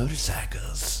ride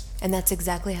motorcycles." And that's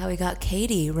exactly how he got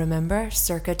Katie, remember?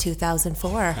 Circa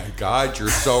 2004. My God, you're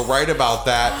so right about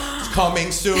that. It's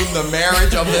coming soon, the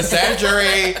marriage of the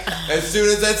century. As soon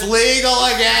as it's legal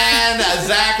again,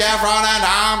 Zac Efron and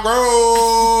Tom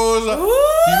Cruise.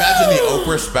 Can you imagine the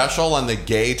Oprah special on the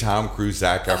gay Tom Cruise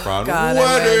Zac Efron God,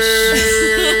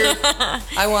 wedding?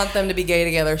 I want them to be gay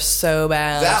together so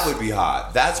bad. That would be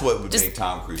hot. That's what would make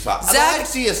Tom Cruise hot. I'd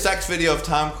see a sex video of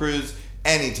Tom Cruise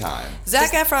anytime.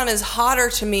 Zac Efron is hotter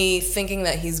to me thinking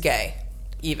that he's gay,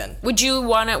 even. Would you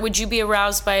be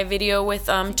aroused by a video with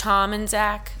Tom and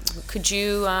Zach? Could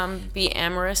you be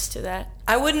amorous to that?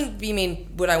 I wouldn't be,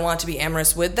 would I want to be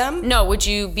amorous with them? No, would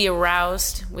you be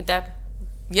aroused with that?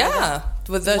 Yeah.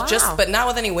 With the, Wow. but not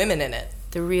with any women in it.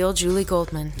 The real Julie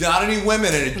Goldman. Not any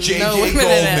women in it. JJ No women in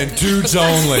Goldman, it. dudes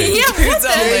only. Dudes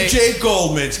only. JJ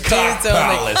Goldman's Cock Dudes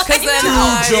only. Palace. 'Cause then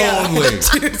Dudes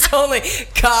only. Dudes only.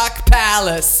 Cock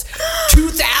Palace.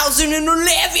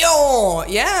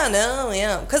 2011. Yeah, no,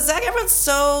 yeah. Because Zac Efron's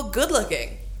so good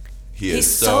looking. He is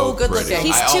He's so good pretty. looking.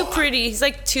 He's I- too pretty. He's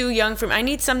like too young for me. I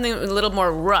need something a little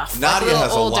more rough. Nadia like a has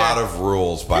little older. a lot of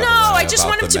rules, by the way. No, I just about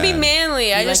want them the to be men.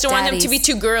 manly. I You just like don't want them to be daddies.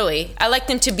 too girly. I like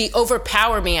them to be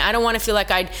overpower me. I don't want to feel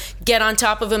like I'd get on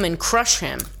top of him and crush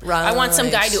him. I want some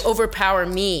guy Right. to overpower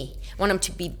me. I want him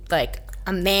to be like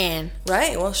a man.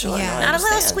 Right, well, sure. Yeah. no, I Not a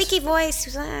little understand. squeaky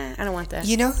voice. I don't want that.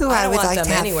 You know who I I don't would want like them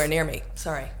to have anywhere near me.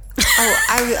 Sorry.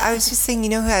 Oh, I was just saying, you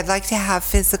know who I'd like to have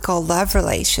physical love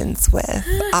relations with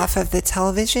off of the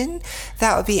television?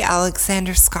 That would be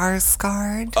Alexander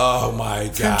Skarsgård. Oh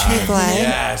my God. True Blood.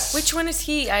 Yes. Which one is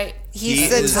he? He's He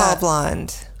the is tall a-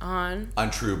 blonde. On. On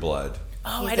True Blood.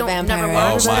 Oh, He's I the don't vampire. never Oh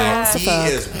watched Everybody my. wants to He fuck.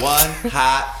 is one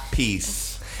hot piece.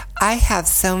 I have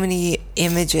so many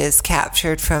images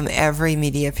captured from every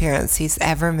media appearance he's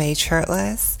ever made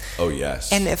shirtless. Oh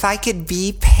yes. And if I could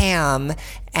be Pam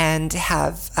and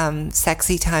have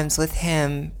sexy times with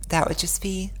him, that would just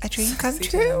be a dream come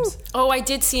true. Oh, I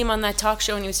did see him on that talk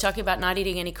show and he was talking about not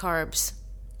eating any carbs.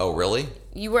 Oh really?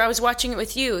 I was watching it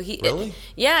with you. Really?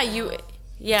 Yeah,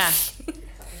 yeah.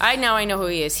 I know who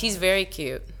he is. He's very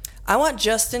cute. I want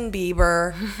Justin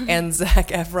Bieber and Zac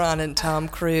Efron and Tom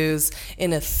Cruise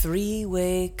in a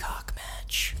 3-way cock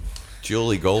match.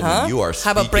 Julie Goldman, you are speaking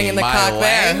How about bringing the my cock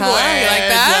there, huh? You like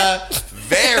that?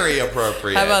 Very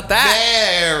appropriate. How about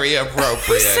that? Very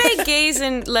appropriate. Say gays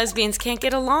and lesbians can't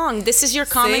get along. This is your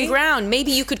common ground.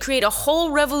 Maybe you could create a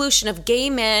whole revolution of gay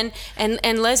men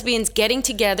and lesbians getting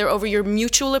together over your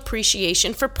mutual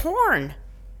appreciation for porn.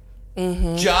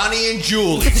 Mm-hmm. Johnny and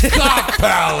Julie's Cock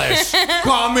Palace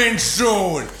coming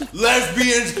soon.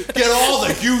 Lesbians get all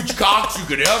the huge cocks you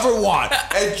could ever want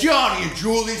at Johnny and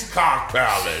Julie's Cock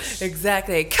Palace.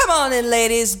 Exactly. Come on in,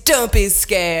 ladies. Don't be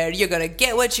scared. You're going to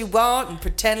get what you want and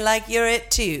pretend like you're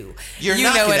it too. You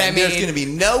know what I mean. There's going to be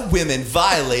no women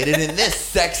violated in this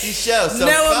sexy show. So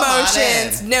no come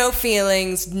emotions, on in. no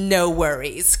feelings, no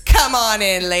worries. Come on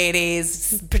in,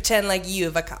 ladies. Pretend like you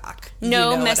have a cock. No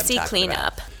you know messy what I'm talking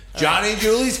cleanup. about. Johnny and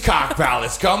Julie's Cock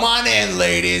Palace. Come on in,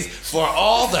 ladies, for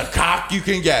all the cock you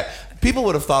can get. People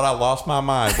would have thought I lost my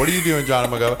mind. What are you doing,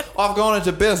 Johnny McGovern? Oh, I'm going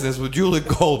into business with Julie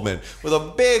Goldman with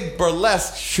a big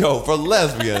burlesque show for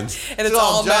lesbians. And it's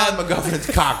all John men. McGovern's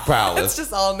Cock Palace. It's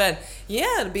just all men.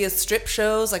 Yeah, it'll be a strip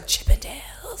shows like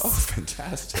Chippendales. Oh,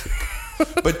 fantastic.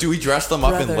 But do we dress them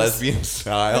up in lesbian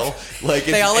style? Like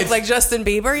they all look like Justin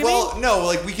Bieber, you mean? No,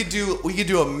 like we could do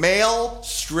a male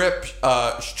strip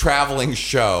traveling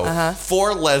show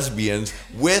for lesbians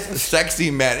with sexy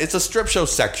men. It's a strip show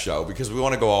sex show because we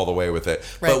want to go all the way with it.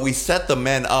 Right. But we set the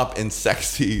men up in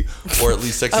sexy or at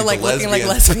least sexy like to looking lesbians, like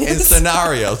lesbians. in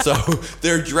scenarios. So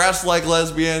they're dressed like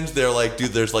lesbians. They're like,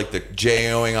 dude, there's like the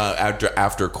J-O-ing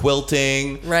after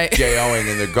quilting. Right. J-O-ing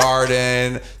in the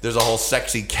garden. There's a whole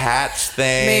sexy cats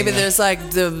thing. Maybe there's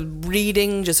like the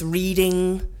reading the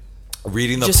poems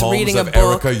reading of a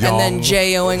book Erica Young. and then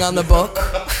J-O-ing on the book.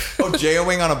 Oh,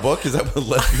 J-O-ing on a book? Is that what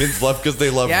lesbians love because they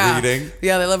love reading?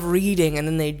 Yeah, they love reading and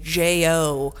then they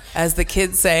J-O, as the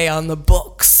kids say, on the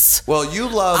books. Well,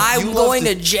 I'm going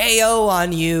to J-O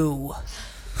on you.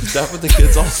 Is that what the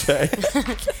kids all say?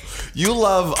 You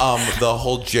love the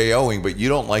whole J-O-ing, but you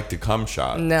don't like the cum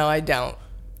shot. No, I don't.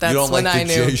 That's you don't when like the I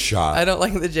knew. J shot. I don't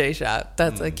like the J shot.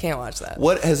 I can't watch that.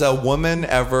 What, has a woman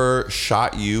ever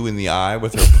shot you in the eye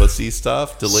with her pussy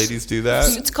stuff? Do ladies do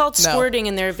that? It's called squirting,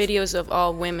 and there are videos of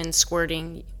all women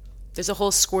squirting. There's a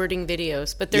whole squirting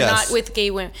videos, but they're not with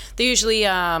gay women. They're usually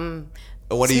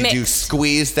what do you do?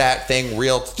 Squeeze that thing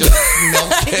real? Just milk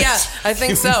it? Yeah, I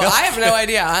think so. I have no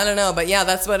idea. I don't know, but yeah,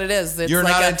 that's what it is. It's You're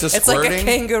like not into It's squirting? like a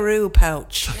kangaroo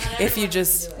pouch. If you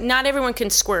just not everyone can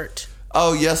squirt.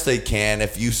 Oh, yes, they can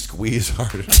if you squeeze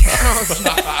hard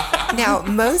enough. Now,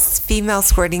 most female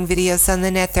squirting videos on the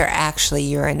net, they're actually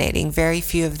urinating. Very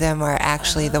few of them are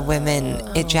actually the women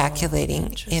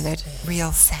ejaculating in a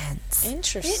real sense.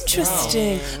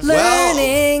 Interesting.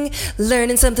 Learning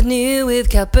something new with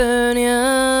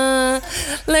Calpurnia.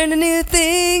 Learning new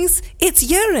things. It's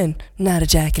urine, not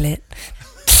ejaculate.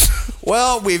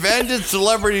 Well, we've ended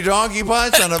Celebrity Donkey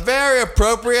Punch on a very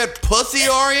appropriate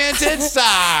pussy-oriented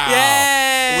style.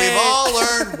 Yay! We've all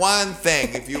learned one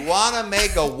thing. If you want to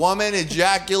make a woman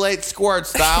ejaculate squirt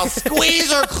style,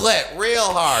 squeeze her clit real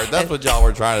hard. That's what y'all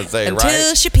were trying to say, Until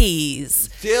right? she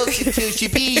pees. Till she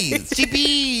pees. She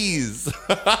pees.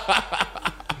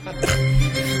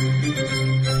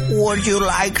 Would you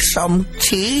like some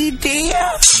tea,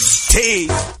 dear? Tea?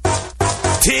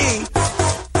 Tea?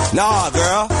 Nah,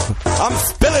 girl. I'm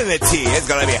spilling the tea. It's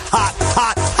gonna be hot,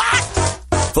 hot, hot.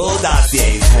 Full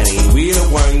dossiers, honey. We're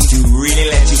going to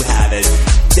really let you have it.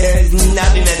 There's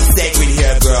nothing that's sacred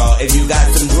here, girl. If you got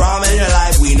some drama in your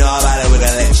life, we know about it. We're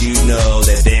gonna let you know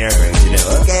that they're going to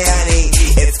know. Okay, honey?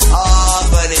 It's all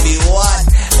gonna be what?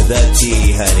 The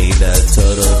tea, honey. The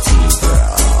total tea,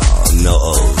 girl. No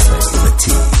O's, honey. The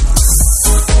tea.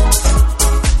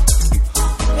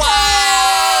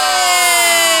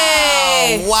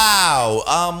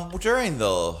 Wow. During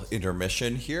the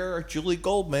intermission here, Julie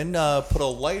Goldman put a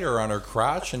lighter on her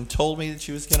crotch and told me that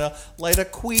she was going to light a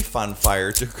queef on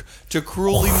fire to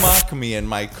cruelly mock me in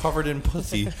my covered in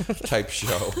pussy type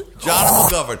show. John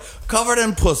McGovern, covered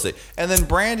in pussy. And then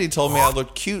Brandy told me I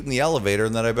looked cute in the elevator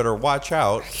and that I better watch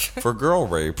out for girl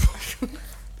rape.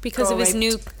 Because of his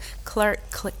new Clark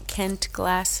Kent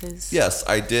glasses. Yes,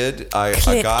 I did.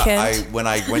 When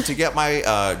I went to get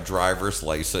my driver's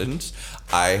license,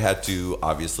 I had to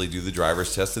obviously do the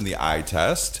driver's test and the eye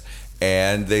test.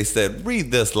 And they said, read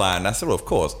this line. I said, well, of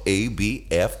course,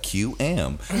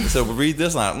 ABFQM. So read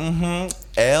this line.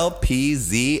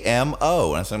 LPZMO.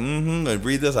 And I said, And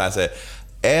read this line. I said,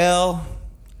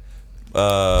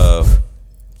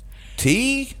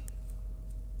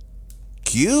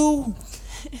 LTQ.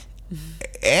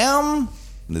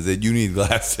 And they said, you need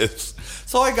glasses.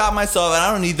 So I got myself, and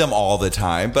I don't need them all the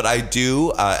time, but I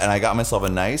do, and I got myself a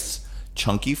nice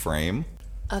chunky frame.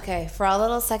 Okay, for all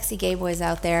little sexy gay boys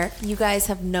out there, you guys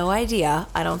have no idea,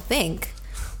 I don't think,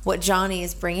 what Johnny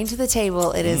is bringing to the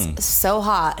table. It is so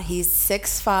hot. He's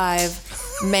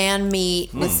 6'5", man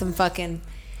meat with some fucking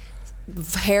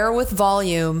hair with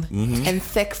volume and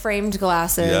thick framed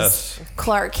glasses. Yes.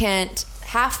 Clark Kent,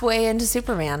 halfway into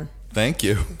Superman. Thank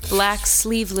you. Black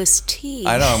sleeveless tee.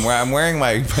 I know. I'm wearing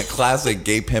my classic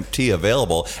Gay Pimp tee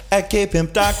available at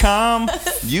gaypimp.com.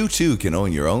 You too can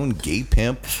own your own Gay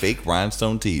Pimp fake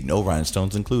rhinestone tee. No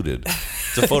rhinestones included.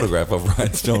 It's a photograph of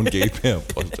rhinestone Gay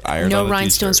Pimp. No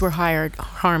rhinestones were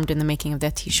harmed in the making of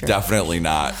that t-shirt. Definitely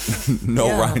not.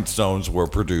 No rhinestones were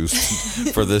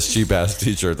produced for this cheap ass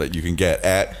t-shirt that you can get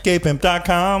at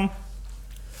gaypimp.com.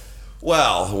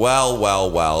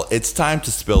 Well, it's time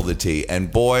to spill the tea,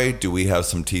 and boy, do we have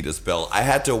some tea to spill. I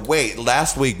had to wait.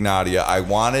 Last week, Nadia, I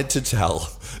wanted to tell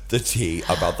the tea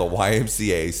about the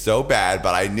YMCA so bad,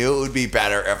 but I knew it would be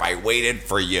better if I waited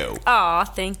for you. Aw,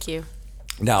 thank you.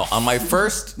 Now, on my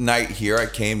first night here,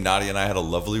 Nadia and I had a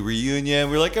lovely reunion.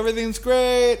 We were like, everything's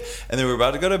great. And then we were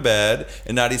about to go to bed.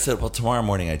 And Nadia said, well, tomorrow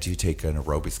morning I do take an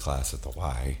aerobics class at the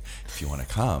Y if you want to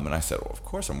come. And I said, well, of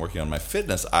course, I'm working on my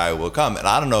fitness. I will come. And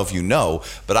I don't know if you know,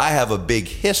 but I have a big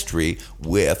history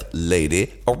with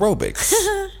lady aerobics.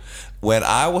 When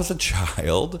I was a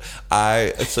child,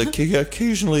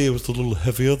 occasionally it was a little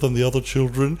heavier than the other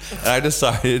children, and I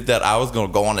decided that I was going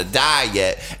to go on a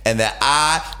diet and that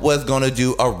I was going to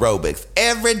do aerobics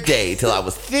every day till I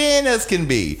was thin as can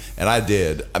be. And I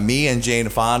did. Me and Jane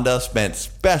Fonda spent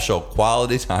special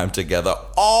quality time together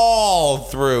all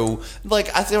through.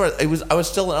 I was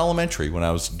still in elementary when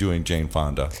I was doing Jane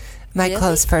Fonda. My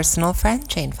close personal friend,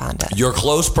 Jane Fonda. Your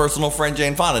close personal friend,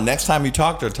 Jane Fonda. Next time you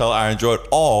talk to her, tell her I enjoyed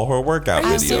all her workout videos.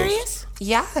 Are you serious?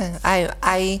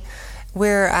 Yeah.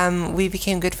 We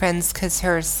became good friends because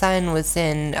her son was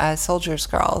in Soldier's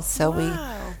Girls. So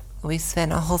we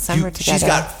spent a whole summer together. She's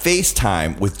got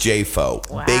FaceTime with J-Fo.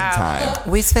 Wow. Big time.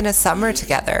 We spent a summer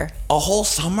together. A whole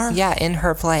summer? Yeah, in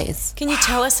her place. Can you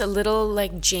tell us a little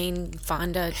Jane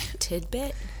Fonda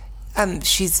tidbit?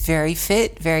 She's very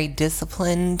fit, very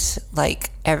disciplined.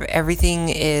 Everything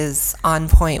is on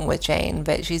point with Jane,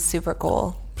 but she's super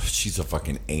cool. She's a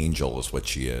fucking angel is what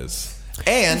she is.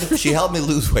 And she helped me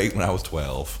lose weight when I was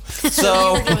 12.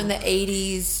 So you were doing the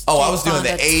 80s. I was doing the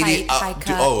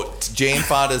 80s. Jane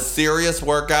Fonda's serious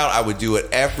workout. I would do it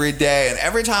every day. And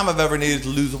every time I've ever needed to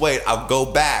lose weight, I'll go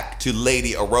back to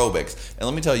lady aerobics. And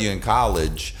let me tell you, in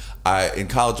college, I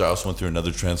also went through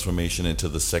another transformation into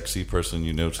the sexy person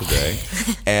you know today.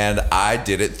 And I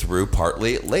did it through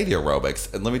partly lady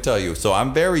aerobics. And let me tell you, so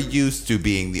I'm very used to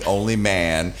being the only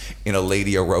man in a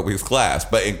lady aerobics class.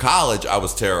 But in college, I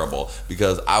was terrible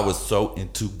because I was so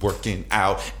into working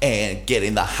out and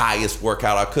getting the highest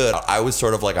workout I could. I was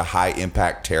sort of like a high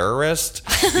impact terrorist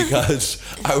because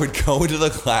I would go into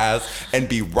the class and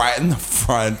be right in the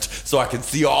front so I could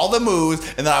see all the moves,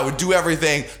 and then I would do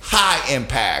everything high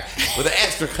impact. With an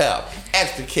extra cup,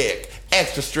 extra kick,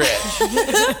 extra stretch.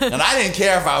 And I didn't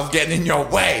care if I was getting in your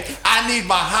way. I need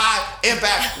my high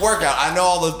impact workout. I know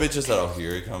all those bitches said, oh,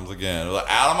 here he comes again. Like,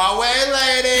 out of my way,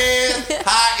 ladies.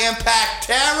 High impact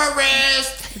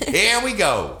terrorist. Here we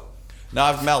go. Now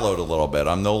I've mellowed a little bit.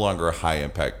 I'm no longer a high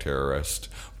impact terrorist.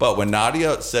 But when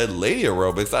Nadia said lady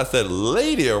aerobics, I said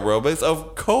lady aerobics.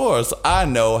 Of course, I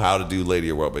know how to do lady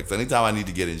aerobics. Anytime I need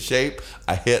to get in shape,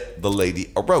 I hit the lady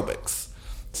aerobics.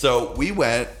 So we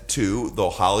went to the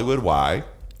Hollywood Y,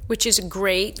 which is a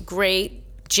great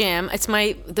gym. It's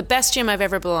the best gym I've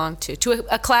ever belonged to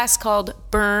a class called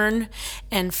Burn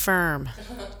and Firm.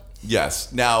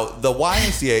 Yes. Now, the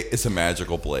YMCA is a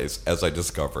magical place, as I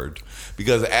discovered.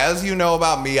 Because as you know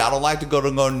about me, I don't like to go to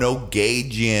no gay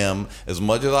gym. As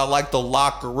much as I like the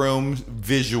locker room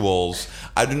visuals,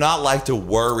 I do not like to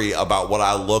worry about what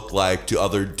I look like to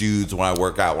other dudes when I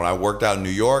work out. When I worked out in New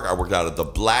York, I worked out at the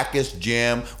blackest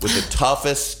gym with the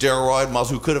toughest steroid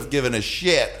muscle who could have given a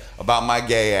shit about my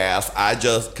gay ass.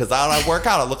 Because when I work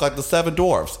out, I look like the Seven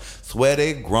Dwarfs.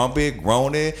 Sweaty, grumpy,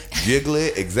 groany,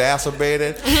 jiggly,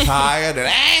 exacerbated, tired,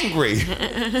 and angry.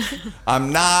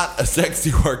 I'm not a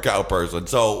sexy workout person.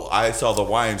 So I saw the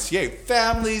YMCA,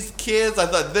 families, kids. I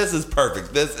thought, this is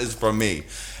perfect. This is for me.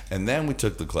 And then we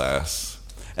took the class.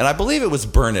 And I believe it was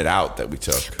Burn It Out that we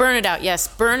took. Burn It Out, yes.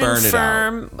 Burn and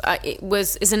Firm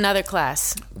is another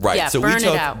class. Right. Yeah, so we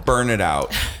took Out. Burn It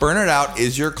Out. Burn It Out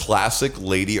is your classic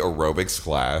lady aerobics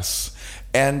class.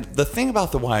 And the thing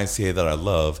about the YMCA that I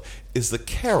love is the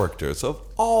characters of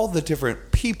all the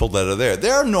different people that are there.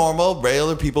 They're normal,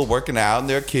 regular people working out and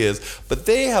their kids, but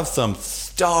they have some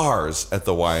stars at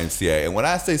the YMCA. And when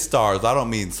I say stars, I don't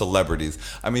mean celebrities.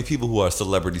 I mean people who are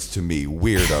celebrities to me,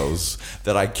 weirdos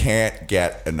that I can't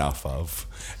get enough of.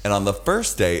 And on the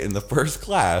first day in the first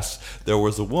class, there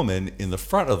was a woman in the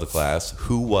front of the class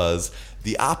who was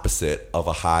the opposite of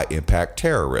a high-impact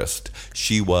terrorist.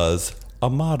 She was a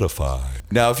modified.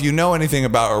 Now, if you know anything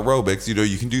about aerobics, you know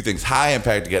you can do things high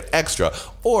impact to get extra,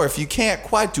 or if you can't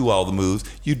quite do all the moves,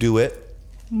 you do it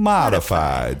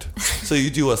modified. So you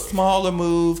do a smaller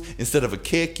move. Instead of a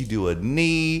kick, you do a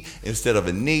knee. Instead of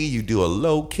a knee, you do a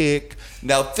low kick.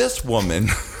 Now, this woman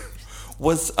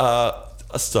was a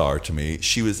star to me.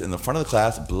 She was in the front of the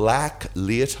class, black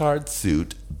leotard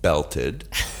suit, belted,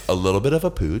 a little bit of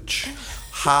a pooch,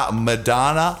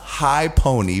 Madonna high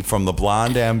pony from the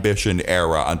Blonde Ambition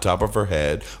era on top of her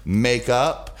head,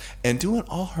 makeup, and doing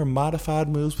all her modified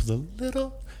moves with a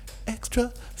little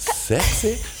extra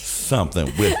sexy something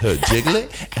with her jiggly,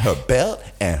 her belt,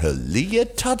 and her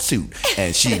leotard suit.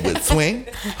 And she would swing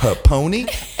her pony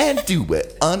and do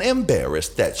it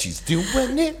unembarrassed that she's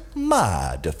doing it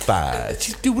modified.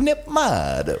 She's doing it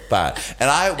modified. And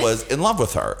I was in love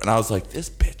with her. And I was like, this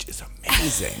bitch is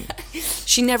amazing.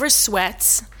 She never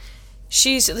sweats.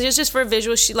 She's just for a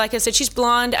visual. She, like I said, she's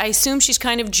blonde. I assume she's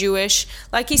kind of Jewish.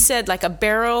 Like he said, like a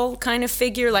barrel kind of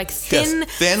figure, like thin.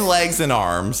 Yes, thin legs and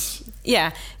arms.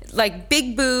 Yeah, like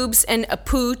big boobs and a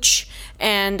pooch.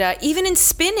 And even in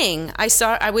spinning,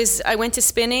 I went to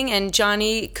spinning and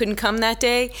Johnny couldn't come that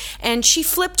day, and she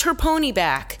flipped her pony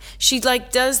back. She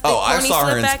like does the pony I saw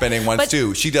her in back, spinning once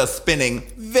too. She does spinning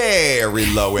very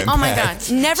low impact. Oh my God,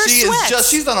 never sweats.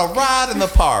 She's on a ride in the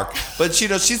park, but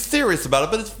she's serious about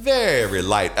it, but it's very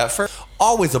light effort.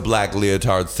 Always a black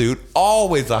leotard suit,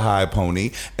 always a high pony.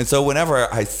 And so whenever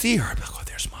I see her, I'm like, oh,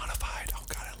 there's Modified. Oh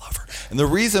God, I love her. And the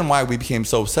reason why we became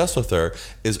so obsessed with her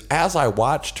is as I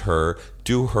watched her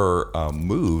do her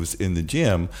moves in the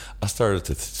gym, I started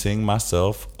to sing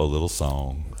myself a little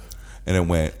song. And it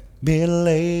went,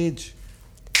 middle-aged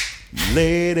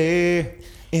lady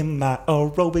in my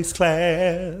aerobics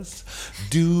class,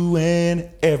 doing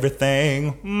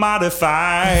everything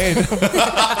modified. And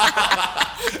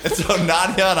so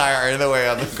Nadia and I are in the way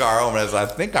on the car home, and I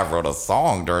think I wrote a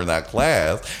song during that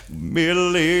class,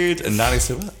 middle-aged. And Nadia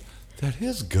said, what? That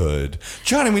is good.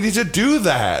 Johnny, we need to do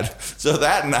that. So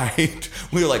that night,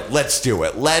 we were like, let's do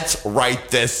it. Let's write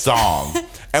this song.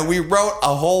 And we wrote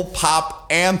a whole pop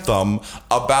anthem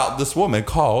about this woman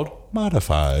called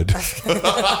Modified.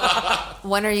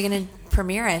 When are you going to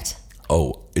premiere it?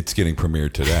 Oh, it's getting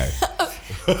premiered today.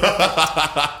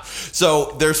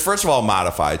 So there's, first of all,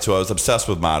 Modified. So I was obsessed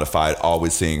with Modified,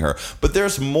 always seeing her. But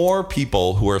there's more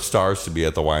people who are stars to be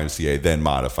at the YMCA than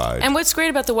Modified. And what's great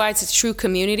about the Y, it's a true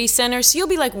community center. So you'll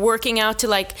be like working out to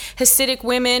like Hasidic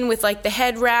women with like the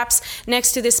head wraps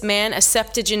next to this man, a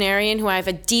septuagenarian who I have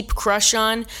a deep crush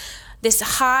on. This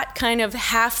hot kind of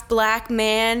half black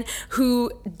man who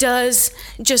does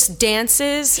just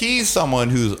dances. He's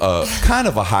someone who's kind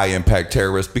of a high impact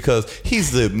terrorist because he's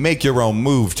the make your own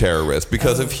move terrorist.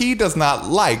 Because if he does not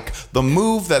like the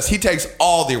move he takes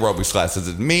all the aerobics classes.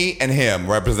 It's me and him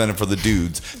represented for the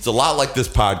dudes. It's a lot like this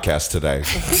podcast today.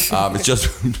 It's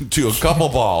just to a couple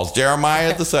balls.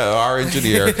 Jeremiah, our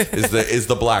engineer, is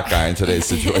the black guy in today's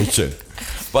situation.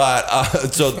 But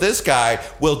so this guy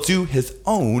will do his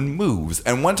own moves.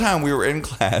 And one time we were in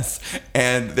class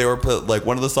and they were like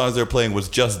one of the songs they were playing was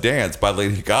Just Dance by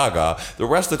Lady Gaga. The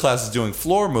rest of the class is doing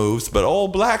floor moves, but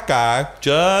old black guy,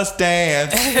 Just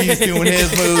Dance. He's doing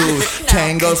his moves.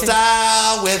 Tango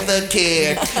style with a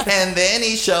kick. And then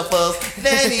he shuffles.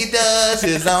 Then he does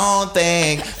his own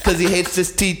thing. Because he hates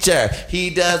his teacher. He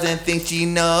doesn't think she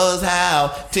knows how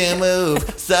to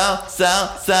move. So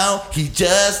he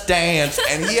just danced.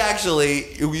 And he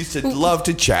actually used to love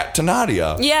to chat to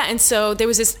Nadia. Yeah, and so there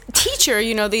was this teacher,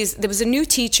 there was a new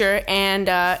teacher, and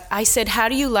I said, how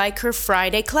do you like her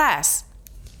Friday class?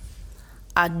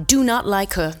 I do not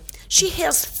like her. She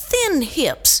has thin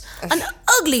hips, an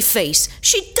ugly face.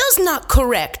 She does not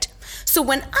correct. So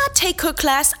when I take her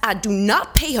class, I do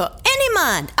not pay her any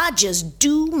mind. I just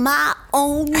do my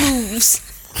own moves.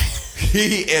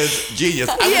 He is genius.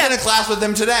 I was in a class with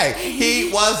him today.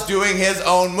 He was doing his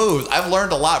own moves. I've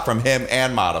learned a lot from him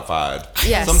and Modified.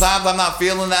 Yes. Sometimes I'm not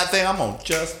feeling that thing. I'm going to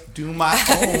just do my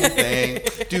own thing.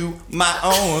 Do my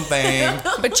own thing.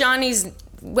 But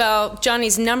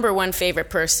Johnny's number one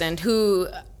favorite person who,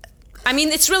 I mean,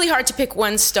 it's really hard to pick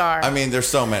one star. I mean, there's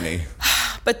so many.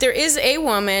 But there is a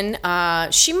woman,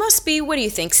 she must be, what do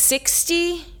you think,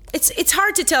 60? It's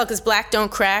hard to tell because black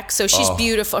don't crack, so she's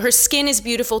beautiful. Her skin is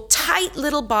beautiful, tight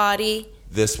little body.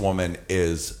 This woman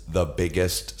is the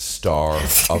biggest star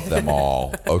of them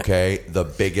all, okay? The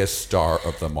biggest star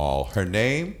of them all. Her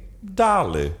name,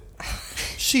 Dolly.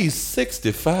 She's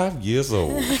 65 years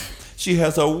old. She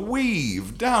has a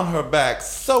weave down her back,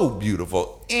 so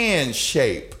beautiful, in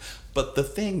shape. But the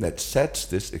thing that sets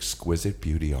this exquisite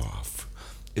beauty off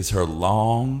is her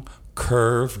long,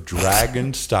 curved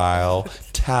dragon-style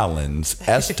talons,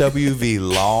 SWV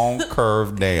long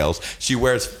curved nails. She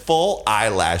wears full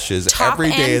eyelashes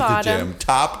every day at the gym.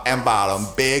 Top and bottom,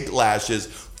 big lashes,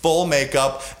 full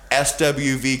makeup,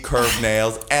 SWV curved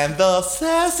nails, and the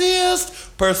sassiest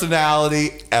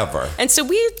personality ever. And so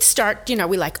we start,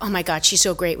 we're like, oh my God, she's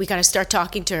so great. We got to start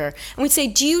talking to her. And we'd say,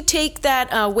 do you take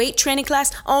that weight training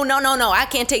class? Oh, no, I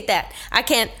can't take that. I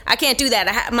can't do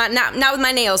that. Not with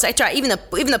my nails. I try, even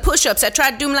the push-ups, I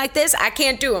try to do them like this. I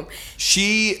can't do them.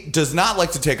 She does not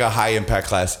like to take a high impact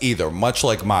class either, much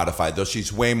like Modified, though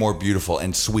she's way more beautiful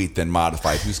and sweet than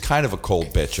Modified, who's kind of a cold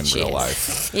bitch in real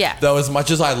life. Yeah. Though as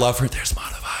much as I love her, there's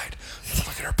Modified. Look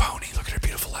at her pony. Look at her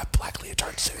beautiful black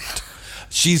leotard suit.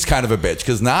 She's kind of a bitch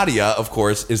because Nadia, of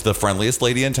course, is the friendliest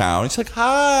lady in town. She's like,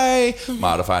 hi.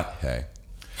 Modified, hey.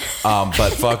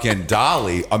 But fucking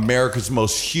Dolly, America's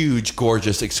most huge,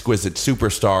 gorgeous, exquisite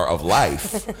superstar of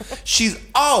life. She's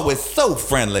always so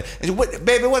friendly.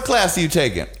 Baby, what class are you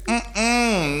taking?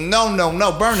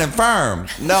 No, burning firm.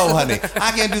 No, honey,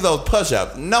 I can't do those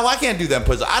push-ups. No, I can't do them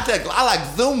push-ups. I like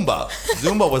Zumba.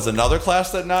 Zumba was another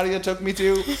class that Nadia took me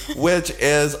to, which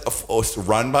is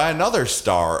run by another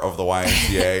star of the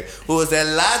YMCA, who is a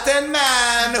Latin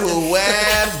man who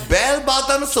wears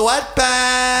bell-bottom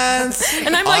sweatpants.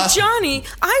 And I'm like, Johnny,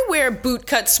 I wear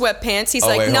boot-cut sweatpants. He's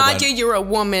like, Nadia, you're a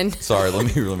woman. Sorry,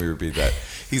 let me repeat that.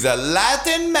 He's a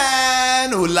Latin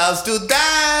man who loves to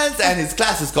dance, and his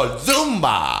class is called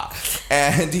Zumba.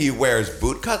 And he wears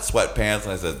boot-cut sweatpants.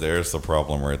 And I said, there's the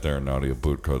problem right there, Nadia,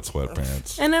 boot-cut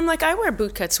sweatpants. And I'm like, I wear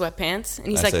boot-cut sweatpants. And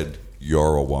he's I said,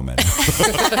 you're a woman.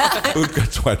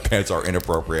 Boot-cut sweatpants are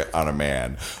inappropriate on a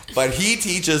man. But he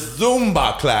teaches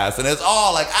Zumba class, and it's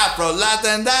all like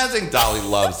Afro-Latin dancing. Dolly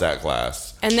loves that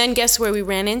class. And then guess where we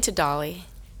ran into Dolly?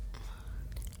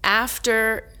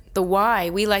 After the Y,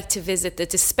 we like to visit the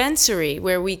dispensary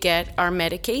where we get our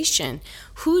medication.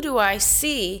 Who do I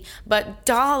see but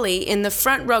Dolly in the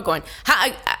front row going,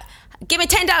 give me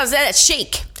 $10 of that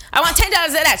shake. I want $10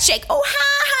 of that shake. Oh,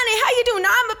 hi, honey, how you doing?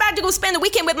 Now I'm about to go spend the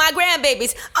weekend with my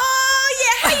grandbabies. Oh,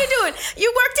 yeah, how you doing?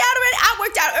 You worked out already? I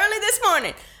worked out early this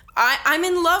morning. I'm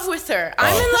in love with her.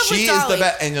 I'm in love with Dolly. She is the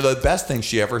best. And the best thing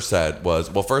she ever said was,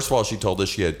 well, first of all, she told us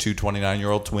she had two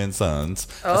 29-year-old twin sons.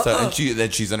 And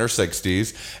she's in her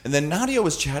 60s. And then Nadia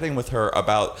was chatting with her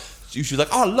about, she was like,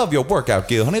 oh, I love your workout,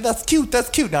 Gil, honey. That's cute.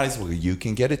 Nadia's like, well, you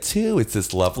can get it too. It's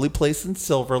this lovely place in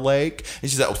Silver Lake. And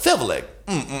she's like, oh, Silver Lake.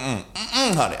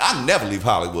 Honey, I never leave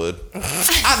Hollywood.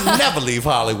 I never leave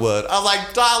Hollywood. I was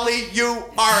like, Dolly, you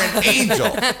are an angel.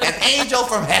 An angel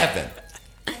from heaven.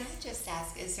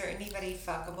 Is there anybody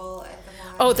fuckable at the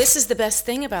Y? Oh, this is the best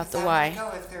thing about the Y.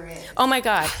 Go if there is. Oh my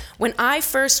God. When I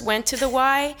first went to the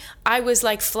Y, I was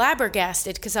like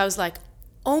flabbergasted because I was like,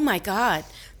 oh my God,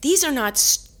 these are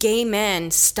not gay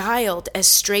men styled as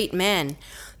straight men.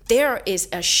 There is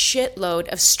a shitload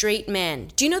of straight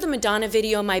men. Do you know the Madonna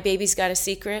video, My Baby's Got a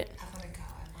Secret? I want to go.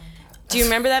 Do you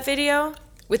remember that video?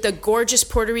 With the gorgeous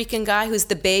Puerto Rican guy who's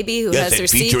the baby who has her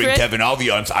featuring secret. Kevin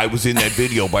Alviance. I was in that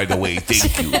video, by the way.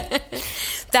 Thank you.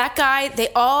 That guy, they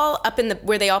all up in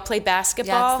where they all play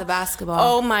basketball. Yeah, it's the basketball.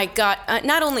 Oh my God!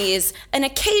 Not only is an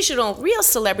occasional real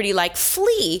celebrity like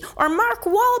Flea or Mark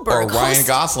Wahlberg, or Ryan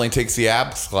Gosling takes the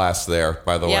abs class there.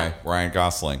 By the way, Ryan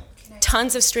Gosling.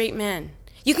 Tons of straight men.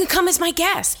 You can come as my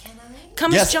guest.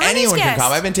 Come yes, as Johnny's anyone guest. can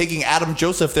come. I've been taking Adam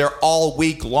Joseph there all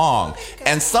week long.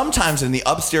 And sometimes in the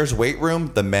upstairs weight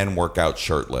room, the men work out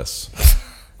shirtless.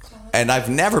 And I've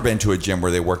never been to a gym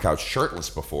where they work out shirtless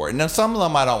before. And now some of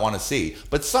them I don't want to see.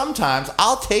 But sometimes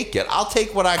I'll take it. I'll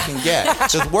take what I can get.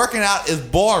 Because working out is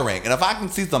boring. And if I can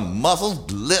see some muscles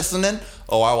glistening,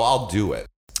 I'll do it.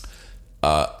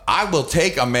 I will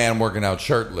take a man working out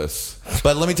shirtless.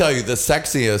 But let me tell you, the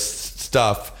sexiest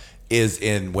stuff is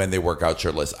in when they work out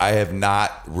shirtless. I have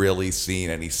not really seen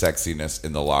any sexiness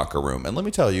in the locker room. And let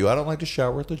me tell you, I don't like to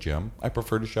shower at the gym. I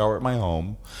prefer to shower at my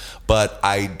home. But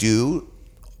I do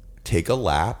take a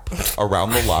lap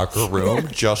around the locker room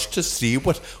just to see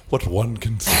what one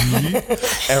can see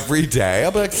every day.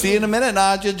 I'll be like, see you in a minute,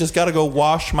 Nadia. Just got to go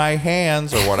wash my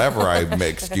hands or whatever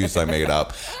excuse I made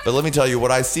up. But let me tell you, what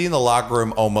I see in the locker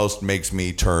room almost makes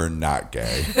me turn not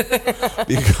gay.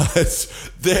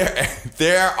 Because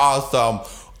there are some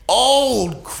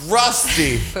old,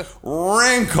 crusty,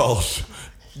 wrinkled,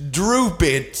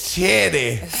 droopy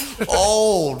titty,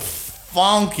 old,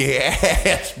 funky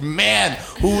ass man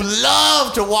who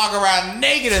loved to walk around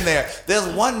naked in there. There's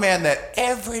one man that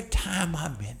every time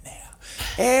I'm in there,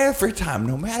 every time,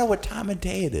 no matter what time of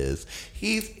day it is,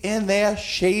 he's in there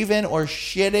shaving or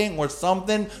shitting or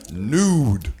something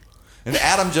nude. And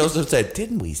Adam Joseph said,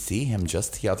 didn't we see him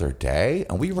just the other day?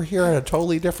 And we were here at a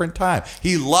totally different time.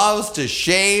 He loves to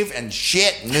shave and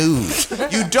shit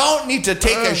nude. You don't need to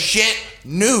take a shit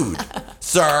nude,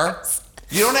 sir.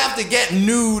 You don't have to get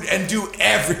nude and do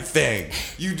everything.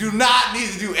 You do not need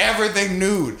to do everything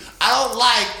nude. I don't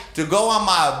like to go on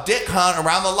my dick hunt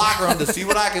around the locker room to see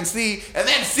what I can see and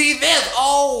then see this.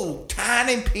 Oh,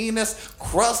 tiny penis,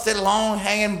 crusted, long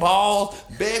hanging balls,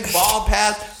 big ball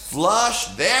pass. Flush,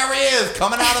 there he is,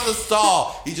 coming out of the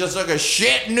stall. He just took a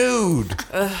shit nude.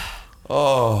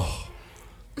 Oh,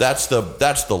 that's the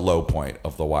low point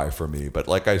of the Y for me. But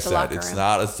like I said, it's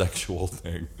not a sexual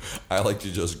thing. I like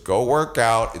to just go work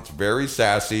out. It's very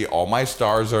sassy. All my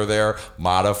stars are there.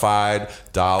 Modified,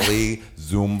 Dolly,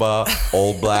 Zumba,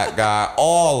 Old Black Guy,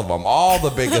 all of them. All the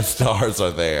biggest stars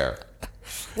are there.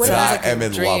 I am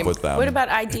in love with them. What about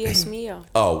Ay Dios Mio?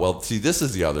 Oh, well, see, this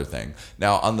is the other thing.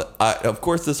 Now, of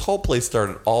course, this whole place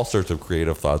started all sorts of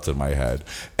creative thoughts in my head.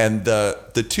 And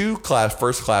the two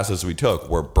first classes we took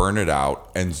were Burn It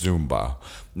Out and Zumba.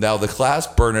 Now, the class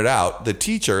Burn It Out, the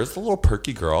teacher is a little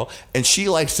perky girl, and she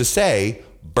likes to say,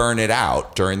 burn it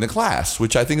out during the class,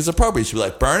 which I think is appropriate. She'd be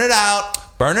like, burn it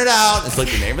out, burn it out. It's like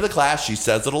the name of the class. She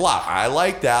says it a lot. I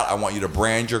like that. I want you to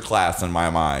brand your class in my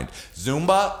mind.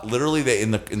 Zumba, literally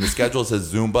in the schedule it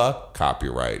says Zumba,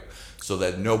 copyright, so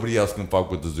that nobody else can fuck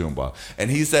with the Zumba.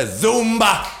 And he says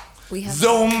Zumba,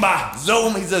 Zumba,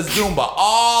 Zumba. He says Zumba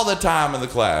all the time in the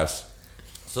class.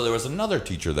 So there was another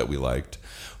teacher that we liked,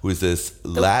 who is this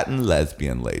Latin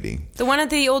lesbian lady. The one that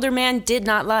the older man did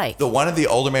not like. The one that the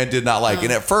older man did not like.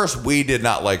 And at first, we did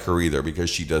not like her either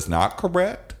because she does not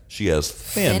correct. She has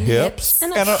thin hips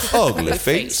and an ugly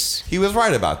face. He was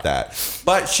right about that.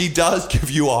 But she does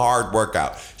give you a hard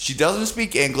workout. She doesn't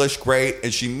speak English great,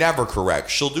 and she never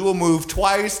corrects. She'll do a move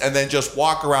twice and then just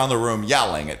walk around the room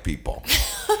yelling at people.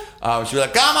 She'll be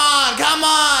like, come on,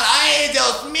 ay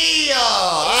Dios mío.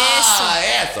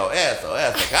 Eso.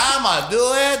 Come on, do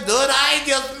it, ay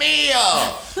Dios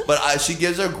mío. But she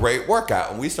gives a great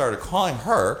workout, and we started calling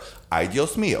her Ay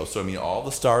Dios Mío. So, I mean, all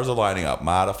the stars are lining up.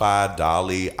 Modified,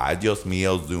 Dolly, Ay Dios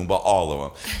Mío, Zumba, all of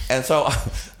them. And so,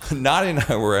 Nadia and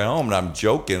I were at home, and I'm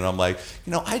joking, and I'm like,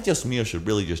 Ay Dios Mío should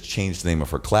really just change the name of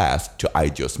her class to Ay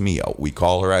Dios Mío. We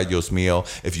call her Ay Dios Mío.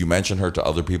 If you mention her to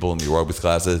other people in the aerobics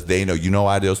classes, they know,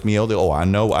 Ay Dios Mío? I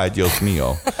know Ay Dios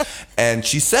Mío. And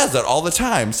she says that all the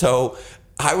time. So,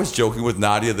 I was joking with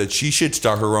Nadia that she should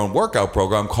start her own workout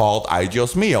program called Ay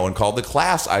Dios Mío and call the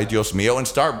class Ay Dios Mío and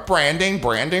start branding.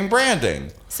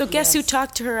 So guess who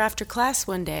talked to her after class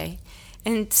one day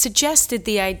and suggested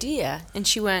the idea? And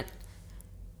she went,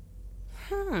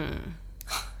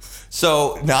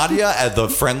 So Nadia, as the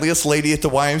friendliest lady at the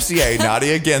YMCA,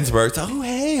 Nadia Ginsburg, oh,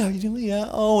 hey, how you doing? Yeah.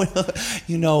 Oh,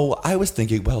 I was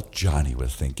thinking, well, Johnny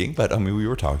was thinking, but we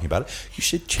were talking about it. You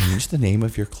should change the name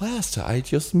of your class to Ay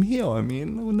Dios Mío.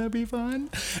 Wouldn't that be fun?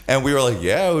 And we were like,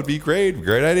 yeah, it would be great.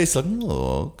 Great idea. So,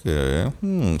 okay.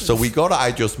 So we go to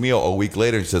Ay Dios Mío a week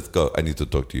later and she says, go, I need to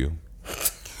talk to you.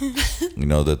 You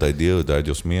know that idea with Ay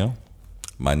Dios Mío?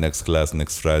 My next class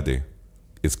next Friday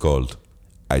is called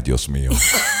Ay Dios Mío.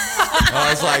 I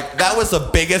was like, that was the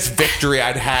biggest victory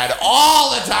I'd had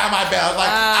all the time I've been. I was like,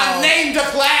 I named a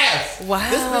class. Wow.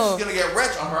 This bitch is gonna get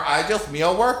rich on her Ay Dios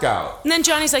Mío workout. And then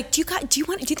Johnny's like, do you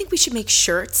think we should make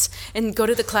shirts and go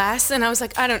to the class? And I was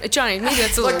like, I don't know, Johnny, maybe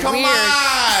that's a little come weird.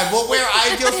 on, we'll wear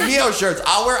Ay Dios Mío shirts.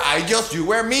 I'll wear Ay Dios, you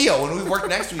wear Mío. When we work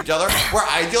next to each other, we're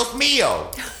Ay Dios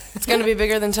Mío. It's gonna be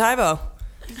bigger than Tybo.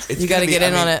 You got to get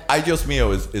in on it. Ay Dios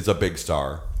Mío is a big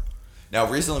star. Now,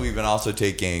 recently we've been also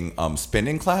taking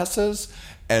spinning classes,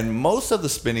 and most of the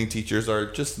spinning teachers are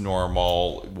just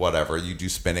normal, whatever. You do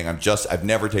spinning. I've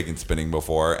never taken spinning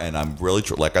before, and I'm really,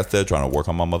 like I said, trying to work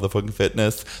on my motherfucking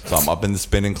fitness. So I'm up in the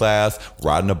spinning class,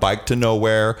 riding a bike to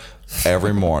nowhere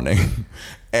every morning.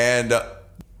 And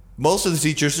most of the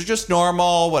teachers are just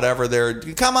normal, whatever. They're,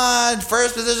 come on,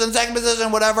 first position, second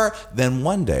position, whatever. Then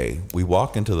one day we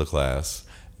walk into the class,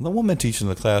 and the woman teaching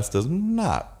the class does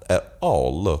not at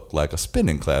all look like a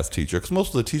spinning class teacher, because most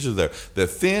of the teachers, they're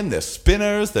thin, they're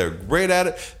spinners, they're great at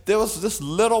it. There was this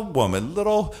little woman,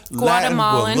 little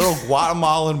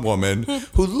Guatemalan woman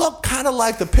who looked kind of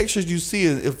like the pictures you see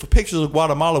if pictures of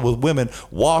Guatemala with women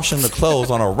washing the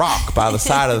clothes on a rock by the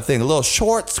side of the thing. A little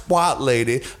short, squat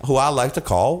lady who I like to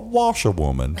call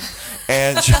washerwoman.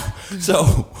 And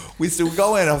so we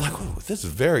go in. I'm like, oh, this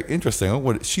is very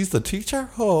interesting. She's the teacher?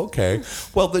 Oh, okay.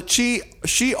 Well,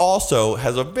 she also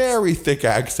has a very thick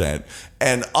accent.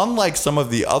 And unlike some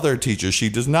of the other teachers, she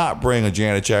does not bring a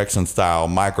Janet Jackson style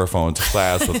microphone to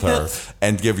class with her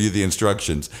and give you the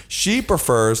instructions. She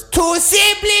prefers to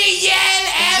simply yell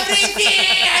everything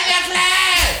in the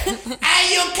class,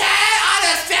 and you can't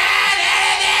understand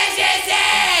anything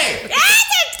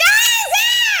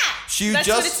she says. That's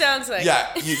what it sounds like.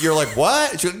 Yeah, you're like,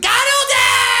 what? She's like,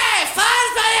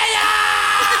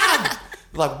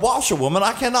 like, washerwoman,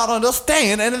 I cannot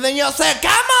understand anything you said.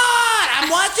 Come on, I'm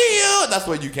watching you. That's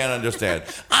what you can't understand.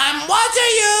 I'm watching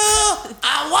you.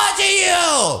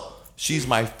 She's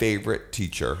my favorite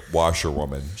teacher,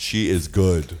 washerwoman. She is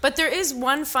good. But there is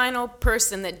one final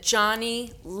person that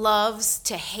Johnny loves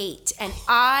to hate. And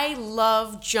I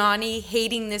love Johnny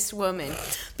hating this woman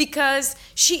because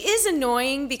she is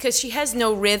annoying because she has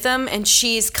no rhythm and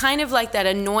she's kind of like that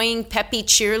annoying peppy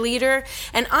cheerleader.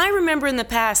 And I remember in the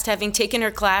past having taken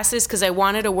her classes because I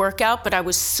wanted a workout, but I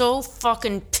was so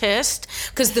fucking pissed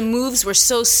because the moves were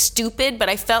so stupid, but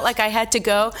I felt like I had to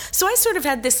go. So I sort of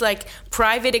had this like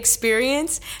private experience.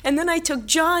 And then I took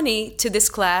Johnny to this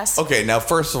class. Okay, now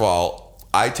first of all,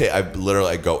 I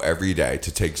literally go every day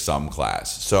to take some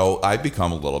class. So I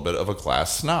become a little bit of a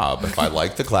class snob. If I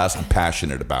like the class, I'm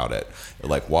passionate about it.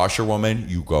 Like washerwoman,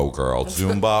 you go, girl.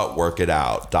 Zumba, work it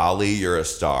out. Dolly, you're a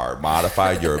star.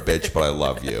 Modified, you're a bitch, but I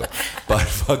love you. But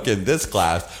fucking this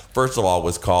class, first of all,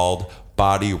 was called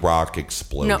Body Rock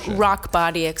Explosion. No, Rock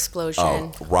Body Explosion.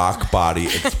 Oh, Rock Body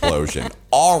Explosion.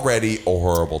 Already a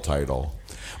horrible title.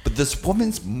 But this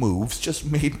woman's moves just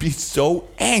made me so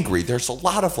angry. There's a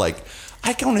lot of like,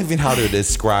 I don't even know how to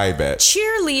describe it.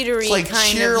 Cheerleadery, it's like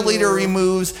kind cheerleadery of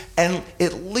moves, and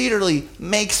it literally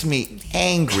makes me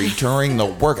angry during the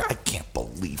work. I can't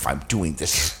believe I'm doing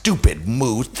this stupid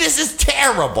move. This is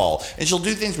terrible. And she'll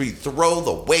do things where you throw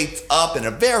the weights up in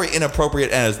a very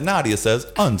inappropriate and, as Nadia says,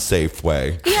 unsafe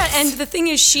way. Yeah, and the thing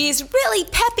is, she's really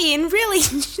peppy and really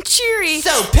cheery.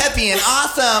 So peppy and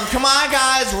awesome. Come on,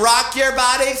 guys, rock your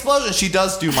body explosion. She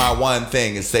does do my one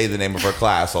thing is say the name of her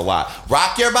class a lot.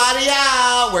 Rock your body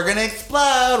out. We're gonna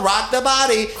explode. Rock the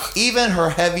body. Even her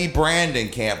heavy Brandon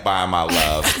can't buy my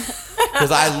love.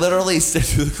 Because I literally sit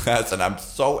through the class and I'm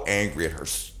so angry at her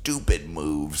stupid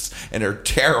moves and her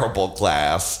terrible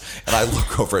class. And I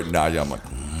look over at Nadia, I'm like,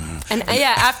 And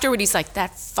yeah, afterward he's like, I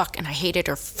hated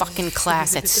her fucking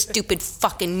class, that stupid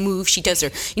fucking move she does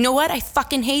her. You know what? I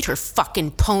fucking hate her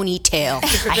fucking ponytail.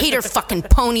 I hate her fucking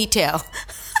ponytail.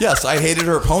 Yes, I hated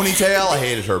her ponytail, I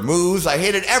hated her moves, I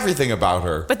hated everything about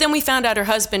her. But then we found out her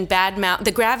husband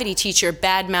the gravity teacher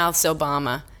badmouths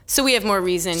Obama. So we have more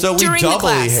reason. So we during doubly the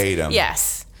class. hate him.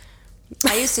 Yes.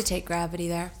 I used to take gravity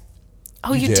there.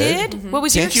 Oh, you did? Mm-hmm. What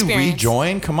was your experience? Can't you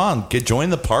rejoin? Come on,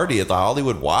 join the party at the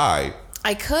Hollywood Y.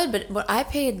 I could, but I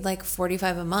paid like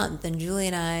 $45 a month, and Julie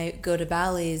and I go to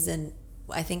Bally's, and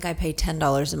I think I pay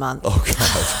 $10 a month. Oh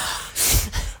God.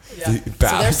 So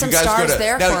there's some stars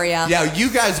there for you. Yeah, you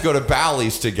guys go to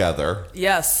Bally's together.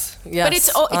 Yes. But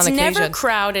it's never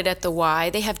crowded at the Y.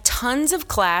 They have tons of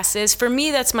classes. For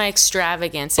me, that's my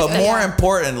extravagance. But more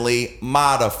importantly,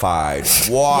 modified,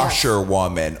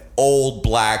 washerwoman, old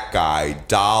black guy,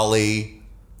 Dolly.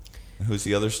 Who's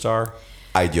the other star?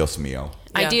 Ay Dios mío.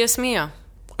 Ay Dios mío.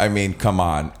 I mean, come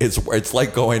on. It's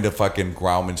like going to fucking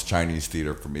Grauman's Chinese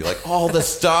Theater for me. Like, all the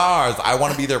stars. I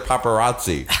want to be their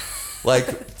paparazzi.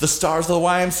 Like, the stars of the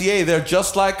YMCA, they're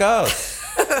just like us.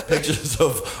 Pictures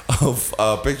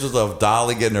of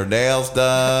Dolly getting her nails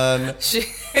done.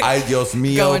 Ay Dios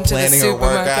mío, planning her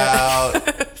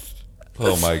workout.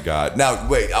 Oh my God. Now,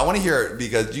 wait, I want to hear it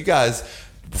because you guys,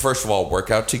 first of all,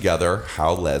 work out together.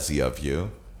 How lazy of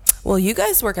you. Well, you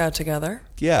guys work out together.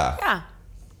 Yeah. Yeah.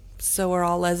 So we're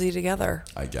all lazy together.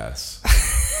 I guess.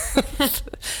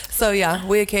 So yeah,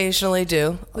 we occasionally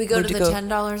do. We go to the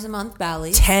 $10 a month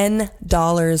Bally's.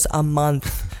 $10 a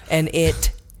month, and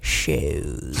it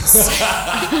shows.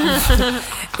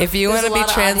 If you want to be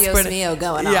transported, adios mio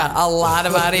going on. Yeah, a lot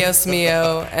of adios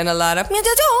mio and a lot of.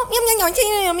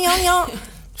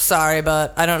 Sorry,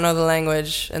 but I don't know the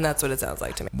language, and that's what it sounds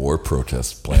like to me. More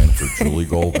protests planned for Julie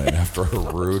Goldman after her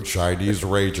rude Chinese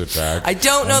rage attack. I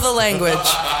don't know the language.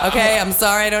 Okay, I'm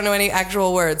sorry, I don't know any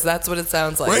actual words. That's what it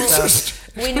sounds like. Racist.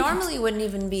 We normally wouldn't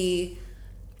even be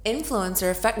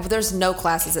influencer effect. Well, there's no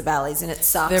classes at Bally's, and it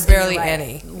sucks. There And barely you're right.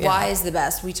 any. Yeah. Y is the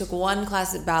best. We took one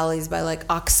class at Bally's by like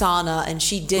Oksana, and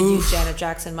she did use Janet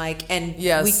Jackson mic, and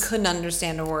Yes. we couldn't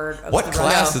understand a word. Of What the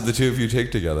class rest. did the two of you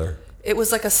take together? It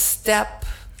was like a step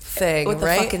thing, With the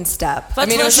right? fucking step. I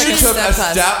mean, it was like You a took step a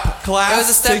class. step class It was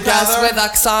a step class together? with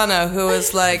Oksana, who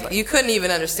was like, you couldn't even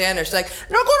understand her. She's like,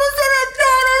 no.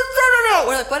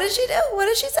 We're like, what did she do? What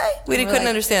did she say? We We're couldn't like-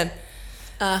 understand.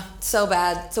 So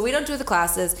bad. So we don't do the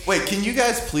classes. Wait, can you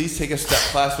guys please take a step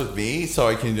class with me so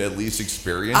I can at least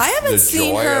experience I haven't the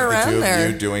seen joy her of the around two there.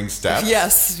 of you doing steps?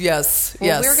 Yes.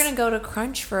 Well, we were gonna go to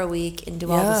Crunch for a week and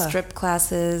do all the Yeah. strip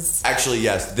classes. Actually,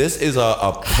 yes. This is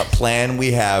a plan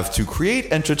we have to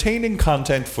create entertaining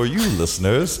content for you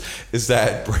listeners. Is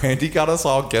that Brandy got us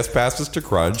all guest passes to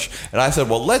Crunch, and I said,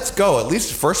 "Well, let's go. At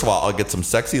least, first of all, I'll get some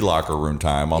sexy locker room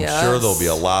time. I'm Yes. sure there'll be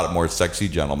a lot more sexy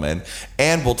gentlemen,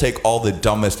 and we'll take all the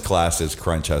dumbest classes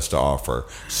Crunch has to offer: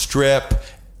 strip,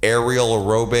 aerial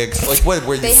aerobics, like what?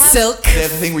 Where They you, have- Silk. They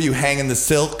have the thing where you hang in the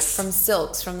silks. From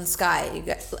silks from the sky,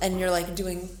 and you're like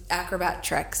doing acrobat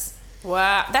tricks.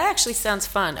 Wow, that actually sounds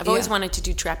fun. I've always Yeah. wanted to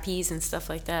do trapeze and stuff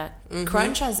like that.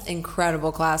 Crunch has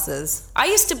incredible classes. I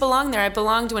used to belong there. I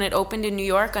belonged when it opened in New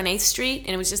York on 8th Street,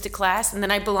 and it was just a class. And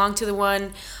then I belonged to the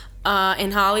one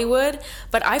in Hollywood.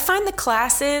 But I find the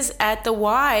classes at the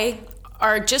Y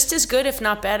are just as good, if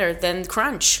not better, than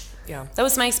Crunch. Yeah. That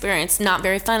was my experience. Not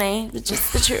very funny, but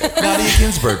just the truth. Nadia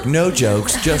Ginsburg, no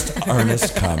jokes, just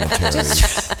earnest commentary.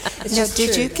 No,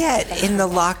 did you get in the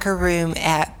locker room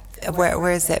at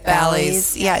where is it?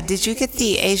 Bally's. Yeah. Did you get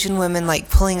the Asian women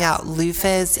like pulling out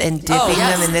loofahs and dipping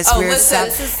yes. them in this Oh, weird listen,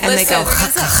 stuff? And they go,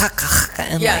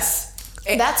 and Yes.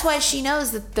 That's why she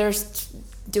knows that they're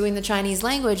doing the Chinese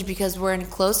language, because we're in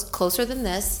closer than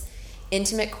this,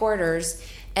 intimate quarters,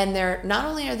 and they're not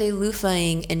only are they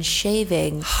loofahing and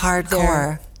shaving, Hardcore.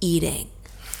 they're eating.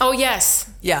 Oh, yes.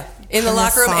 Yeah, in the And the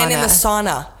locker room and in the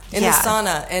sauna. sauna. In Yeah. the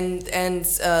sauna,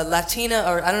 and Latina,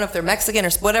 or I don't know if they're Mexican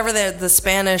or whatever, the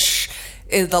Spanish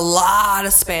is a lot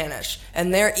of Spanish,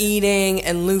 and they're eating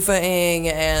and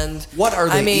loofahing and What are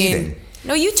they I mean, eating?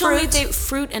 No, you told me they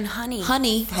fruit and honey.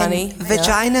 Honey. Honey,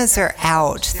 Vaginas are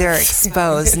out. They're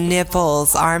exposed.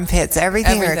 Nipples, armpits,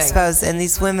 everything are Everything. exposed. And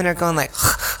these women are going like,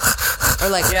 or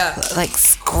like like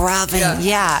scrubbing. Yeah.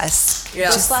 Yes.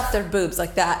 yeah, Just slap their boobs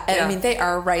like that. And Yeah. I mean, they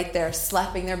are right there,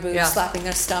 slapping their boobs, Yeah. slapping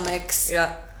their stomachs.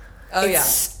 yeah, oh yeah.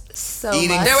 It's so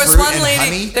Eating much. There was fruit one and lady.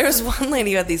 honey? There was one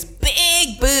lady who had these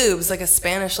big boobs, like a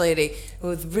Spanish lady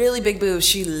with really big boobs.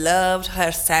 She loved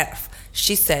herself.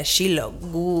 She said she looked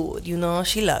good.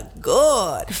 She looked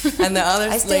good. And the other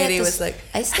lady was like,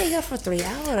 I stay here for 3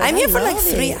 hours. I'm here for like love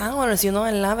 3 it. hours. I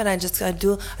love it. I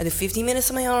do 15 minutes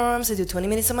on my arms. I do 20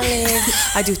 minutes on my legs.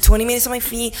 I do 20 minutes on my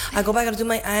feet. I go back and do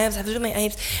my abs. I have to do my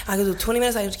abs. I go do 20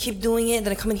 minutes. I keep doing it.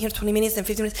 Then I come in here 20 minutes and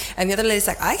 15 minutes. And the other lady's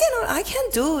like, I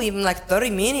can't do even like 30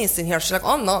 minutes in here. She's like,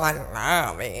 oh no, I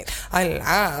love it. And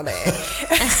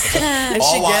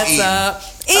she All while gets eating. up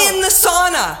in the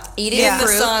sauna. Eating in the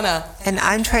fruit. sauna. And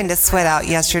I'm trying to sweat out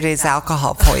yesterday's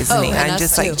alcohol poisoning. Oh, and I'm us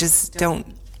just too. like, just don't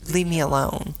leave me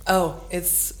alone. Oh,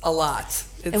 it's a lot.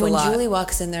 It's And a when lot. Julie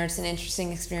walks in there, it's an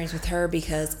interesting experience with her,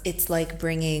 because it's like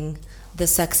bringing the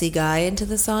sexy guy into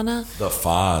the sauna. The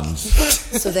Fonz.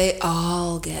 So they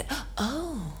all get,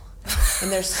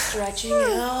 and they're stretching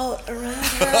out around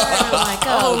her. And I'm like,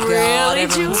 oh, God, really,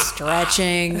 everyone's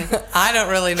stretching. I don't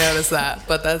really notice that,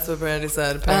 but that's what Brandy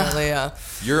said. Apparently, yeah.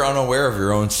 You're unaware of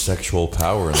your own sexual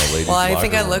power in the ladies' Well, I locker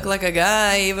think I room. look like a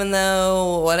guy, even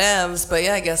though whatevs. But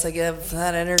yeah, I guess I give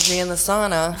that energy in the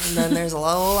sauna, and then there's a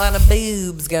whole lot of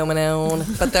boobs going on.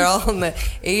 But they're all the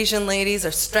Asian ladies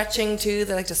are stretching too.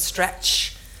 They like to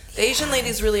stretch. The Asian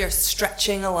ladies really are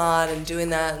stretching a lot and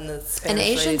doing that, and the Spanish And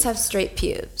Asians ladies- have straight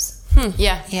pubes.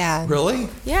 Yeah. Yeah. Really?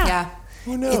 Yeah. Yeah.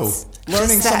 Oh no! It's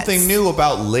Learning just that- something new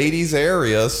about ladies'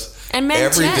 areas And men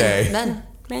every too. day. Men.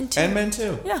 Men too. And men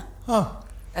too. Yeah. Huh?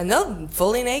 and they're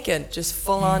fully naked, just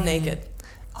full on naked,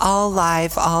 All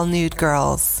live, all nude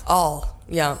girls. all.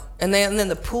 Yeah, and then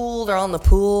the pool. They're all in the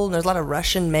pool. And there's a lot of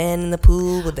Russian men in the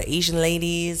pool with the Asian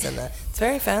ladies, and it's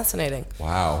very fascinating.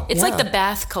 Wow. It's Yeah. like the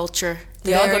bath culture.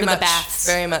 They all go to much, the baths.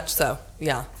 Very much so.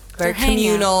 Yeah, very They're hanging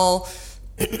communal.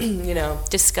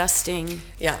 Disgusting.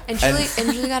 Yeah, And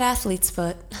Julie got athlete's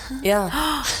foot.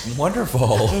 yeah.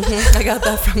 Wonderful. I got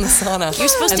that from the sauna. You're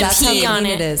supposed And to that's how pee on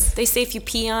clean it. it is. They say if you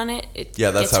pee on it, it Yeah,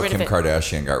 that's gets how rid Kim of it.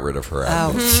 Kardashian got rid of her.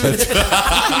 Her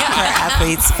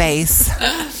athlete's face.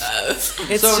 It's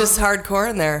just hardcore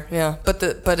in there. Yeah, but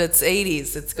it's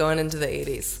 80s. It's going into the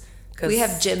 80s. 'Cause- We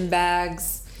have gym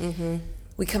bags.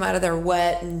 We come out of there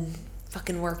wet and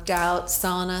fucking worked out,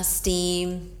 sauna,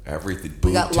 steam. Everything. We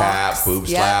Boob got tap, locks. boob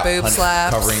Yeah, slap, boob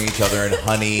slaps. covering each other in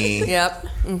honey. Yep.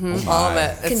 Oh All of my.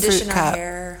 it. It's Condition fruit our cup.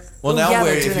 hair. Well, Ooh, now yeah,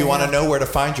 where, they're if doing you it want to now. know where to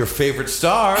find your favorite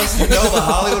stars, you know the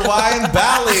Hollywood Y and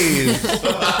Bally's.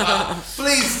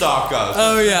 Please stalk us.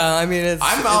 Oh yeah, I mean it's.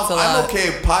 I'm it's a lot.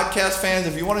 okay. Podcast fans,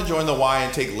 if you want to join the Y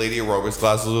and take lady aerobics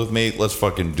classes with me, let's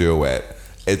fucking do it.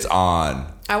 It's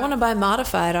on. I want to buy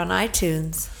Modified on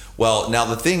iTunes. Well, now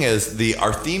the thing is,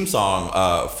 our theme song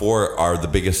for The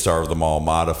Biggest Star of Them All,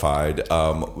 Modified,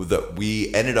 that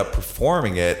we ended up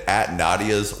performing it at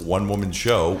Nadia's one-woman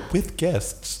show with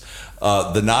guests.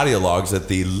 The Nadia Logs at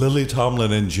the Lily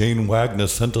Tomlin and Jane Wagner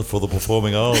Center for the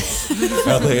Performing Arts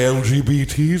at the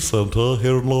LGBT Center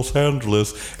here in Los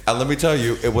Angeles. And let me tell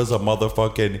you, it was a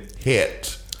motherfucking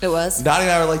hit. It was. Nadia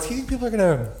and I were like, do you think people are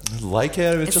going to like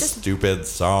it? It's just a stupid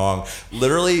song.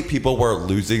 Literally, people were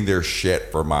losing their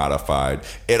shit for Modified.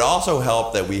 It also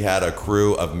helped that we had a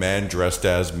crew of men dressed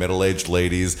as middle-aged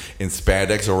ladies in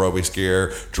spandex aerobics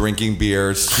gear, drinking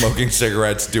beers, smoking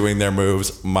cigarettes, doing their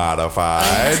moves.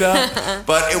 Modified.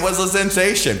 But it was a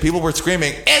sensation. People were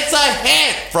screaming, it's a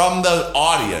hit from the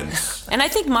audience. And I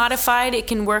think Modified, it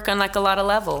can work on like a lot of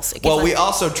levels. It can, Well, like, we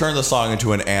also turned the song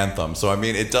into an anthem. So, I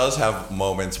mean, it does have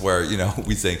moments where, you know,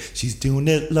 we sing, she's doing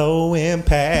it low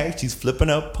impact. She's flipping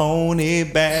a pony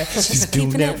back. She's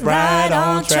doing it right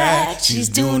on track. She's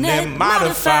doing it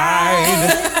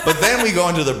modified. But then we go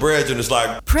into the bridge and it's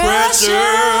like, pressures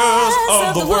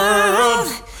of the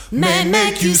world may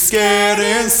make you scared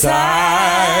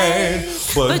inside.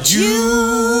 But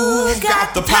you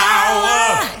got the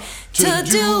power to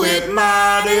do it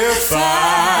modified.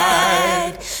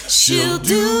 She'll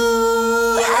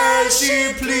do as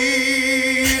she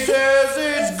pleases.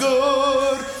 It's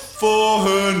good for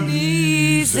her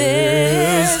knees.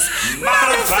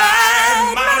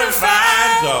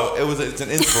 Modified. So it's an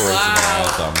inspirational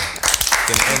anthem.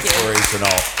 It's an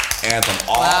inspirational anthem,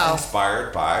 all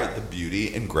inspired by the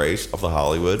beauty and grace of the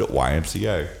Hollywood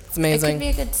YMCA. It's amazing. It could be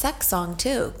a good sex song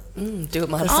too. Do it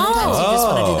modified. Sometimes you just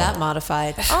want to do that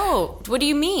modified. Oh, what do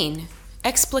you mean?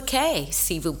 Explique,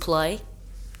 s'il vous plaît.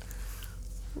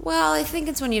 Well, I think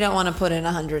it's when you don't want to put in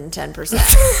 110%.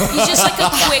 You just like a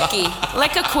quickie.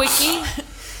 Like a quickie.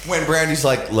 When Brandy's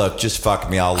like, look, just fuck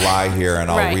me. I'll lie here and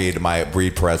I'll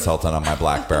read Perez Hilton on my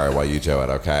BlackBerry while you do it,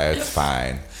 okay? It's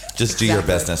fine. Just do your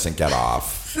business and get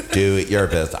off. Do your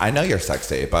business. I know you're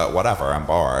sexy, but whatever. I'm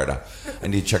bored. I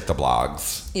need to check the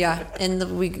blogs. Yeah, and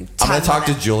I'm going to talk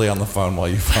to Julie on the phone while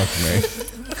you fuck me.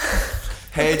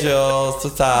 Hey, Jules.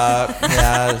 What's up?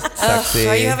 Yeah, sexy.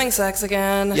 Are you having sex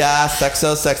again? Yeah,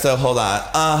 sexo. Hold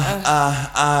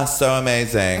on. So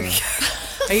amazing.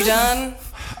 Are you done?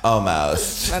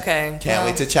 Almost. Okay. Can't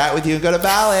wait to chat with you and go to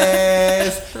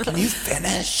Bally's. Can you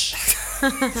finish?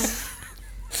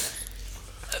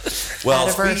 Well,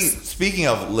 speaking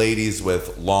of ladies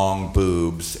with long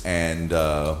boobs and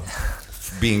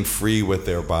being free with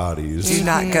their bodies. Do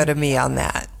not go to me on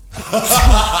that.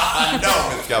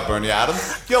 No, Miss Calpurnia Adams.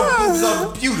 Your boobs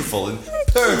are beautiful and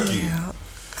perky.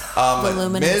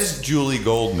 Ms. Julie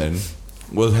Goldman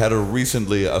had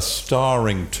recently a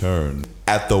starring turn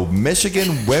at the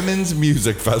Michigan Women's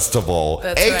Music Festival,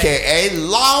 a.k.a.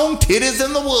 Long Titties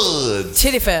in the Woods.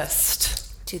 Titty Fest.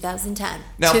 2010.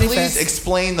 Now, please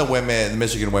explain the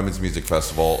Michigan Women's Music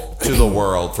Festival to the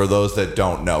world for those that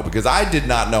don't know, because I did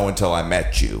not know until I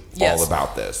met you all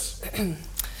about this.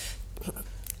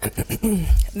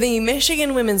 The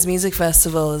Michigan Women's Music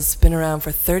Festival has been around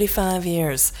for 35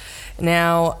 years.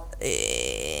 Now,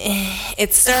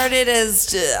 it started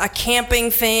as a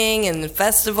camping thing and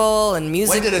festival and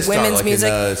music. When did it start? Women's like music.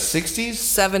 in the 60s?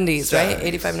 70s, right?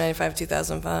 85, 95,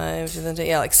 2005, 2010,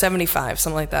 yeah, like 75,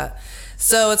 something like that.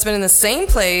 So it's been in the same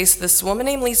place. This woman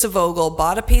named Lisa Vogel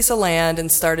bought a piece of land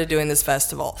and started doing this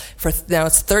festival. Now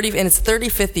it's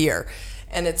 35th year.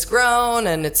 And it's grown,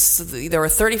 and there were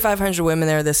 3,500 women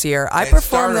there this year. I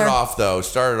performed there.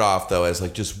 Started off though as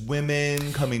like just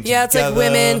women coming together. Yeah, it's like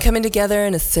women coming together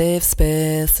in a safe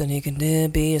space, and you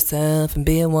can be yourself and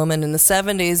be a woman. In the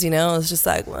 70s, it's just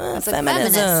like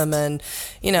feminism, and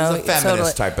it's a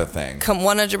feminist type of thing.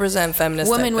 100% feminist.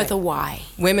 Women with a Y.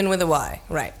 Women with a Y,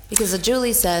 right? Because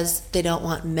Julie says they don't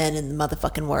want men in the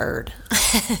motherfucking word.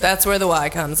 That's where the Y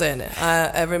comes in.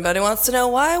 Everybody wants to know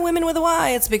why women with a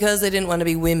Y. It's because they didn't want to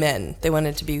be women. They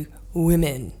wanted to be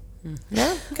women.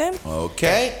 Yeah.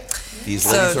 Okay. These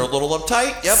ladies are a little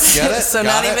uptight. Yep. Get it. So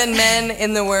not even men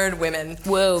in the word women.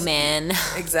 Whoa, man.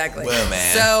 Exactly. Whoa,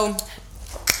 man. So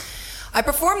I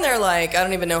performed there I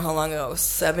don't even know how long ago,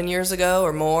 7 years ago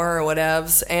or more or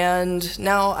whatevs. And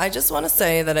now I just want to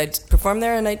say that I performed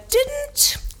there and I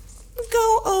didn't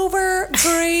go over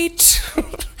great.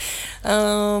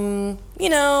 You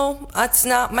know, it's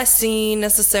not my scene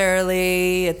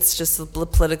necessarily. It's just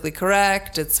politically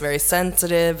correct. It's very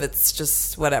sensitive. It's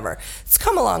just whatever. It's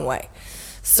come a long way.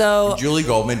 So Julie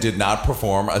Goldman did not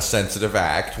perform a sensitive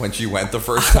act when she went the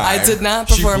first time. I did not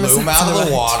perform a She blew him out of the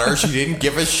sensitive water. She didn't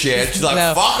give a shit. She's like,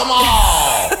 fuck them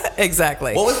all.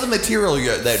 Exactly. What was the material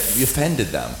that offended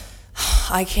them?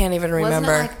 I can't even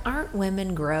remember. Wasn't it like, aren't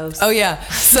women gross? Oh, yeah.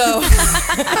 So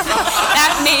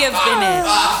that may have been it.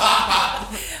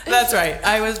 That's right.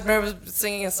 I was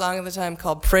singing a song at the time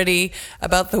called Pretty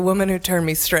about the woman who turned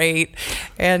me straight,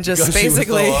 and just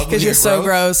basically because you're so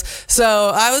gross.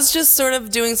 So I was just sort of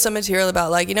doing some material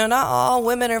about, like, you know, not all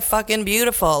women are fucking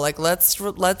beautiful. Like, let's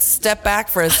step back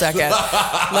for a second.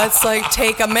 Let's like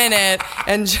take a minute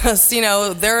and just, you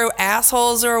know, there are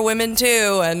assholes or women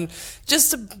too, and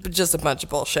just a bunch of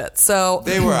bullshit. So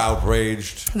they were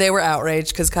outraged. They were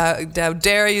outraged because how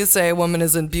dare you say a woman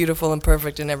isn't beautiful and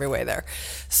perfect in every way there.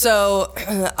 So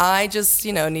I just,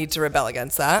 you know, need to rebel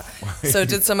against that. So I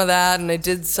did some of that, and I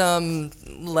did some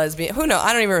lesbian. Who knows?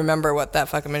 I don't even remember what that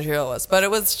fucking material was, but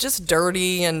it was just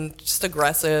dirty and just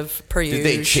aggressive per usual.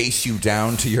 Did they chase you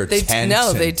down to your tent?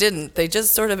 No, they didn't. They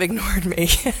just sort of ignored me.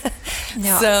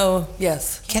 Now, so,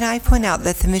 yes. Can I point out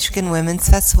that the Michigan Women's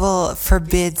Festival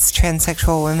forbids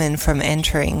transsexual women from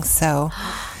entering, so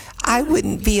I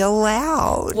wouldn't be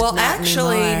allowed. Well,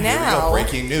 actually, now...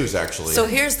 breaking news, actually. So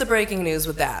here's the breaking news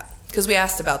with that, because we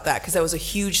asked about that, because that was a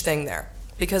huge thing there,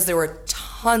 because there were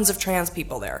tons of trans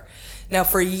people there. Now,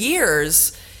 for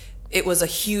years, it was a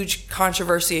huge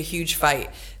controversy, a huge fight.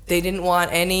 They didn't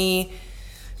want any...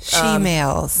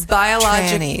 She-males,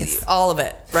 biologic, all of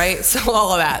it, right? So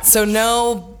all of that. So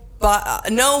no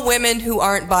women who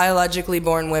aren't biologically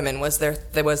born women was their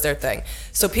thing.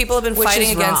 So people have been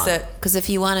fighting against it. Because if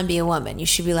you want to be a woman, you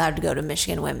should be allowed to go to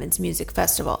Michigan Women's Music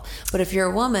Festival. But if you're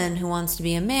a woman who wants to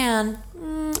be a man,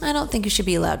 I don't think you should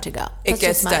be allowed to go. It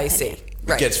gets dicey.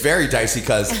 Right. It gets very dicey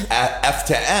because F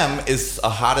to M is a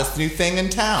hottest new thing in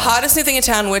town. Hottest new thing in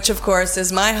town, which of course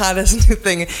is my hottest new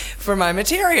thing for my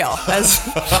material. So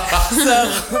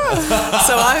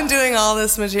I'm doing all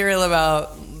this material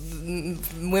about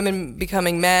women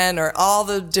becoming men, or all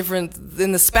the different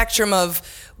in the spectrum of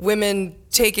women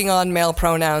taking on male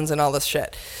pronouns and all this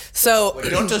shit. So wait,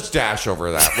 don't just dash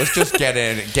over that. Let's just get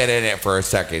in it for a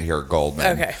second here,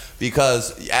 Goldman. Okay.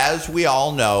 Because as we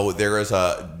all know, there is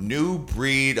a new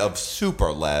breed of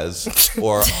super les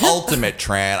or ultimate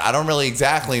trans. I don't really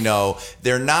exactly know.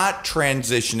 They're not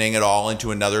transitioning at all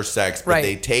into another sex, but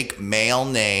they take male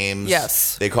names.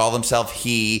 Yes. They call themselves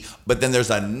he, but then there's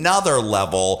another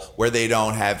level where they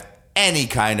don't have any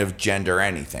kind of gender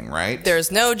anything, right?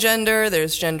 There's no gender,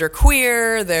 there's gender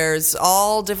queer, there's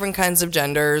all different kinds of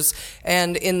genders,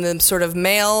 and in the sort of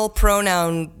male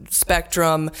pronoun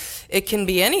spectrum, it can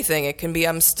be anything. It can be,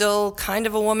 I'm still kind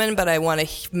of a woman, but I want a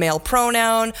male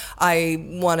pronoun. I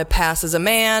want to pass as a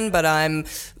man, but I'm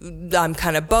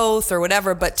kind of both or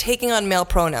whatever, but taking on male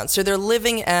pronouns. So they're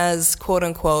living as quote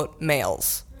unquote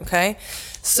males, okay?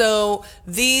 So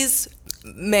these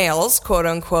males, quote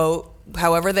unquote,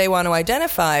 however they want to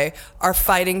identify, are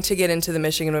fighting to get into the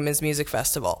Michigan Women's Music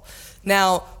Festival.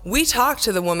 Now, we talked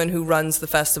to the woman who runs the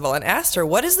festival and asked her,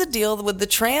 what is the deal with the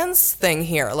trans thing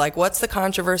here? Like, what's the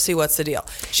controversy? What's the deal?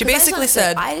 She basically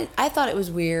said... I thought it was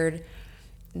weird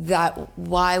that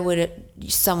why would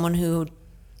someone who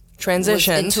transitioned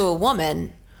was into a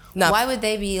woman... Why would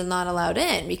they be not allowed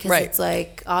in? Because it's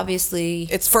like, obviously...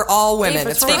 It's for all women.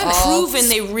 They've proven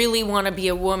they really want to be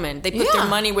a woman. They put their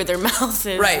money where their mouth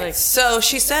is. Right. Like, so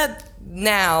she said,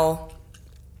 now,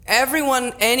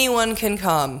 anyone can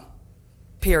come,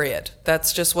 period.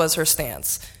 That's just was her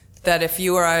stance. That if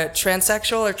you are a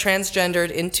transsexual or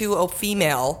transgendered into a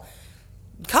female,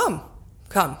 come.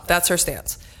 That's her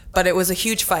stance. But it was a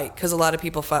huge fight because a lot of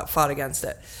people fought against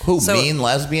it. Mean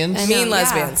lesbians? Mean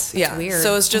lesbians, yeah. Weird.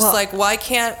 So it's just like, why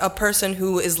can't a person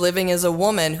who is living as a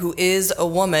woman, who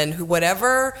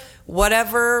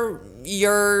whatever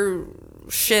your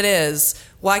shit is,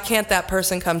 why can't that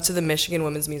person come to the Michigan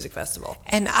Women's Music Festival?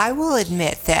 And I will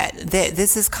admit that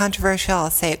this is controversial,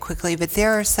 I'll say it quickly, but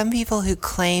there are some people who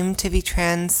claim to be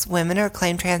trans women or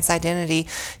claim trans identity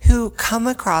who come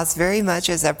across very much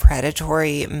as a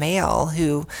predatory male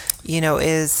who,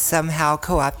 is somehow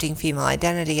co-opting female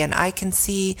identity. And I can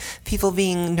see people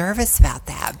being nervous about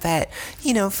that. But,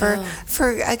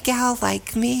 for a gal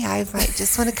like me, I might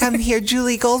just want to come hear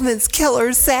Julie Goldman's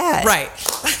killer set. Right.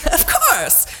 Of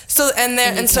course. So,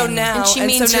 so now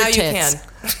you can.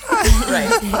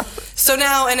 Right. So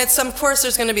now, and it's of course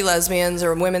there's going to be lesbians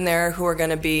or women there who aren't going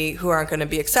to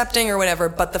be accepting or whatever,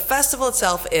 but the festival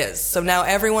itself is. So now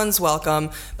everyone's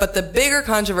welcome, but the bigger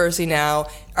controversy now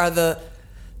are the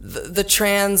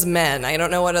trans men. I don't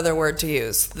know what other word to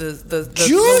use. The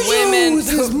women.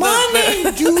 Is my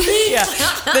name, Julie. Yeah,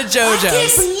 the JoJos. I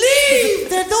can't believe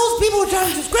that those people are trying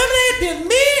to discriminate against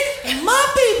me and my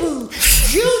people.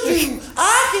 Juju,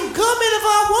 I can come in if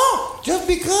I want. Just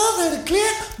because of the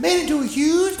clit made into a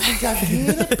huge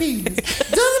gigantic penis.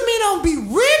 Doesn't mean I'll be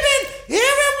ripping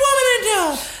every woman in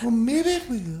town. Well, maybe it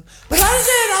will. But I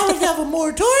said I would have a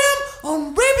moratorium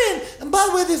on ripping. And by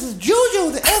the way, this is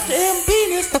Juju, the F-M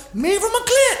penis made from a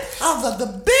clit. I've got the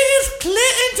biggest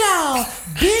clit in town.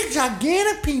 Big,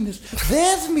 gigantic penis.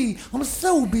 That's me. I'm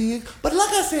so big. But like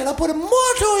I said, I put a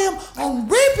moratorium on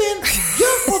raping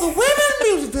just for the Women's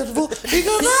Music Festival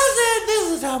because I said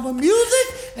this is a time for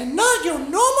music and not your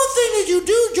normal thing that you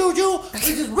do, Jojo, which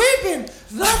is raping.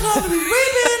 It's not time to be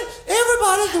raping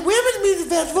everybody at the Women's Music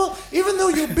Festival, even though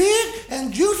you're big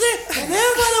and juicy and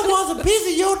everybody wants a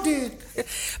piece of your dick.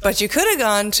 But you could have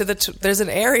gone to there's an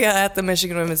area at the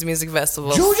Michigan Women's Music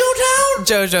Festival. JoJo Town?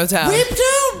 JoJo Town. Rape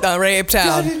Town? Rape Town.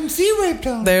 I didn't see Rape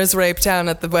Town. There's Rape Town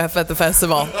at the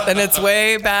festival. And it's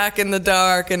way back in the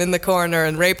dark and in the corner,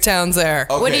 and Rape Town's there.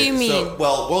 Okay, What do you mean? So,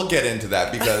 well, we'll get into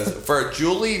that because for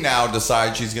Julie now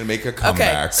decides she's going to make a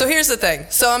comeback. Okay, so here's the thing.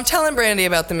 So I'm telling Brandy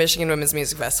about the Michigan Women's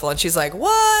Music Festival, and she's like,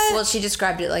 what? Well, she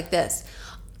described it like this.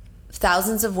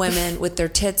 Thousands of women with their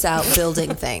tits out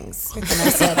building things. And I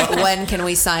said, when can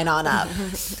we sign on up?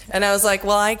 And I was like,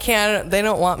 well, I can't, they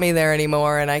don't want me there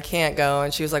anymore, and I can't go.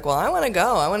 And she was like, well, I want to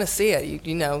go. I want to see it,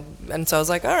 you know. And so I was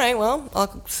like, all right, well,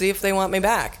 I'll see if they want me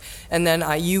back. And then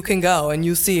you can go, and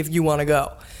you see if you want to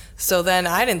go. So then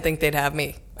I didn't think they'd have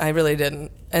me. I really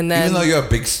didn't. And then, even though you're a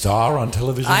big star on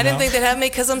television, I didn't think they'd have me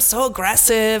because I'm so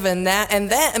aggressive and that and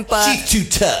that. But she's too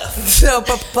tough. So,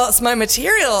 but plus my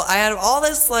material, I had all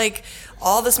this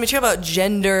material about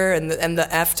gender and the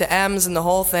F to M's and the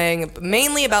whole thing,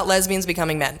 mainly about lesbians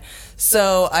becoming men.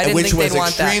 So I didn't think they'd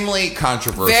want that. Which was extremely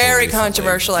controversial. Very recently.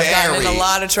 controversial. I've gotten in a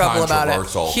lot of trouble about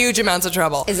it. Huge amounts of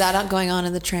trouble. Is that going on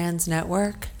in the trans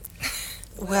network?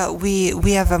 Well,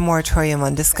 we have a moratorium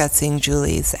on discussing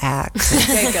Julie's act.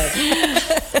 Okay, good.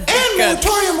 And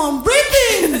moratorium on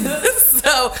raping.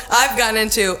 So I've gotten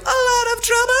into a lot of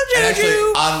trouble,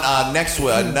 Juju. And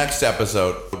actually, on next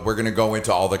episode, we're going to go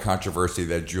into all the controversy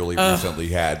that Julie recently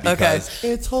had because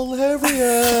it's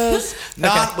hilarious.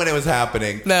 Not when it was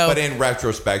happening, but in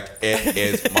retrospect, it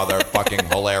is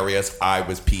motherfucking hilarious. I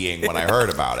was peeing when I heard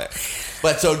about it.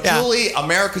 But so Julie,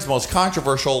 America's most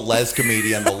controversial les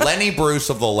comedian, the Lenny Bruce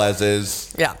of the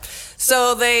leses. Yeah.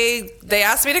 So they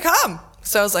asked me to come.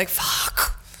 So I was like,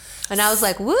 fuck. And I was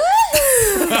like, woo! And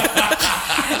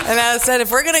I said,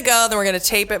 if we're going to go, then we're going to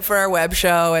tape it for our web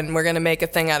show and we're going to make a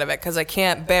thing out of it because I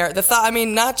can't bear the thought. I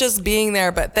mean, not just being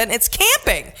there, but then it's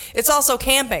camping. It's also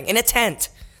camping in a tent.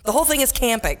 The whole thing is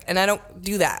camping, and I don't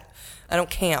do that. I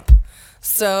don't camp.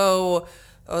 So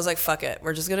I was like, fuck it.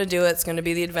 We're just going to do it. It's going to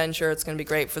be the adventure. It's going to be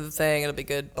great for the thing. It'll be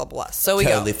good, blah, blah, blah. So we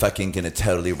totally fucking going to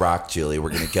totally rock, Julie. We're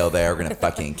going to go there. We're going to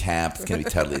fucking camp. It's going to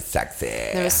be totally sexy.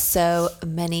 There's so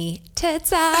many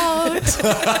tits out.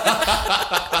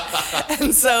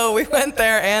 And so we went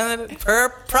there, and per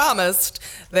promised,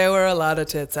 there were a lot of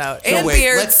tits out. So and wait,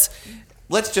 beards.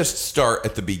 Let's just start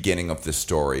at the beginning of this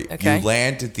story. Okay. You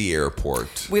land at the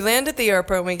airport. We land at the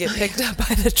airport, and we get picked up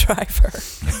by the driver.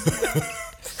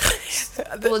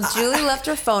 Well, Julie left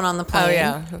her phone on the plane. Oh,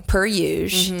 yeah. Per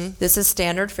usual. Mm-hmm. This is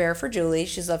standard fare for Julie.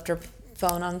 She's left her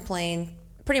phone on the plane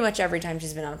pretty much every time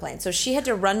she's been on a plane. So she had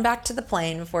to run back to the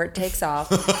plane before it takes off.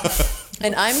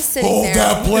 And I'm sitting there.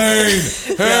 Hold that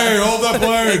plane! Hey, hold that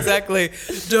plane! Exactly.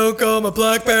 Don't go, my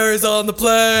BlackBerry's on the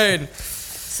plane.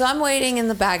 So I'm waiting in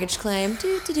the baggage claim.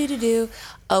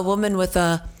 A woman with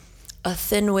a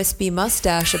thin, wispy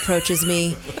mustache approaches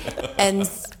me and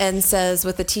says,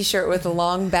 with a T-shirt with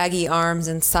long, baggy arms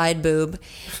and side boob,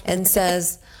 and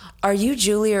says, "Are you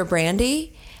Julie or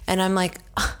Brandy?" And I'm like,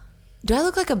 do I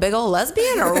look like a big old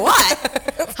lesbian or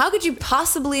what? How could you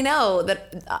possibly know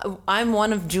that I'm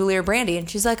one of Julie or Brandy? And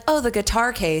she's like, "Oh, the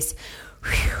guitar case."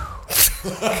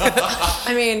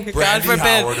 I mean, Brandy God forbid.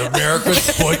 Howard,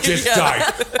 America's butchest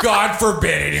dyke. God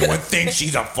forbid anyone thinks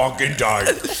she's a fucking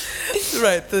dyke.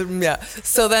 Right.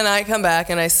 So then I come back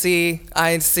and I see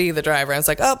the driver. I was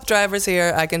like, oh, driver's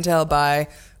here. I can tell by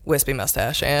wispy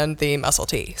mustache and the muscle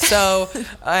tee. So,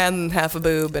 and half a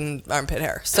boob and armpit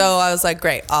hair. So I was like,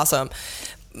 great, awesome.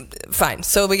 fine.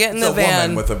 So we get in the It's a van.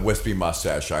 woman with a wispy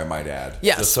mustache, I might add.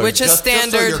 Yes, Just so- which is just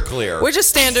standard. so you're clear. Which is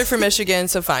standard for Michigan,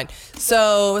 so fine.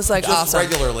 So it's like Just awesome.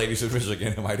 regular ladies in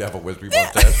Michigan who might have a wispy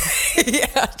mustache.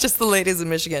 Yeah, just the ladies in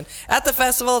Michigan. At the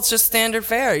festival, it's just standard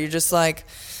fare. You're just like,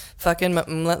 fucking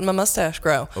letting my mustache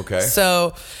grow. Okay.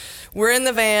 So we're in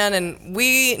the van, and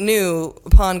we knew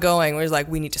upon going, we was like,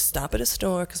 we need to stop at a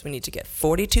store because we need to get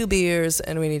 42 beers,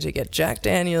 and we need to get Jack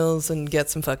Daniels and get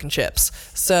some fucking chips.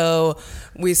 So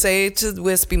we say to the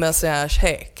wispy mustache,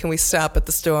 hey, can we stop at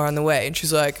the store on the way? And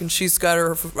she's like, and she's got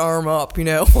her arm up,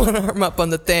 one arm up on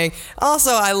the thing.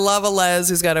 Also, I love a Les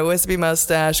who's got a wispy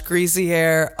mustache, greasy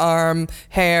hair,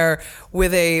 hair,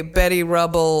 with a Betty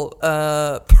Rubble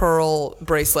pearl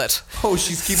bracelet. Oh,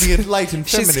 she's keeping it light and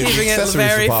feminine. She's keeping it accessories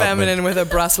very department. feminine with a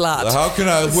bracelet. How can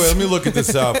I? Well, let me look at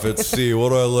this outfit. See, what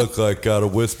do I look like? Got a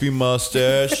wispy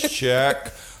mustache?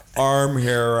 Check. Arm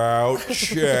hair out?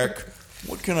 Check.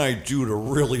 What can I do to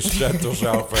really set this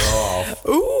outfit off?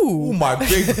 Ooh, my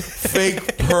big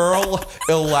fake pearl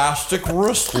elastic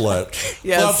wristlet.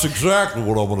 Yes. That's exactly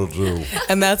what I'm going to do.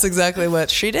 And that's exactly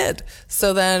what she did.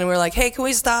 So then we're like, hey, can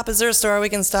we stop? Is there a store we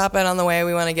can stop at on the way?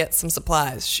 We want to get some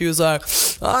supplies. She was like,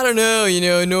 I don't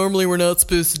know. Normally we're not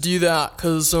supposed to do that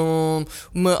because I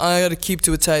got to keep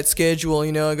to a tight schedule.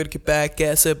 I got to get back,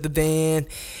 gas up the van,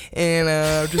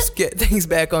 and just get things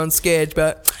back on schedule.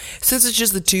 But since it's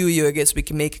just the two of you, I guess we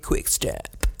can make a quick stop.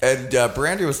 And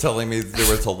Brandy was telling me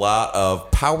there was a lot of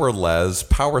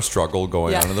power struggle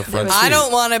going on in the front seat. I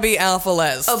don't want to be alpha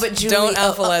les. Oh, but Julie, don't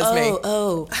alpha les me.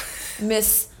 Oh,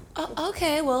 Miss.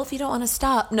 Okay, well, if you don't want to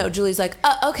stop. No, Julie's like,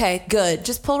 okay, good.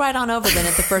 Just pull right on over then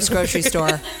at the first grocery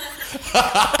store.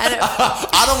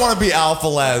 I don't want to be alpha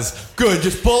les. Good,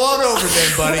 just pull on over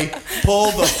then, buddy.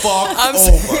 Pull the fuck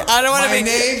over. I don't want to be. My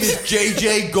name is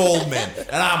JJ Goldman,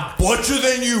 and I'm butcher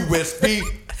than you, Wispy.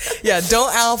 Yeah,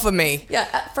 don't alpha me. Yeah,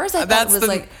 at first I thought it was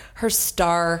like her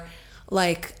star,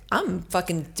 like, I'm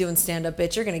fucking doing stand-up,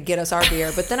 bitch. You're going to get us our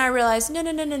beer. But then I realized,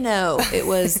 no. It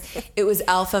was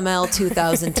Alpha Male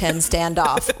 2010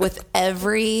 standoff with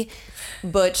every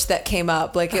butch that came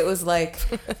up. Like, it was like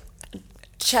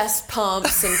chest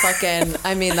pumps and fucking,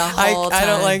 the whole time. I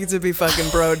don't like to be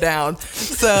fucking bro down.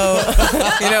 So,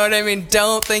 you know what I mean?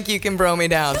 Don't think you can bro me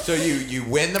down. So you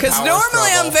win the power Because normally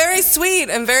struggle. I'm very sweet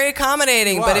and very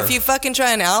accommodating, You but are. if you fucking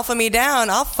try and alpha me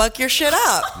down, I'll fuck your shit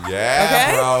up. Yeah,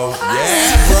 Okay? bro.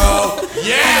 Yeah, bro.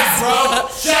 Yeah, bro.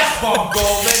 Chest bump,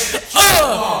 Goldman. Chest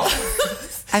bump.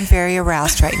 I'm very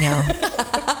aroused right now.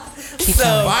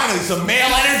 Finally, some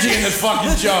male energy in this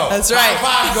fucking show. That's right. High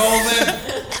five,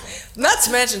 Goldman. Not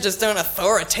to mention, just don't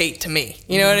authoritate to me.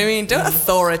 You know what I mean? Don't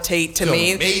authoritate to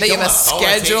me that you have a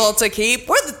schedule to keep.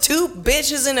 We're the two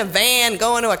bitches in a van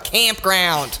going to a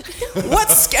campground. What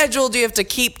schedule do you have to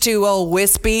keep to, old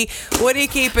Wispy? What are you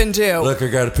keeping to? Look, I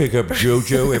got to pick up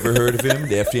JoJo. Ever heard of him?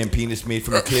 The FDM penis made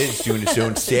from a kid. He's doing his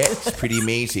own set. It's pretty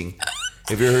amazing.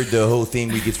 Have you heard the whole thing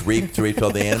where he gets raped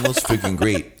all the animals? Freaking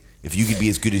great. If you could be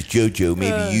as good as JoJo,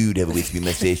 maybe you'd have a wispy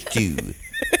mustache too.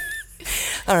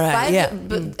 All right,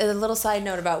 But a little side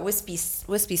note about Wispy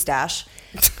Stash.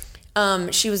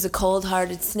 She was a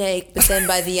cold-hearted snake, but then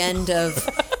by the end of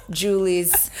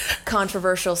Julie's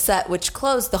controversial set, which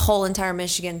closed the whole entire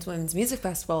Michigan Women's Music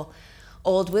Festival,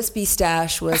 old Wispy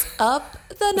Stash was up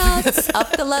the nuts,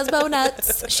 up the lesbo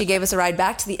nuts. She gave us a ride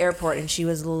back to the airport, and she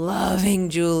was loving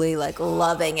Julie, like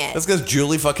loving it. That's because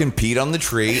Julie fucking peed on the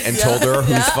tree and told her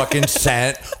whose fucking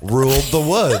scent ruled the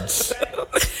woods.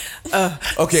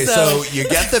 Okay, so you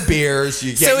get the beers,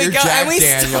 you get your Jack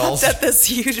Daniels. Stopped at this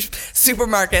huge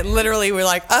supermarket. Literally, we're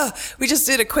like, we just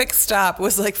did a quick stop. It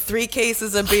was like 3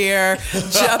 cases of beer,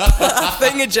 a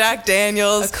thing of Jack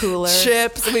Daniels, a cooler,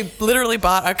 chips, and we literally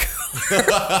bought a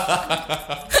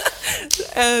cooler.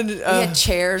 And we had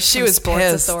chairs. She from was Sports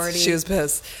pissed. Authority. She was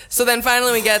pissed. So then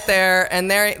finally we get there, and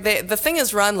the thing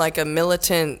is run like a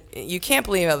militant. You can't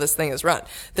believe how this thing is run.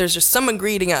 There's just someone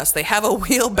greeting us. They have a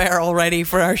wheelbarrow ready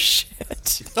for our shit.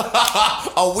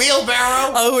 A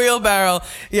wheelbarrow? A wheelbarrow.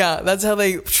 Yeah, that's how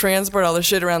they transport all the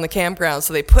shit around the campground.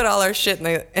 So they put all our shit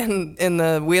in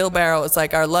the wheelbarrow. It's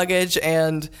like our luggage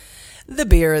and the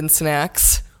beer and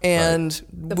snacks, and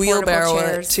The wheelbarrow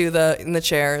portable it in the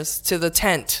chairs to the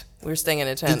tent. We were staying in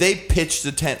a tent. Did they pitch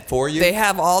the tent for you? They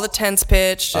have all the tents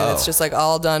pitched, and it's just like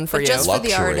all done for But you. just for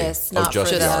the artists, not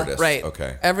just for the the artists. Right.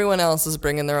 Okay. Everyone else is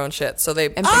bringing their own shit. So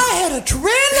they. I had a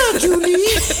trailer, Julie.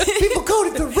 People called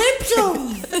it the rape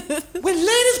zone. When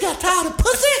ladies got tired of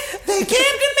pussy, they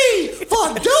came to me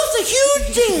for a dose of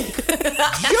huge dick.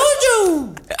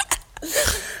 JoJo.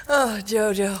 Oh,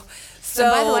 JoJo. So,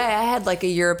 and by the way, I had like a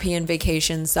European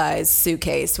vacation size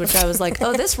suitcase, which I was like,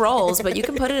 oh, this rolls, but you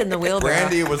can put it in the wheelbarrow.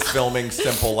 Brandy was filming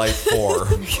Simple Life 4.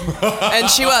 And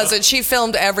she was. And she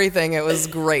filmed everything. It was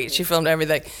great. She filmed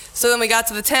everything. So then we got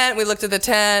to the tent. We looked at the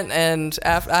tent, and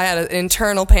I had an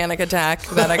internal panic attack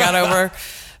that I got over.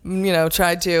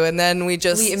 Tried to, and then we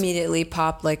immediately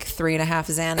popped like 3.5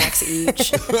 Xanax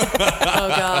each. Oh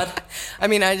God! I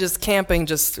mean, camping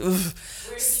just. Where did you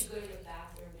go to the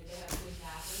bathroom? Did they have clean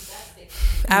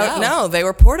bathrooms? No, they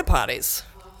were porta potties.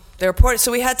 They were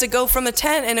so we had to go from the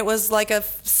tent, and it was like a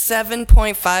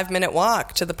 7.5 minute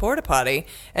walk to the porta potty.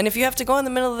 And if you have to go in the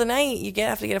middle of the night, you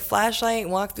have to get a flashlight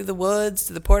and walk through the woods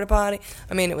to the porta potty.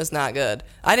 I mean, it was not good.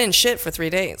 I didn't shit for 3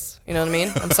 days. You know what I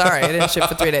mean? I'm sorry, I didn't shit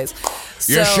for 3 days.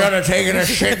 You should have taken a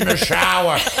shit in the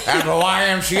shower at the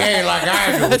YMCA like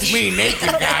I do. It's me, naked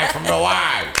guy from the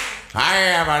Y. I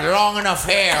have a long enough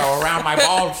hair around my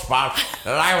bald spot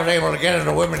that I was able to get into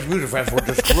the Women's Music Festival,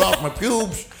 just screw up my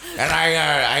pubes. And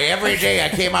I every day I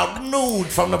came out nude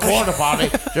from the porta potty,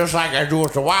 just like I do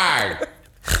at the Y.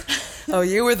 Oh,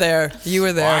 you were there. You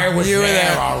were there. I was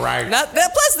there, all right.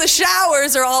 Plus, the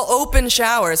showers are all open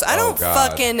showers. I don't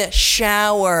fucking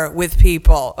shower with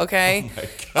people. Okay,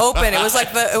 open. It was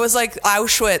like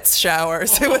Auschwitz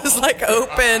showers. It was like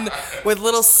open with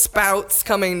little spouts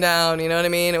coming down. You know what I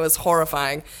mean? It was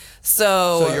horrifying.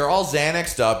 So you're all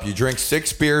Xanaxed up. You drink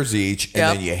 6 beers each,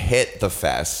 and then you hit the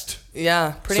fest.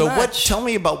 Yeah, pretty much. So tell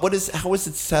me about how is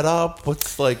it set up?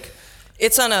 What's like?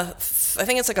 It's on I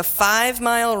think it's like a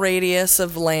 5-mile radius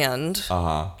of land.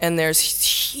 And there's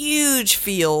huge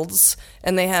fields,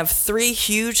 and they have 3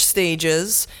 huge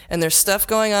stages, and there's stuff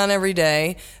going on every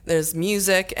day. There's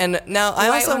music, and now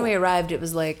when we arrived, it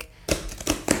was like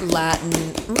Latin.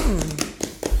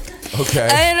 Okay.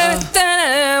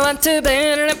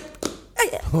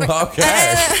 Okay.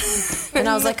 And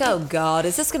I was like, oh God,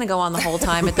 is this going to go on the whole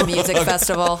time at the music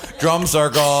festival? Drum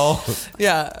circle.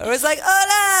 Yeah. It was like,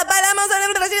 hola,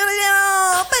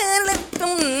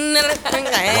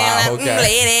 wow, okay.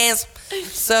 ladies.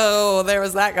 So there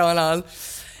was that going on.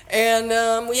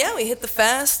 And we hit the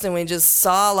fest, and we just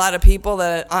saw a lot of people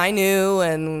that I knew,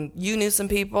 and you knew some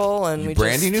people, and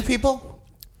Brandy knew people?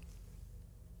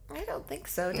 I don't think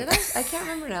so. Did I? I can't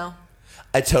remember now.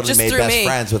 I totally made best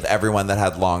friends with everyone that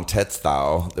had long tits,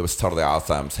 though. It was totally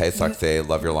awesome. Hey, sexy,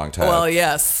 love your long tits. Well,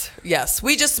 yes.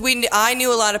 I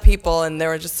knew a lot of people, and there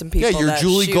were just some people. Yeah, you're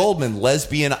Julie Goldman,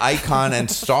 lesbian icon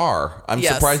and star. I'm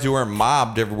surprised you weren't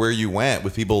mobbed everywhere you went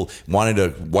with people wanting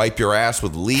to wipe your ass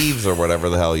with leaves or whatever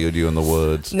the hell you do in the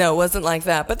woods. No, it wasn't like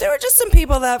that. But there were just some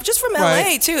people that just from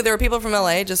LA too. There were people from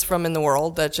LA, just from in the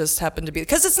world, that just happened to be,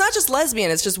 because it's not just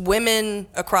lesbian; it's just women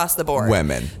across the board.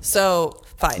 Women. So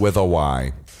fine. With a Y.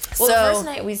 Well, the first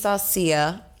night we saw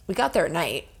Sia. We got there at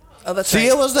night. Oh, that's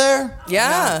Sia was there?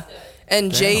 Yeah.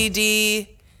 And JD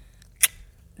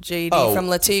from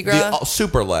La Tigra.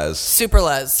 Super Les.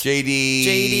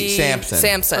 JD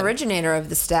Sampson. Originator of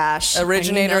the stash. Of the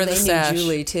stash. Knew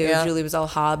Julie, too. Yeah. Julie was all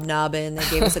hobnobbing. They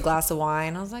gave us a glass of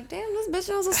wine. I was like, damn, this bitch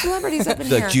knows the celebrities up in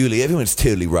here. Like, Julie, everyone's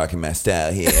totally rocking my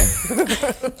style here.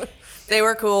 They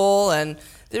were cool, and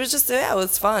it was just, it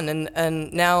was fun.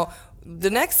 And now, the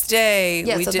next day,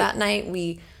 that night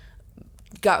we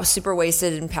got super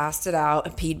wasted and passed it out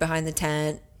and peed behind the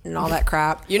tent and all that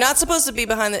crap. You're not supposed to be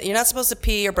you're not supposed to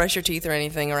pee or brush your teeth or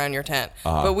anything around your tent.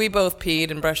 But we both peed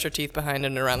and brushed our teeth behind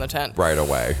and around the tent. Right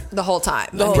away. The whole time.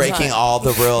 Breaking all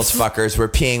the rules, fuckers. We're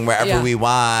peeing wherever we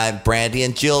want. Brandy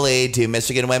and Julie to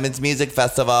Michigan Women's Music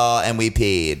Festival, and we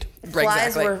peed.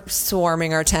 Flies were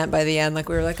swarming our tent by the end. Like,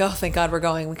 we were like, oh, thank God we're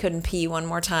going. We couldn't pee one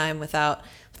more time without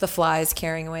the flies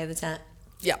carrying away the tent.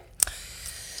 Yeah.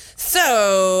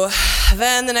 So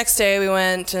then the next day we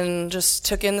went and just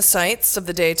took in the sights of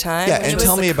the daytime. Yeah, and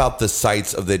tell me about the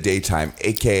sights of the daytime,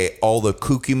 aka all the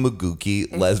kooky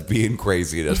magooky lesbian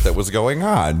craziness that was going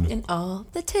on. And all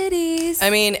the titties.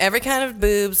 I mean, every kind of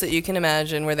boobs that you can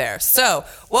imagine were there. So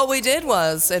what we did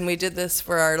was, and we did this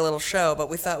for our little show,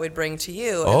 but we thought we'd bring to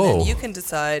you, and then you can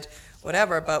decide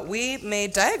whatever, but we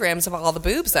made diagrams of all the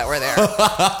boobs that were there.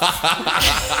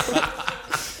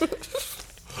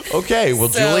 Okay, well,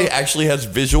 Julie actually has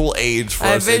visual aids for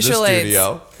us in the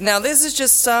studio. Now, this is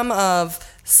just some of...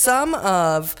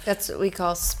 That's what we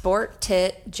call sport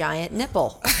tit giant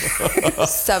nipple.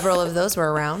 Several of those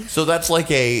were around. So that's like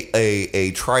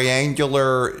a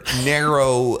triangular,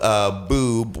 narrow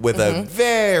boob with a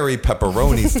very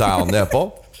pepperoni-style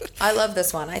nipple. I love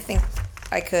this one. I think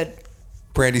I could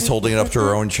Brandy's holding it up to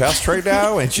her own chest right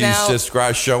now, and she's Now- just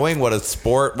showing what a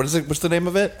sport. What is it? What's the name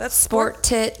of it? That's Sport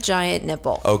tit giant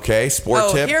nipple. Okay, sport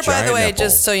Oh, tip. here, by the giant way, nipple.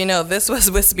 just so you know, this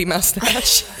was Wispy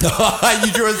Mustache.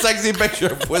 You drew a sexy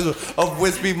picture of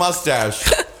Wispy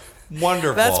Mustache.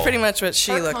 Wonderful. That's pretty much what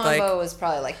she Her looked combo like. was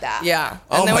probably like that. Yeah.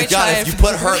 Oh then my we God! tried- If you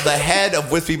put the head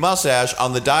of Wispy Mustache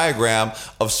on the diagram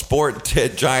of sport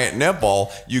tit giant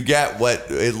nipple, you get what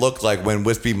it looked like when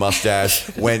Wispy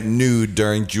Mustache went nude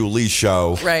during Julie's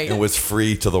show, Right. and was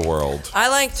free to the world. I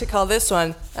like to call this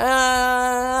one.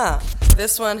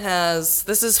 This one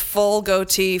this is full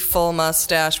goatee, full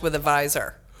mustache with a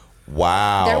visor.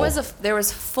 Wow. There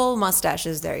was full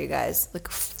mustaches there, you guys, like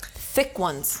thick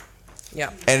ones.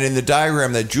 Yeah. And in the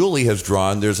diagram that Julie has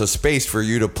drawn, there's a space for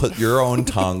you to put your own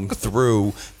tongue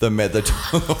through the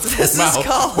tongue of This the is mouth.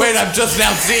 called- Wait, I'm just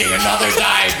now seeing another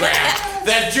diagram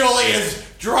that Julie is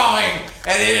drawing,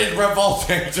 and it is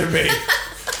revolting to me.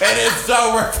 It is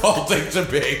so revolting to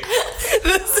me.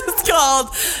 This is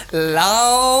called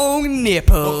long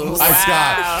nipples. My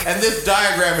God. And this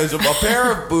diagram is a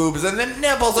pair of boobs, and the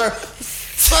nipples are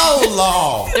so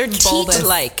long. They're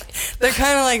teat-like. They're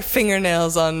kind of like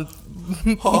fingernails on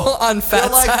fat They're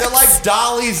sacks. like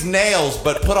Dolly's nails,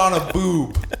 but put on a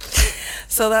boob.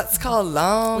 So that's called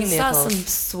long We saw nipples. some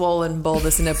swollen,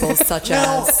 bulbous nipples, such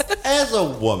Now, as. as a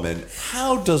woman,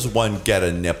 how does one get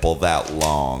a nipple that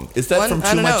long? Is that from I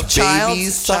too don't know, much child baby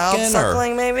sucking? Or?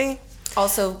 suckling, maybe?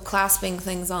 Also clasping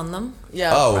things on them.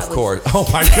 Yeah. Oh, of course. Oh,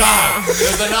 my God.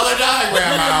 There's another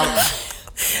diagram out.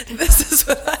 This is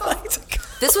what I like to call.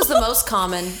 This was the most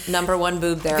common number one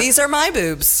boob there. These are my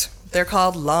boobs. They're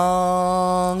called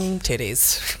long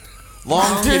titties.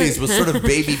 Long titties with sort of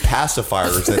baby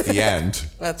pacifiers at the end.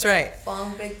 That's right.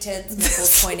 Long, big tits,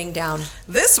 nipples pointing down.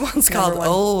 This one's Number called one.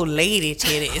 old lady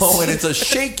titties. Oh, and it's a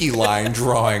shaky line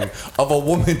drawing of a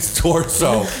woman's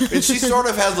torso. And she sort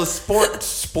of has a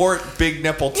sport big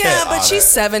nipple tit Yeah, but on she's it.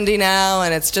 70 now,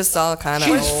 and it's just all kind of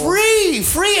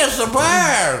She's free as a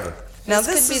bird. Now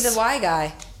This could be the Y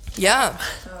guy. Yeah.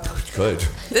 Good.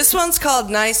 This one's called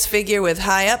nice figure with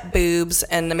high up boobs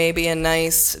and maybe a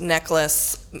nice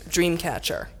necklace dream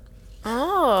catcher.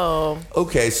 Oh.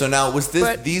 Okay, so now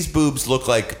these boobs look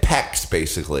like pecs,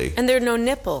 basically. And there's no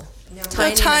nipple.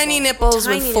 They're tiny nipples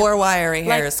Tiny with 4 nipple. wiry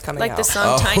hairs coming like out. the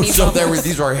song Tiny so Bubbles.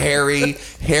 these are hairy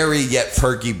yet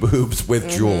perky boobs with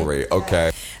jewelry.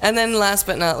 Okay. And then last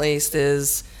but not least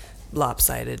is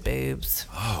lopsided boobs,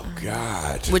 Oh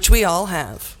God. which we all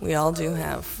have. We all do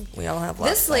have. We all have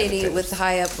lopsided This lady boobs. with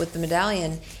high up with the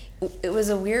medallion, it was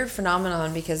a weird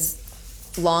phenomenon because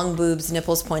long boobs,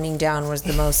 nipples pointing down was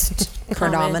the most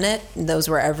predominant. Those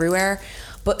were everywhere.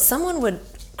 But someone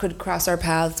could cross our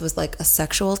paths with like a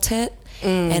sexual tit,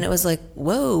 and it was like,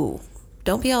 whoa,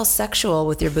 don't be all sexual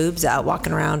with your boobs out,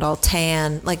 walking around all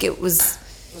tan. Like it was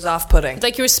off-putting.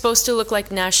 Like you were supposed to look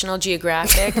like National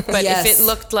Geographic, but Yes. if it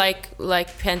looked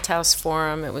like Penthouse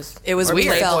Forum, it was or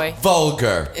weird. Playboy.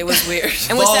 Vulgar. It was weird.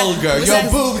 And was that- Vulgar. was Your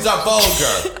that- boobs are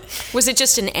vulgar. Was it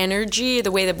just an energy,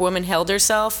 the way the woman held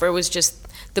herself, or was just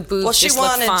the boobs? Well, she just looked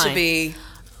wanted fine? to be.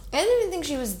 I didn't think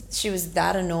she was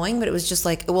that annoying, but it was just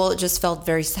like, well, it just felt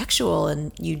very sexual,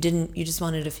 and you just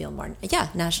wanted to feel more,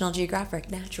 National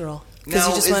Geographic, natural. Now,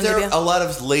 you just is wanted to there be a lot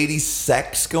of lady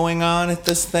sex going on at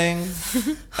this thing?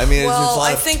 I mean, there's a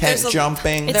lot of tent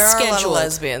jumping. There are a lot of scheduled.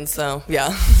 lesbians, so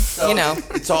yeah, So you know.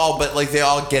 it's all, but like they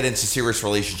all get into serious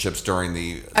relationships during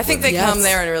the. I think they Yes. come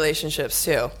there in relationships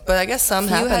too, but I guess some You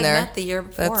happen had there. met the year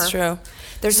before. That's true.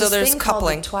 There's so this there's thing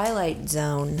coupling. called the Twilight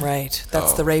Zone. Right,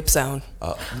 that's the rape zone.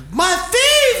 My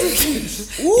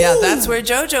favorite. Ooh. Yeah, that's where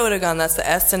JoJo would have gone. That's the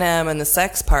S&M and the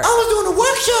sex part. I was doing a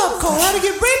workshop called How to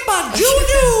Get Raped by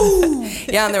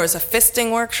Juju. Yeah, and there was a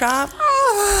fisting workshop.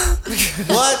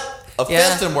 What? A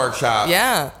Yeah. fisting workshop.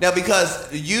 Yeah. Now,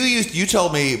 because you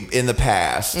told me in the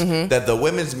past that the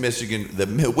women's Michigan pit,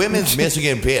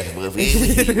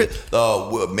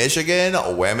 the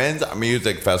Michigan Women's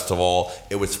Music Festival,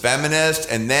 it was feminist,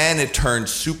 and then it turned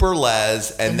super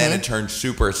les, and then it turned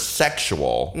super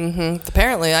sexual.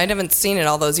 Apparently, I haven't seen it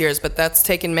all those years, but that's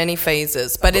taken many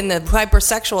phases. But in the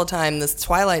hypersexual time, this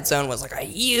Twilight Zone was like a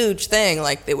huge thing.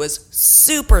 Like it was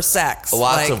super sex.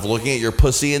 Lots Like, of looking at your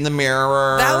pussy in the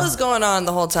mirror. that was going on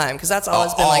the whole time because that's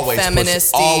always been like always pussy-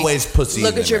 feminist. always pussy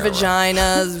Look in at the your mirror.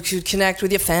 vagina, connect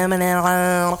with your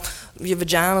feminine. Your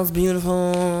vagina's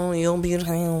beautiful. You're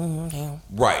beautiful.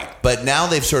 Right, but now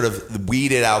they've sort of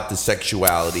weeded out the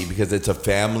sexuality because it's a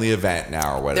family event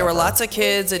now or whatever. There were lots of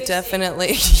kids. It definitely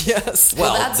yes.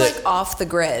 Well, that's like off the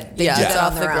grid. They yeah, do it's that on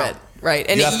off the their grid. own. Right,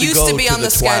 and You it have to used go to be to on the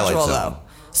the Twilight schedule Zone. though.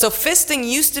 So fisting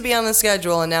used to be on the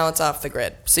schedule, and now it's off the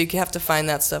grid. So you have to find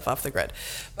that stuff off the grid.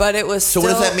 But it was So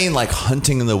still, what does that mean? Like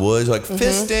hunting in the woods? Like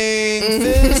fisting?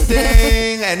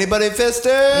 Anybody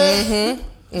fisting?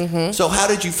 So how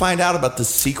did you find out about the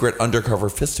secret undercover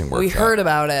fisting workshop? We heard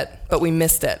about it, but we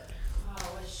missed it.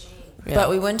 Yeah. But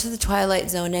we went to the Twilight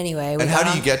Zone anyway. And how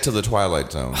do you get to the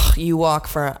Twilight Zone? You walk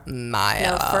for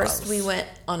miles. No, first we went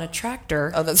on a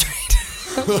tractor. Oh, that's right.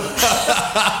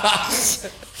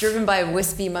 Driven by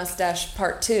Wispy Mustache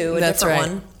Part 2, a That's different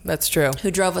right. one. That's true.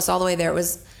 Who drove us all the way there. It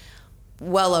was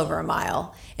well over a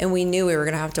mile. And we knew we were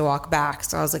going to have to walk back.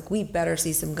 So I was like, we better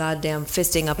see some goddamn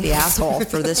fisting up the asshole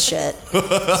for this shit. It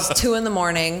was 2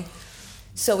 a.m.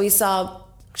 So we saw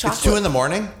chocolate. It's 2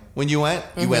 a.m. when you went?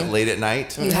 You went late at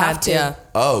night? You have to. Yeah.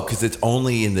 Oh, because it's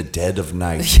only in the dead of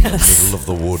night, in the middle of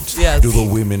the woods. Yes. Do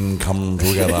the women come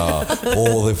together?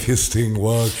 All the fisting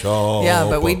workshop. Yeah,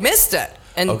 but we missed it.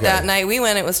 And Okay. that night we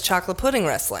went, it was chocolate pudding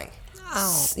wrestling.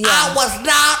 Oh. I was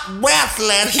not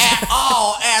wrestling at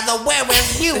all at the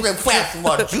Women's Music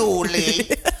Festival, Julie.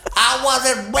 I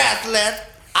wasn't wrestling.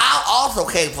 I also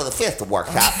came for the Fist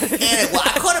Workshop. And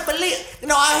I couldn't believe,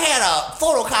 I had a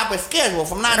photocopy schedule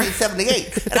from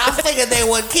 1978. And I figured they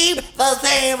would keep the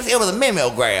same, it was a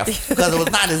mimeograph, because it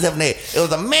was 1978. It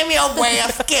was a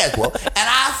mimeograph schedule. And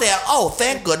I said, oh,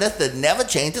 thank goodness they never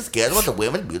changed the schedule at the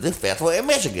Women's Music Festival in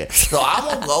Michigan. So I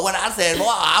will go, and I said,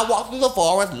 well, I walked through the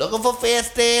forest looking for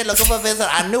fisting.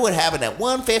 I knew it happened at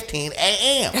 1:15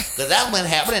 a.m. Because that's when it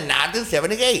happened in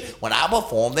 1978, when I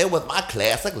performed there with my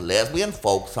classic lesbian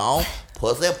folk song,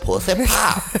 Pussy, Pussy,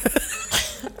 Pop.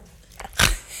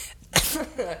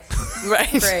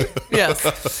 Right.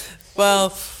 Yes.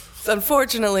 Well,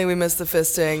 unfortunately, we missed the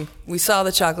fisting. We saw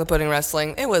the chocolate pudding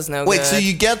wrestling. It was no good. Wait, so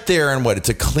you get there and what? It's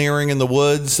a clearing in the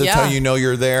woods? That's how you know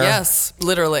you're there? Yes,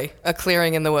 literally. A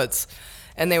clearing in the woods.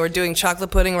 And they were doing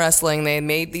chocolate pudding wrestling. They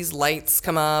made these lights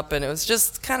come up, and it was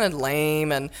just kind of lame.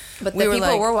 But the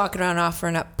people were walking around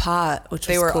offering up pot, which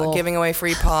was cool. They were giving away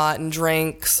free pot and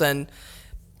drinks,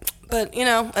 But,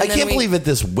 I can't believe at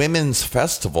this women's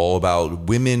festival about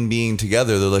women being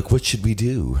together, they're like, what should we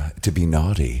do to be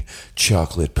naughty?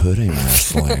 Chocolate pudding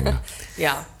wrestling.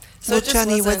 Yeah. So well,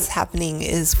 Johnny, what's happening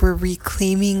is we're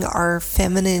reclaiming our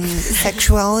feminine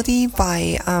sexuality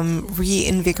by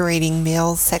reinvigorating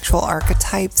male sexual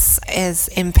archetypes as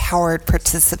empowered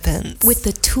participants. With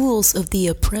the tools of the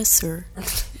oppressor.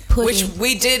 Which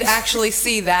we did actually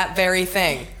see that very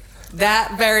thing.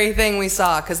 That very thing we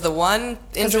saw, because the one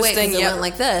interesting... It went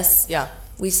like this. Yeah.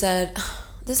 We said,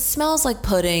 this smells like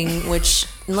pudding, which,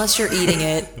 unless you're eating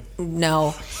it,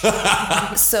 no.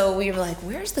 So we were like,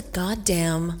 where's the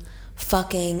goddamn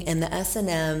fucking and the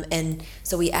S&M? And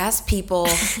so we asked people,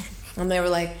 and they were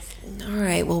like, all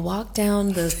right, we'll walk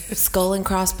down the skull and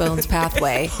crossbones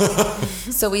pathway.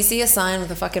 So we see a sign with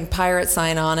a fucking pirate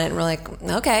sign on it, and we're like,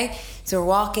 okay. So we're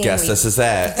walking. Guess this is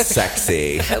that.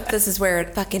 Sexy. I hope this is where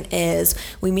it fucking is.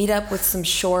 We meet up with some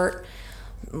short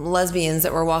lesbians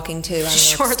that were walking too. I don't know,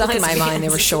 Short stuck in my lesbians. mind. They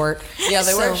were short. Yeah,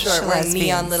 they were So, short. Wearing lesbians.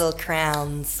 neon little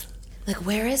crowns. Like,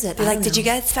 where is it? They're like, did you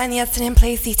guys find the S&M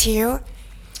Placey too?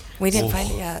 We didn't find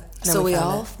it yet. No, So we found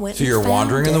all it. went. So you're and found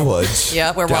wandering in it. the woods.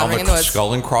 Yeah, we're down wandering in the woods.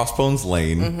 Skull and Crossbones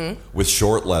Lane with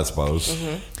short lesbos.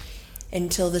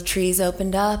 Until the trees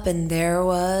opened up, and there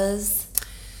was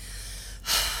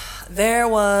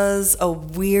a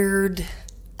weird...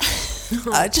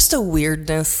 just a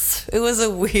weirdness. It was a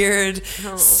weird,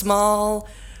 small,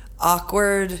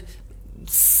 awkward,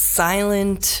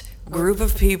 silent group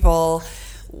of people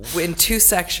in 2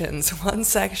 sections. One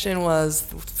section was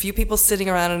a few people sitting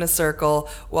around in a circle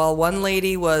while one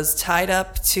lady was tied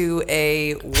up to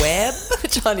a web.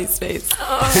 Johnny's face.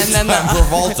 And then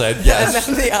revolted, yes.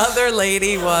 And then the other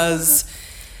lady was...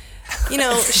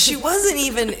 she wasn't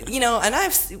even,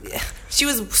 she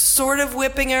was sort of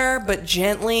whipping her, but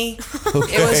gently.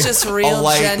 Okay. It was just real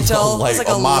gentle. It was like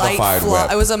a modified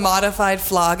whip. It was a modified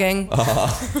flogging.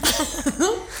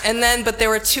 But there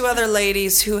were 2 other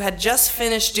ladies who had just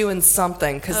finished doing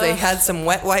something because they had some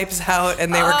wet wipes out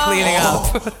and they were cleaning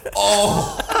up.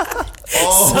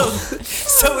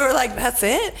 So we were like, that's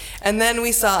it? And then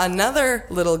we saw another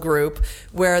little group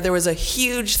where there was a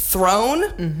huge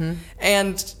throne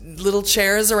and little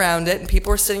chairs around it, and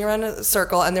people were sitting around a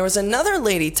circle, and there was another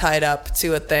lady tied up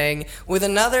to a thing with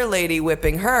another lady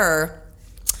whipping her.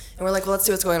 And we're like, well, let's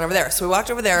see what's going on over there. So we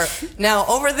walked over there. Now,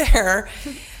 over there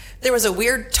was a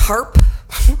weird tarp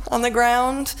on the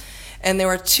ground, and there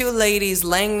were 2 ladies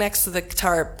laying next to the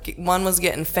tarp. One was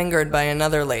getting fingered by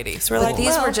another lady. So we're like,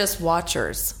 these were just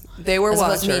watchers. They were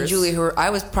watchers. Me and Julie,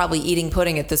 I was probably eating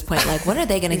pudding at this point. Like, when are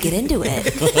they going to get into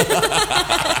it?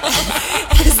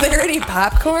 Is there any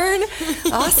popcorn?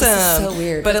 Awesome. so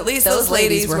weird. But at least those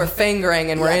ladies were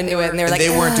fingering and were into it, and they were like, They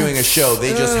weren't doing a show.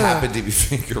 They just happened to be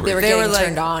fingering. They were getting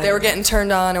turned on. They were getting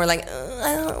turned on, and were like,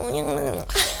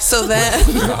 so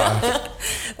then,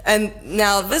 and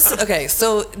now this. Okay,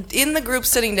 so in the group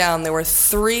sitting down, there were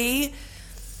 3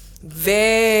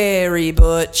 very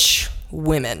butch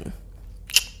women.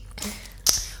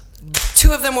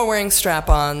 2 of them were wearing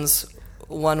strap-ons.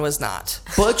 1 was not.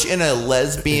 Butch in a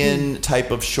lesbian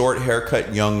type of short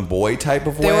haircut young boy type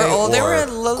of way? They were old. They or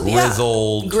were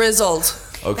grizzled. Grizzled.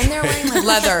 Okay. And they're wearing like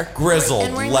Leather. Grizzled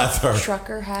and wearing leather. like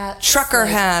trucker hats. Trucker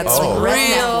hats. Oh. Like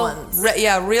redneck Real,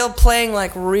 ones. real playing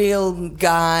like real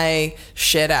guy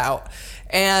shit out.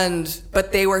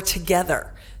 But they were together.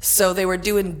 So they were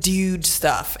doing dude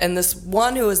stuff. And this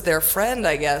one who was their friend,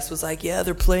 I guess, was like, yeah,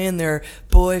 they're playing their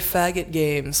boy faggot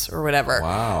games or whatever.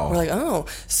 Wow. We're like, oh.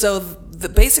 So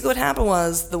basically what happened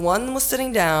was the one was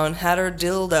sitting down, had her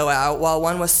dildo out, while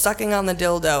one was sucking on the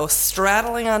dildo,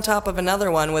 straddling on top of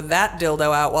another one with that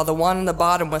dildo out, while the one in the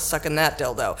bottom was sucking that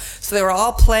dildo. So they were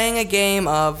all playing a game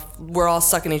of we're all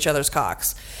sucking each other's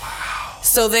cocks. Wow.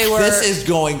 So they were... This is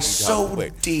going so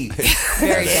deep.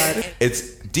 Very dark.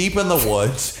 It's deep in the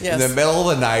woods, Yes. in the middle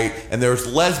of the night, and there's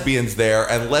lesbians there,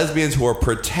 and lesbians who are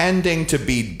pretending to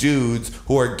be dudes,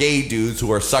 who are gay dudes, who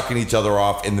are sucking each other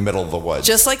off in the middle of the woods.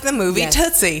 Just like the movie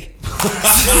Tootsie.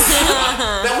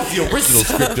 That was the original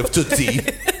script of Tootsie.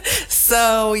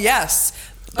 So, yes.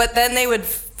 But then they would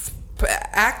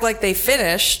act like they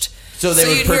finished. So they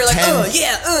would you'd hear like, pretend- oh,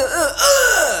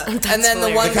 yeah, and then the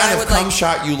one The guy kind of would cum like...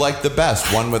 shot you like the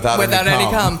best, one without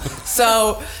any cum.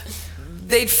 So...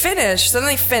 They'd finish, then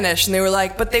they finished, and they were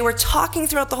like, but they were talking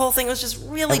throughout the whole thing. It was just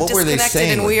really And what were they disconnected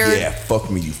saying? and Like, weird. yeah,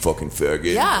 fuck me, you fucking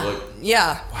faggot. Yeah. Like,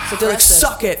 Yeah. So they're like,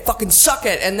 suck it, fucking suck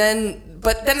it. And then,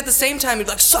 but then at the same time, you'd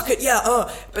like, suck it, yeah,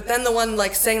 But then the one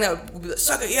like saying that,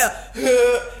 suck it, yeah.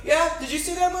 Yeah, did you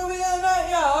see that movie the other night?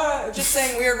 Yeah, all right. Just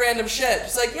saying weird random shit.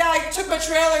 Just like, yeah, I took my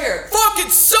trailer here. Fucking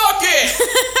suck it!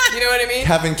 You know what I mean?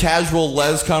 having casual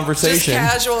les Just conversation.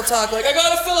 casual talk, like, I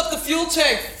gotta fill up the fuel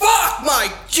tank. Fuck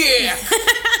my dick!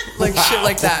 Like shit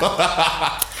like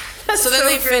that. So then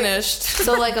they finished.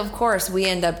 So, like, of course, we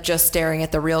end up just staring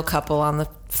at the real couple on the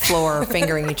floor,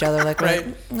 fingering each other. Like, Right.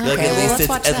 okay, Like, let's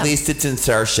watch at them. least it's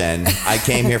insertion. I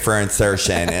came here for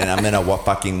insertion, and I'm gonna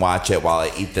fucking watch it while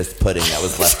I eat this pudding that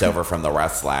was left over from the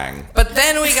wrestling. But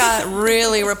then we got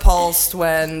really repulsed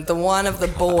when the one of the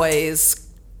boys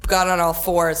got on all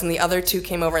fours and the other 2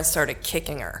 came over and started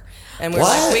kicking her. And we were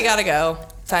What? like, we gotta go.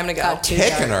 Time to go. Got too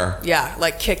Kicking her. Yeah,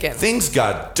 like kicking. Things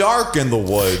got dark in the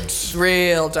woods.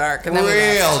 Real dark. And then we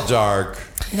left. Real dark.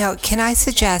 Now, can I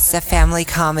suggest a family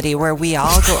comedy where we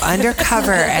all go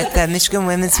undercover at the Michigan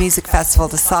Women's Music Festival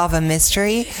to solve a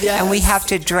mystery? Yes. And we have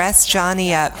to dress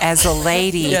Johnny up as a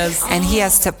lady. Yes. And he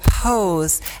has to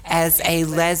pose as a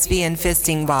lesbian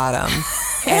fisting bottom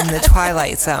in the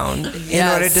Twilight Zone in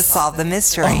Yes. order to solve the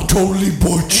mystery. Totally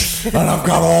butch, and I've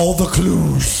got all the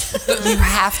clues. You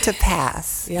have to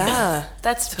pass. Yeah.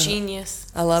 That's genius.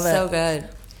 I love it. So good.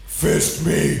 Fist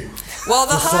me. Well,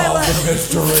 the to solve highlight. the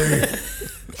mystery.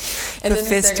 And The then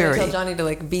they're going to fistery. tell Johnny to,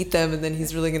 like, beat them, and then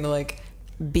he's really going to, like,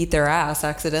 beat their ass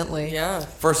accidentally. Yeah.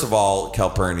 First of all,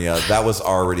 Calpurnia, that was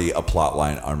already a plot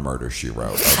line on Murder, She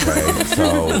Wrote, okay?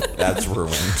 So that's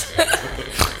ruined.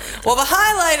 Well, the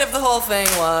highlight of the whole thing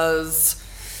was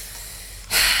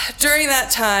during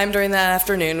that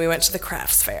afternoon, we went to the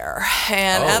crafts fair.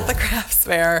 And at the crafts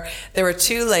fair, there were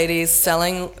 2 ladies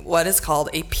selling what is called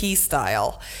a pea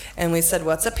style. And we said,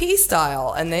 what's a pea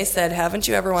style? And they said, haven't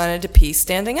you ever wanted to pee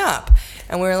standing up?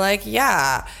 And we were like,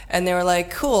 yeah. And they were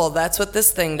like, cool, that's what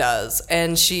this thing does.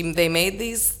 And they made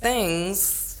these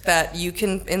things that you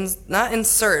can not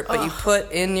insert, but you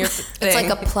put in your thing. It's like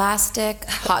a plastic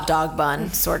hot dog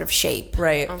bun sort of shape.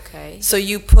 Right. Okay. So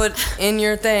you put in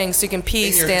your thing so you can pee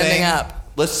In your standing thing, up.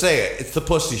 Let's say it. It's the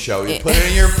pussy show. You put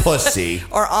it in your pussy.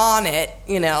 Or on it,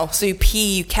 so you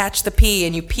pee, you catch the pee,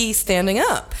 and you pee standing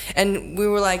up. And we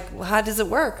were like, well, how does it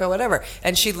work, or whatever?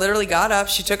 And she literally got up,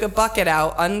 she took a bucket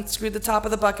out, unscrewed the top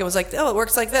of the bucket, was like, oh, it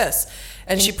works like this.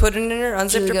 And she put it in her,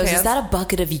 unzipped Julie her goes, pants. is that a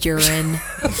bucket of urine?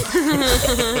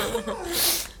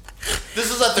 This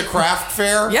is at the craft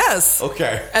fair? Yes.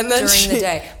 Okay. And then During the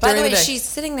day. By the during way, day. she's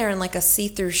sitting there in like a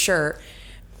see-through shirt,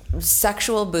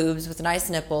 sexual boobs with nice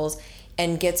nipples,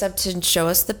 and gets up to show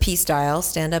us the pee style,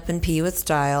 stand up and pee with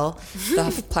style,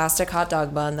 the plastic hot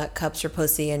dog bun that cups your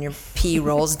pussy and your pee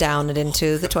rolls down it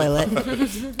into the toilet.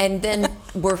 And then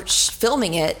we're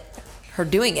filming it, her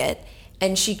doing it,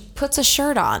 and she puts a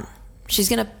shirt on. She's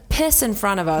going to piss piss in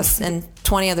front of us and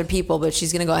 20 other people, but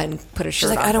she's going to go ahead and put her shirt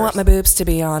She's like, on I don't want first. my boobs to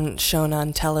be shown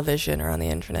on television or on the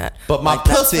internet. But my Like,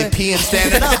 that's pussy what- peeing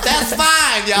standing up, that's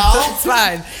fine, y'all. It's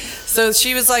fine. So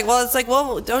she was like, well, it's like,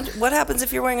 well, what happens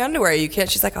if you're wearing underwear? You can't.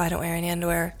 She's like, oh, I don't wear any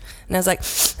underwear. And I was like,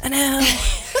 I know.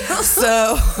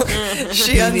 So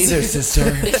she Neither,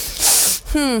 sister.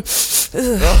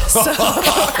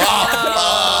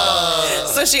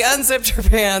 So she unzipped her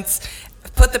pants,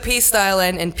 put the pee style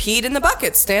in, and peed in the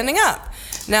bucket standing up.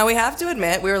 Now we have to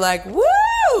admit, we were like,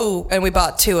 woo! And we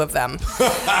bought 2 of them.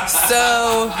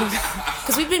 So,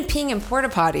 Because we've been peeing in porta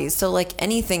potties, so like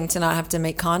anything to not have to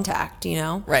make contact, you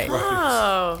know? right.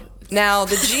 Oh. Now,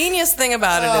 the genius thing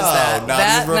about it is that now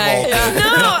that you've night... revolted.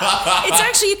 No, it's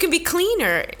actually, you can be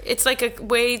cleaner. It's like a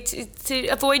way to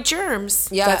avoid germs.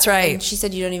 Yeah, That's right. And she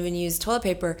said you don't even use toilet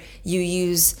paper. You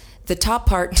use the top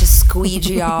part to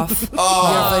squeegee off your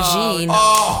vagine.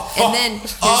 And then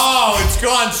it's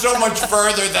gone so much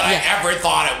further than I ever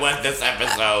thought it went this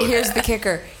episode. here's the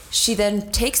kicker. She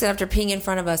then takes it after peeing in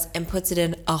front of us and puts it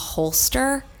in a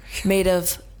holster made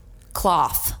of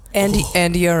cloth.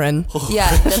 And urine.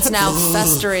 Yeah, that's now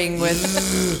festering with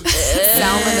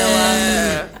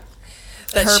salmonella,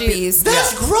 herpes.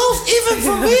 That's gross even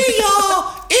for me,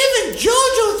 y'all. Even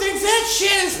JoJo thinks that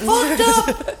shit is fucked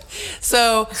up.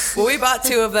 So we bought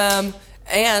 2 of them,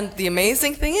 and the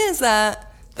amazing thing is that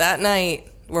night,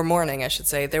 or morning, I should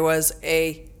say, there was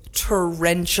a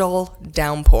torrential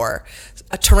downpour.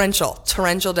 A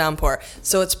torrential downpour.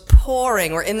 So it's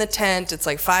pouring. We're in the tent. It's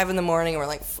like 5 a.m. and we're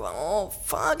like, oh,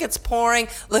 fuck, it's pouring.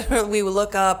 Literally, we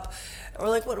look up. We're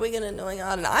like, what are we going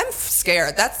on? And I'm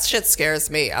scared. That shit scares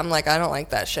me. I'm like, I don't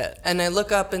like that shit. And I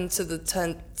look up into the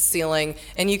tent ceiling,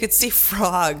 and you could see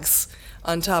frogs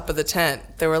on top of the tent.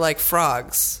 There were like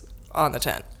frogs on the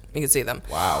tent. You could see them.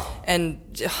 Wow. And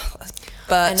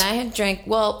but And I had drank,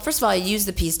 well, first of all, I used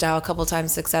the pee style a couple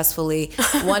times successfully.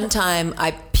 One time,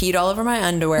 I peed all over my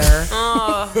underwear.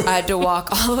 I had to walk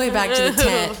all the way back to the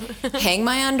tent, hang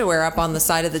my underwear up on the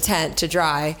side of the tent to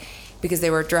dry because they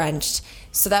were drenched.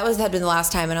 So that had been the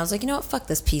last time, and I was like, you know what, fuck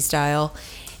this pee style.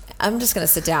 I'm just going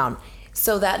to sit down.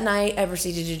 So that night, I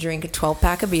proceeded to drink a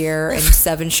 12-pack of beer and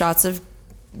 7 shots of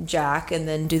Jack and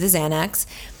then do the Xanax.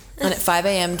 And at 5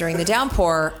 a.m. during the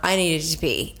downpour, I needed to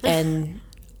pee. And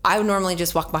I would normally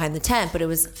just walk behind the tent, but it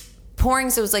was pouring,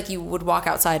 so it was like you would walk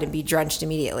outside and be drenched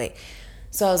immediately.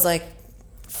 So I was like,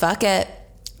 fuck it.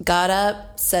 Got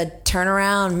up, said, turn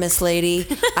around, Miss Lady.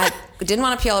 I didn't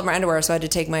want to pee all over my underwear, so I had to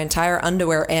take my entire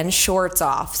underwear and shorts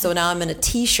off. So now I'm in a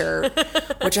T-shirt,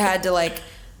 which I had to like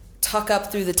tuck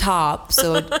up through the top,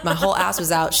 so my whole ass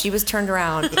was out. She was turned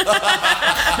around.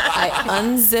 I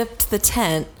unzipped the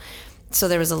tent, so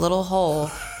there was a little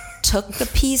hole. Took the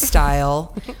pee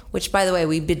style, which, by the way,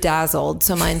 we bedazzled.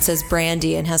 So mine says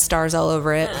Brandy and has stars all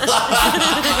over it.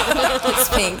 It's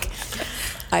pink.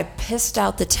 I pissed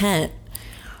out the tent.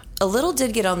 A little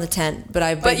did get on the tent,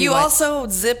 but But you also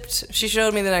zipped. She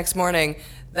showed me the next morning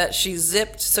that she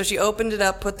zipped. So she opened it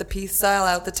up, put the pee style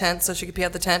out the tent so she could pee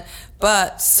out the tent.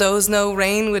 But so's no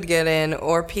rain would get in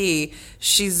or pee,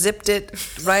 she zipped it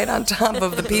right on top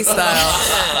of the pee style.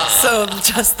 So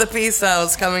just the pee style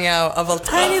is coming out of a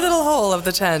tiny little hole of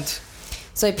the tent.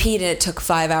 So I peed and it took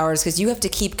 5 hours because you have to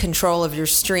keep control of your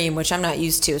stream, which I'm not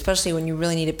used to, especially when you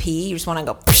really need to pee. You just want to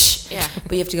go, psh, Yeah.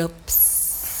 but you have to go,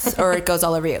 pss, or it goes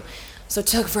all over you. So it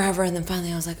took forever, and then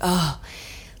finally I was like, oh.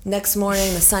 Next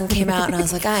morning, the sun came out, and I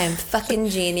was like, I am fucking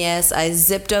genius. I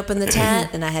zipped open the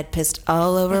tent, and I had pissed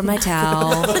all over my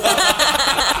towel.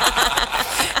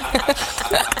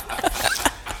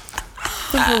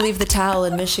 I think we'll leave the towel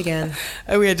in Michigan.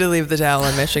 We had to leave the towel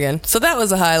in Michigan. So that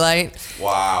was a highlight.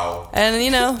 Wow. And,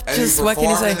 you know, And just you what can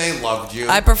you performed say? and they loved you.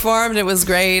 I performed. It was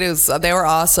great. They were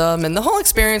awesome. And the whole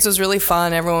experience was really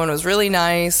fun. Everyone was really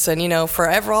nice. And, you know,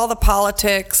 all the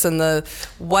politics and the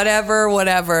whatever.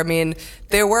 I mean,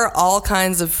 there were all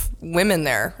kinds of women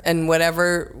there. And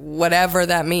whatever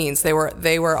that means, they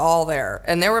were all there.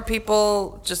 And there were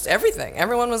people, just everything.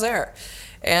 Everyone was there.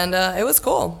 And it was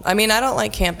cool. I mean, I don't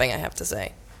like camping, I have to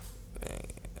say.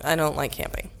 I don't like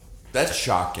camping. That's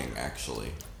shocking,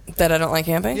 actually. That I don't like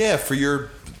camping? Yeah, for your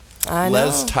I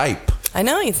Les know. type. I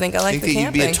know, you think I like I think the that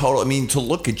camping. you'd be a total. I mean, to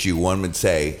look at you, one would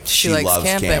say She she likes loves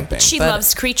camping. camping. She But-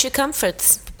 loves creature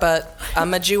comforts. but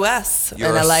I'm a Jewess. You're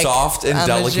and I a like, soft and I'm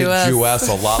delicate Jewess,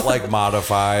 a lot like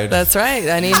Modified. That's right.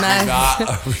 I need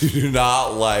my... You do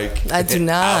not like I do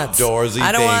not. outdoorsy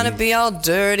I don't want to things. be all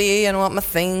dirty. I don't want my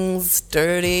things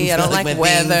dirty. I don't like my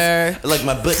weather. things- I like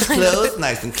my butch clothes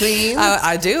nice and clean.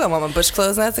 I do. I want my bush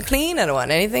clothes nice and clean. I don't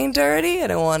want anything dirty. I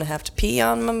don't want to have to pee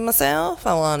on myself.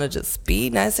 I want to just be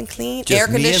nice and clean. Just air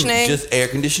me and- conditioning. just air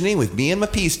conditioning with me and my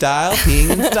pee style,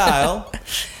 peeing in style.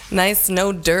 Nice,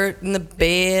 no dirt in the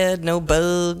bed, no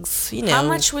bugs. You know. How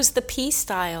much was the pea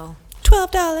style?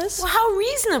 $12. Well, how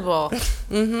reasonable.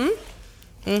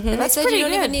 And I said pretty you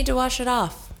don't good. even need to wash it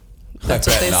off. That's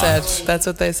what they said. That's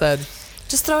what they said.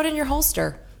 Just throw it in your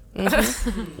holster.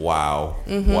 Wow.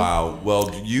 Mm-hmm. Wow.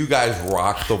 Well, you guys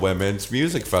rocked the Women's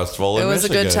Music Festival in It was a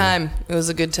good Michigan. time. It was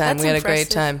a good time. That's We had a great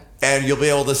impressive. time. And you'll be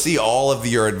able to see all of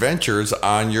your adventures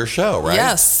on your show, right?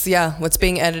 Yes, yeah. What's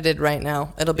being edited right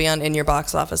now? It'll be on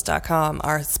inyourboxoffice.com.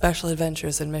 Our special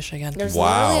adventures in Michigan. There's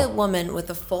Wow. literally a woman with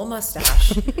a full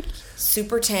mustache,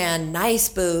 super tan, nice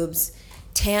boobs,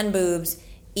 tan boobs,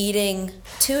 eating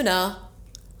tuna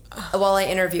while I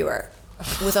interview her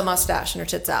with a mustache and her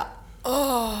tits out.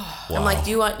 I'm like, do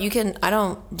you want to,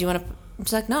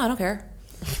 she's like, no, I don't care.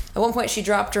 At one point she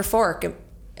dropped her fork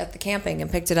at the camping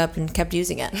and picked it up and kept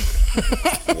using it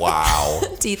Wow.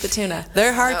 to eat the tuna.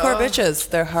 They're hardcore bitches.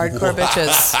 They're hardcore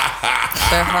bitches.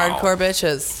 They're hardcore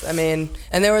bitches. I mean,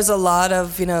 and there was a lot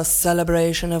of,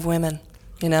 celebration of women,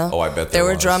 Oh, I bet there there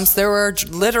were was. drums. There were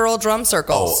literal drum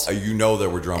circles. Oh, you know there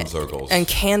were drum circles. And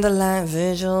candlelight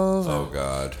vigils. Oh,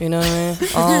 God. You know what I mean?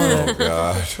 All of it. Oh,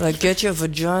 God. Like, get your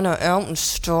vagina out and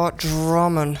start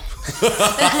drumming.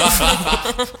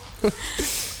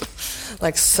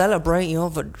 Like, celebrate your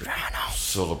vagina.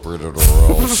 Celebrated or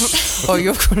else. Oh,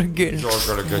 you're gonna get You're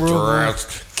gonna get your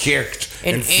ass kicked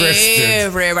and fisted.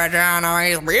 every vagina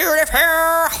is beautiful.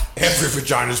 Every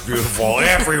vagina's beautiful.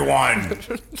 Everyone.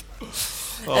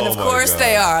 And of Oh, my course God.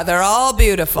 they are. They're all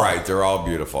beautiful. Right, they're all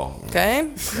beautiful.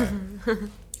 Okay?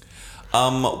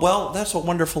 Well, that's a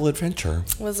wonderful adventure.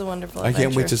 It was a wonderful I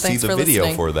can't wait adventure. to see Thanks the for video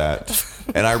listening. for that.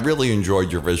 And I really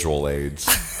enjoyed your visual aids.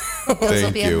 Those will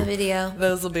Thank be on the you. video.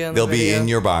 Those will be on They'll the be video. in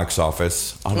your box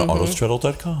office on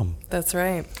autostraddle.com. That's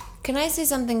right. Can I say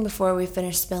something before we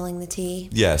finish spilling the tea?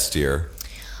 Yes, dear.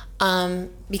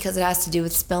 Because it has to do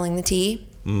with spilling the tea.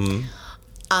 Mm-hmm.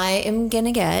 I am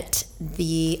gonna get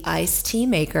the iced tea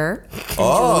maker, and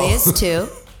Julie is too.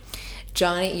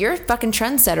 Johnny, you're a fucking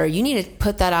trendsetter. You need to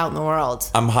put that out in the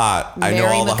world. I'm hot. I know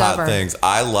Mary all the hot McGovern. things.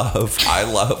 I love.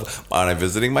 When I'm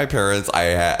visiting my parents,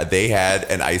 they had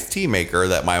an iced tea maker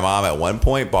that my mom at one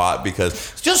point bought because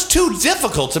it's just too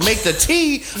difficult to make the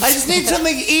tea. I just need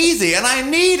something easy, and I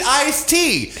need iced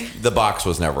tea. The box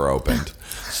was never opened.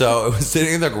 So it was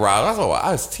sitting in the garage. I thought,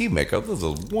 iced tea maker, this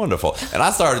is wonderful. And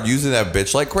I started using that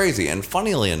bitch like crazy. And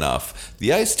funnily enough,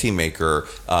 the iced tea maker,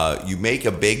 you make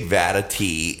a big vat of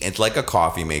tea. It's like a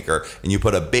coffee maker. And you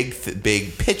put a big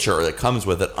pitcher that comes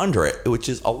with it under it, which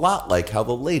is a lot like how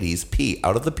the ladies pee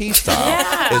out of the pee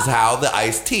style, is how the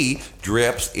iced tea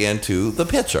drips into the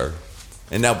pitcher.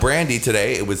 And now Brandy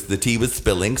today, the tea was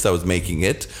spilling, so I was making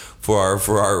it for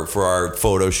our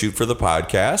photo shoot for the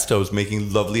podcast. I was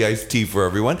making lovely iced tea for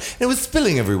everyone, and it was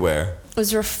spilling everywhere. It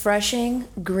was refreshing,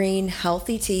 green,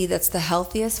 healthy tea. That's the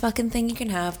healthiest fucking thing you can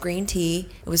have, green tea.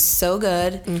 It was so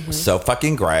good. So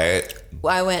fucking great.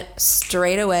 I went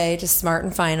straight away to Smart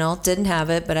and Final. Didn't have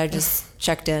it, but I just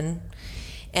checked in.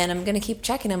 And I'm going to keep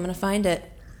checking. I'm going to find it.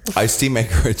 Iced tea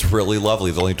maker, it's really lovely.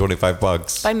 It's only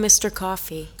 $25 By Mr.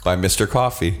 Coffee. by Mr.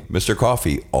 Coffee. Mr.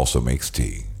 Coffee also makes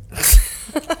tea.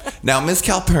 Now, Miss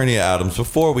Calpurnia Adams,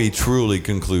 before we truly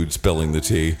conclude spilling the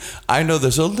tea, I know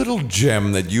there's a little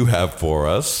gem that you have for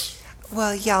us.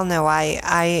 Well, y'all know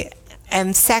I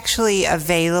am sexually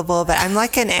available, but I'm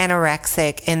like an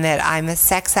anorexic in that I'm a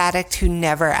sex addict who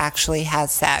never actually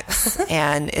has sex.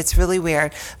 And it's really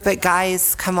weird. But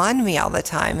guys come on to me all the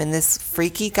time. And this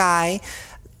freaky guy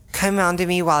come on to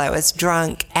me while I was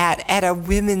drunk at a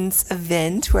women's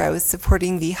event where I was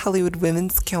supporting the Hollywood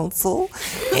Women's Council.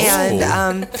 And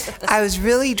I was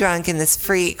really drunk, and this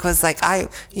freak was like,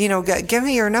 give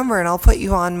me your number and I'll put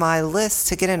you on my list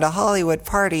to get into Hollywood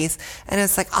parties. And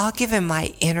it's like, I'll give him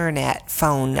my internet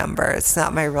phone number. It's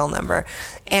not my real number.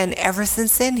 And ever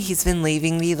since then, he's been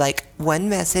leaving me like one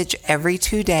message every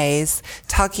 2 days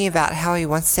talking about how he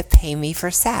wants to pay me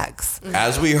for sex.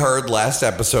 As we heard last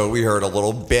episode, we heard a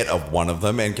little bit of one of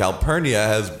them, and Calpurnia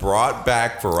has brought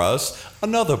back for us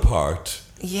another part.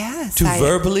 Yes. To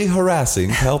verbally harassing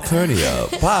Calpurnia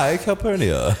by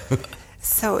Calpurnia.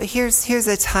 So here's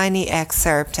a tiny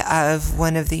excerpt of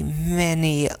one of the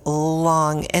many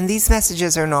long, and these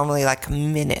messages are normally like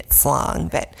minutes long,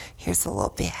 but here's a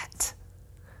little bit.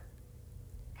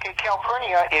 Okay,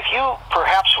 Calpurnia, if you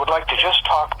perhaps would like to just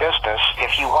talk business,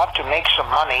 if you want to make some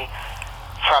money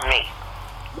from me,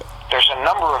 there's a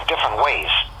number of different ways.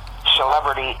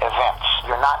 Celebrity events.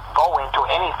 You're not going to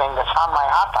anything that's on my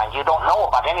hotline. You don't know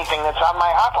about anything that's on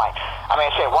my hotline. I mean,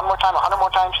 I say it one more time, 100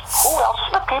 more times. Who else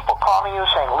is the people calling you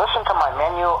saying, listen to my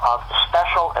menu of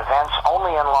special events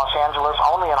only in Los Angeles,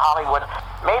 only in Hollywood.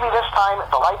 Maybe this time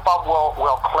the light bulb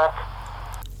will click.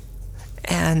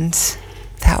 And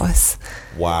that was...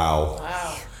 Wow.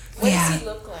 What Yeah. does he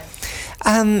look like?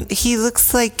 He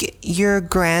looks like your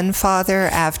grandfather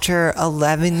after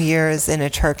 11 years in a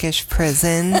Turkish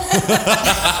prison.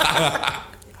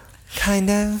 Kind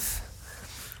of.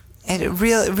 And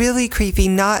really creepy,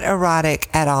 not erotic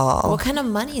at all. What kind of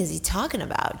money is he talking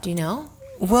about? Do you know?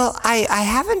 Well, I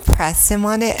haven't pressed him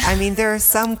on it. I mean, there are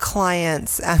some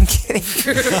clients, I'm kidding,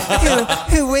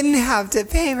 who wouldn't have to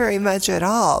pay very much at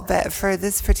all. But for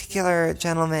this particular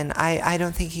gentleman, I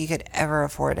don't think he could ever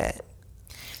afford it.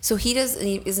 So he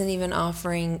isn't even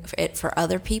offering it for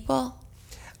other people?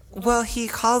 Well, he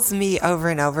calls me over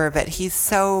and over, but he's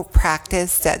so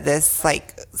practiced at this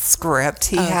like script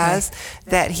he has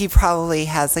that he probably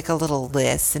has like a little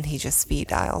list and he just speed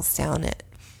dials down it.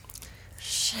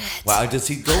 Shit. Wow, does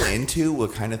he go into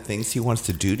what kind of things he wants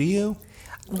to do to you?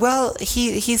 Well,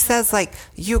 he says, like,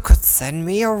 you could send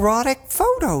me erotic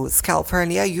photos,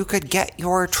 Calpurnia. You could get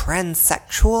your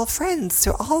transsexual friends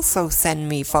to also send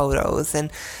me photos. And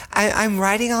I'm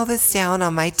writing all this down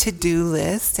on my to-do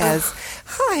list as,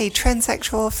 hi,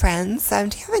 transsexual friends. Do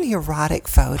you have any erotic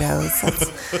photos?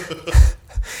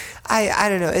 I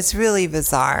don't know. It's really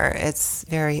bizarre. It's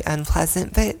very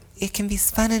unpleasant, but it can be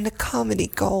spun into comedy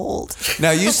gold.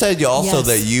 Now, you said also Yes.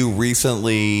 that you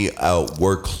recently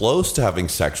were close to having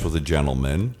sex with a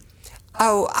gentleman.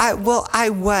 Oh, I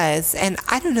was, and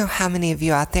I don't know how many of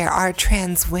you out there are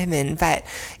trans women, but,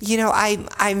 you know,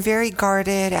 I'm very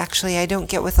guarded. Actually, I don't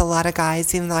get with a lot of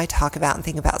guys, even though I talk about and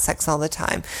think about sex all the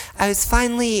time. I was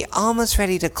finally almost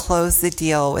ready to close the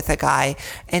deal with a guy,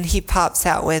 and he pops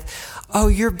out with, oh,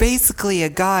 you're basically a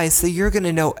guy, so you're going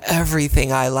to know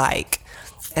everything I like.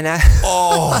 And I...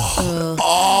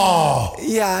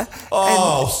 Yeah.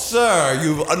 Oh, sir,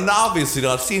 you've obviously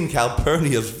not seen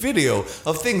Calpurnia's video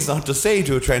of things not to say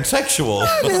to a transsexual.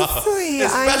 Honestly,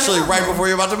 Especially I know. right before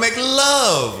you're about to make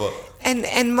love.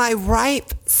 And my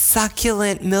ripe,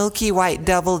 succulent, milky white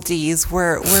double Ds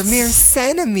were mere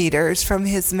centimeters from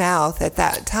his mouth at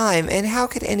that time. And how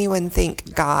could anyone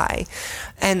think guy?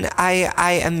 And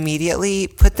I immediately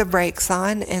put the brakes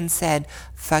on and said,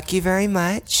 fuck you very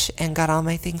much, and got all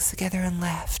my things together and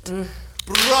left. Bravo!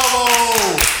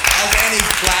 As any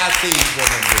classy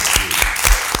woman would do.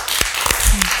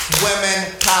 Women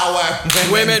power.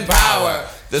 Women power.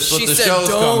 This is what She the said, show's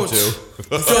come "Don't." to.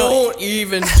 Don't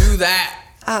even do that.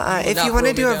 If Not you want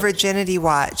to do a Romeo. virginity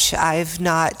watch, I've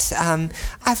not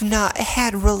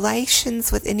had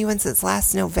relations with anyone since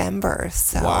last November.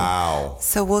 So Wow.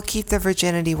 So we'll keep the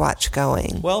virginity watch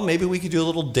going. Well, maybe we could do a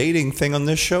little dating thing on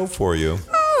this show for you.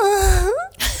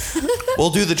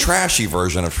 We'll do the trashy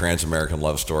version of Trans-American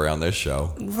Love Story on this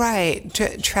show. Right,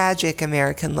 tragic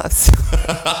American love story.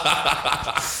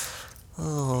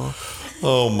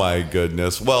 Oh my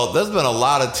goodness. Well, there's been a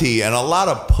lot of tea and a lot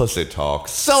of pussy talk.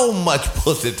 So much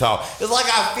pussy talk. It's like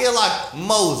I feel like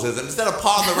Moses. And instead of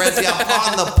parting the Red Sea, I'm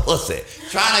parting the pussy.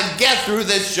 Trying to get through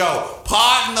this show.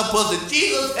 Parting the pussy.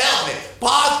 Jesus help me.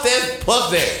 Part this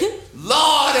pussy.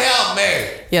 Lord help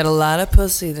me. You had a lot of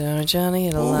pussy there, Johnny.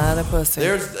 You had a lot of pussy.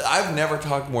 I've never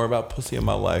talked more about pussy in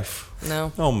my life.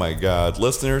 No. Oh my God.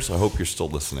 Listeners, I hope you're still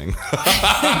listening.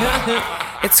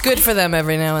 It's good for them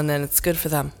every now and then. It's good for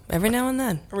them. Every now and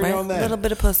then. Every now and then. A little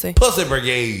bit of pussy. Pussy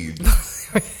Brigade.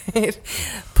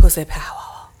 Pussy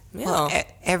power. Yeah. Well,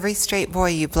 every straight boy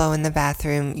you blow in the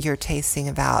bathroom, you're tasting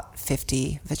about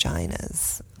 50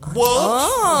 vaginas. What?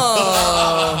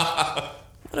 Oh.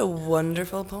 What a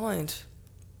wonderful point.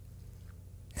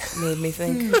 Made me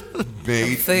think.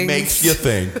 Makes you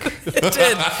think. It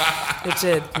did. It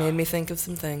did. Made me think of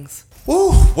some things.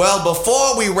 Woo. Well,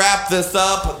 before we wrap this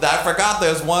up, I forgot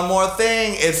there's one more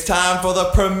thing. It's time for the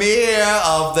premiere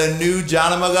of the new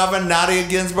Johnny McGovern Nadia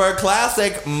Ginsburg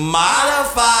classic,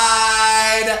 Modified,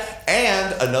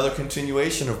 and another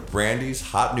continuation of Brandy's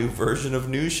hot new version of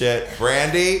New Shit.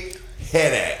 Brandy,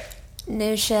 hit it.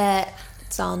 New shit.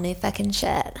 It's all new fucking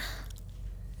shit.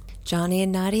 Johnny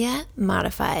and Nadia,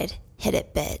 Modified. Hit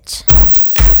it, bitch.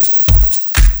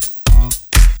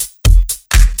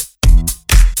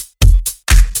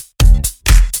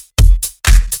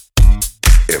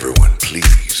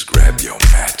 Please grab your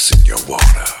mats and your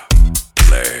water.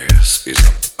 Class is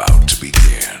about to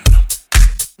begin.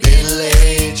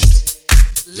 Middle-aged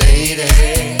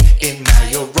lady in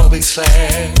my aerobics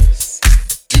class,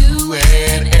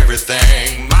 doing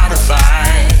everything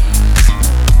modified.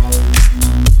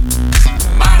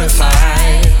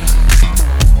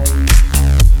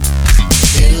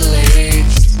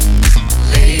 Middle-aged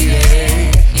lady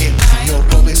in my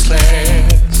aerobics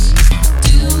class,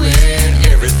 doing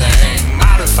everything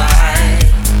modified.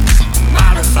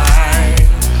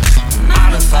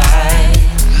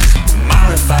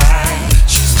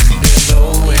 She's doing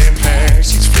low impact,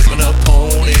 she's flipping a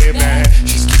pony back,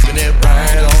 she's keeping it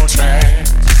right on track.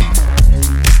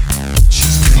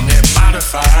 She's doing it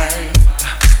modified.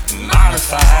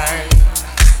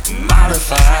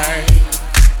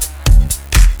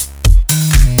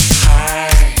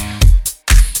 High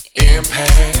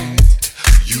impact,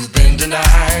 you've been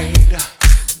denied.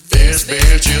 This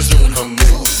bitch is doing her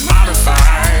moves.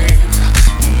 Modified.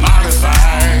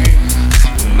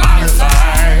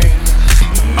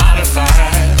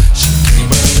 She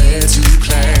came early to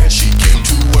class, she came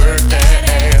to work that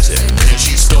ass, and then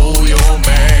she stole your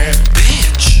man,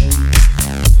 bitch.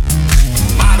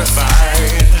 Modified.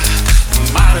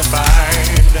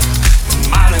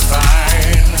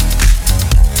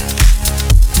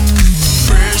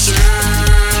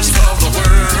 Pressures of the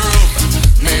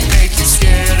world may make you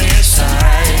scared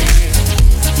inside,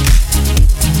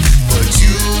 but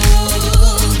you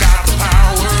got the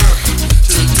power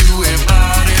to do it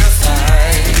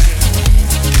modified.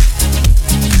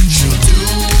 She'll do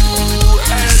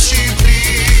as she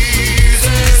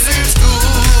pleases, it's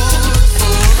good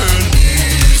for her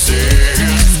knees.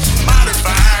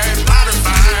 Modified.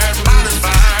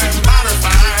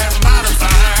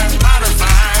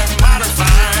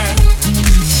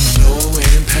 Low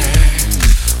impact,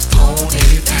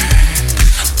 pony back,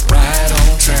 right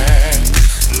on track.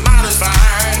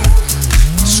 Modified.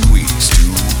 Squeeze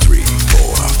 2, 3,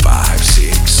 4, 5,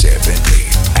 6, 7,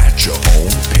 8 at your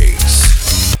own pace.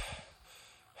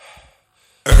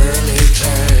 Early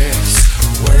class,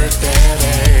 work that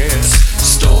ass,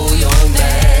 stole your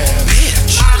man,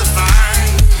 bitch. Modified.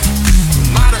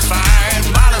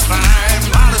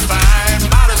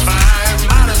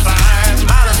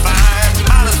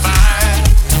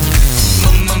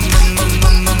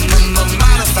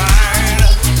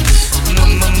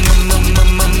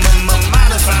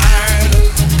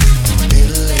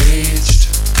 Middle-aged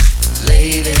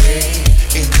lady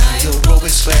in my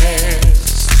aerobics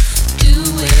class,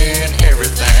 doing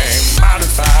everything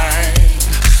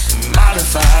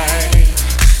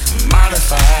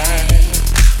modified.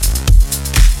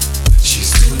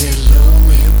 She's doing it low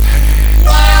impact.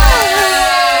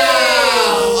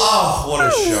 Oh, what a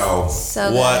show. So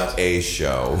what a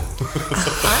show.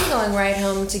 I'm going right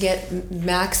home to get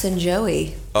Max and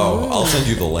Joey. Oh, I'll send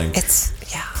you the link.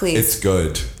 Please. It's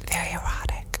good. Very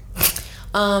erotic.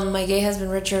 My gay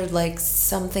husband Richard likes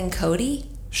something Cody.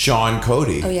 Sean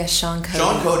Cody. Oh yeah, Sean Cody.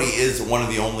 Sean Cody is one of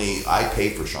the only, I pay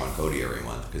for Sean Cody every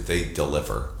month because they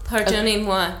deliver.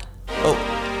 Pardonnez-moi. Oh,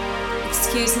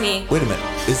 Excuse me. wait a minute.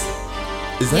 Is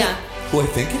that Yeah. who I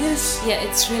think it is? Yeah,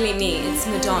 it's really me. It's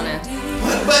Madonna.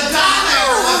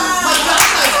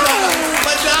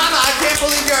 Madonna, I can't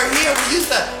believe you're here.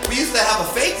 We used to have a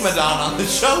fake Madonna on the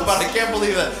show, but I can't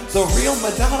believe that the real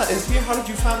Madonna is here. How did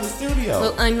you find the studio?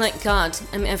 Well, I'm like God.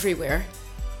 I'm everywhere.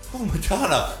 Oh,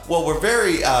 Madonna. Well, we're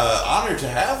very honored to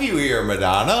have you here,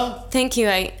 Madonna. Thank you.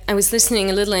 I was listening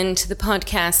a little into the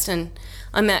podcast, and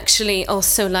I'm actually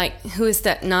also like, who is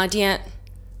that? Nadia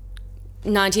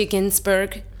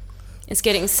Ginsburg is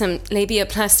getting some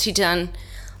labiaplasty done.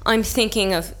 I'm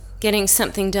thinking of getting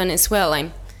something done as well.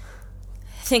 I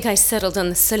think I settled on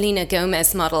the Selena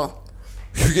Gomez model.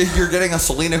 You're getting a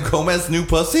Selena Gomez new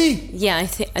pussy? Yeah,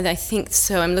 I think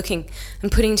so. I'm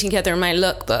putting together my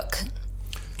lookbook.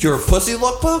 Your pussy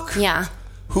lookbook? Yeah.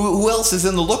 Who else is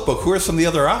in the lookbook? Who are some of the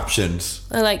other options?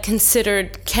 Well, I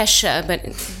considered Kesha, but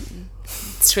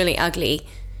it's really ugly.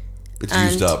 It's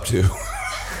used up too.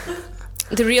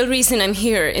 The real reason I'm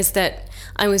here is that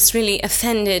I was really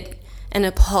offended and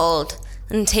appalled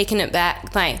and taken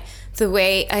aback by the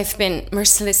way I've been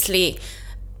mercilessly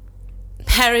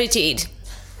parodied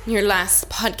in your last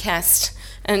podcast.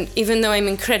 And even though I'm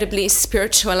incredibly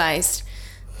spiritualized,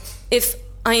 if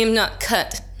I am not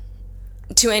cut,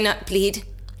 do I not bleed?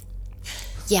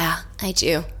 Yeah, I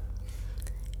do.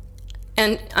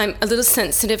 And I'm a little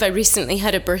sensitive. I recently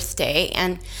had a birthday,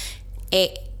 and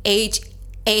aging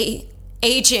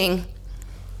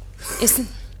is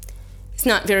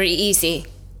not very easy.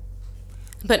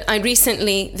 But I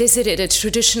recently visited a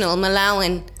traditional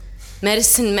Malawian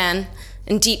medicine man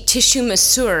and deep tissue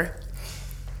masseur.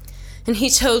 And he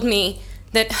told me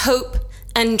that hope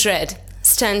and dread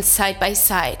stand side by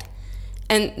side,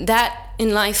 and that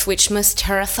in life which most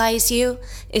terrifies you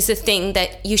is the thing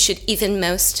that you should even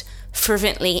most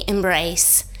fervently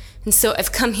embrace. And so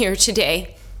I've come here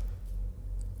today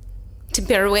to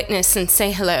bear witness and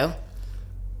say hello.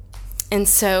 And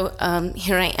so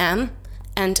here I am,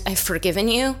 and I've forgiven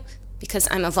you because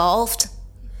I'm evolved.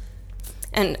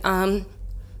 And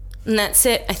that's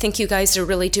it. I think you guys are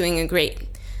really doing a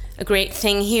great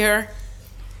thing here.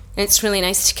 And it's really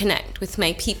nice to connect with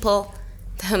my people,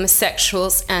 the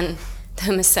homosexuals and the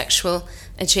homosexual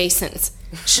adjacents.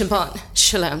 Shabbat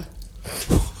Shalom.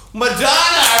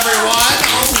 Madonna, everyone!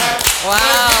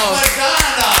 Wow.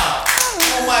 Madonna!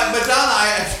 Oh my,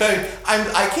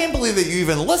 Madonna, I can't believe that you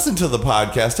even listened to the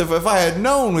podcast. If I had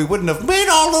known, we wouldn't have made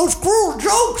all those cruel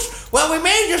jokes. Well, we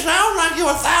made you sound like you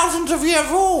were thousands of years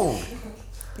old.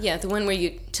 Yeah, the one where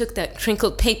you took that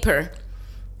crinkled paper,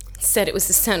 said it was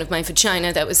the sound of my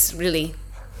vagina. That was really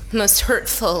most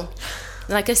hurtful.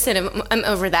 Like I said, I'm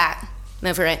over that. I'm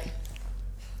over it.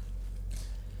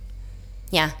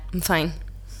 Yeah, I'm fine.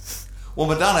 Well,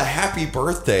 Madonna, happy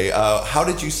birthday. How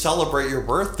did you celebrate your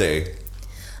birthday?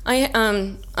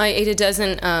 I ate a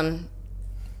dozen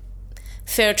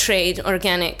fair trade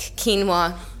organic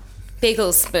quinoa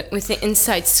bagels, but with the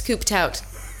inside scooped out.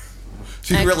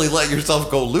 So you really let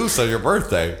yourself go loose on your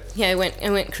birthday. Yeah, I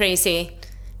went crazy.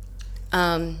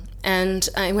 And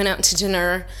I went out to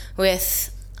dinner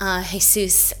with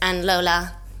Jesus and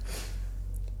Lola.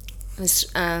 It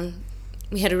was,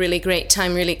 we had a really great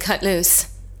time, really cut loose.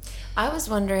 I was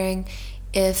wondering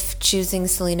if choosing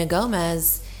Selena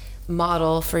Gomez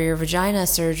model for your vagina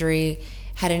surgery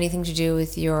had anything to do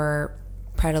with your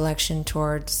predilection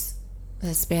towards the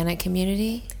Hispanic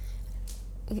community?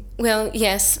 Well,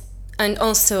 yes. And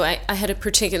also, I had a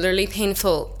particularly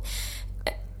painful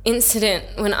incident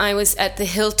when I was at the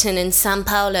Hilton in Sao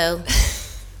Paulo.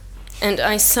 And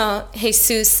I saw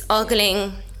Jesus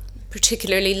ogling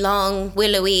particularly long,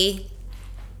 willowy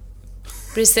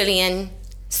Brazilian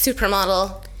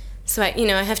supermodel. So I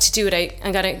have to do it.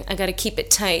 I gotta keep it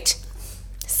tight,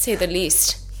 to say the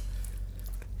least.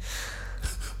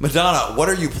 Madonna, what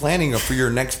are you planning for your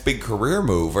next big career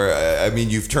move? I mean,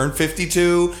 you've turned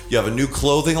 52. You have a new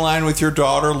clothing line with your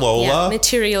daughter, Lola. Yeah,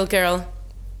 Material Girl.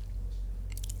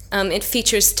 It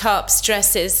features tops,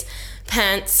 dresses,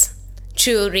 pants,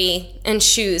 jewelry, and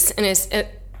shoes, and is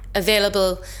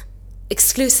available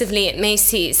exclusively at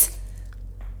Macy's.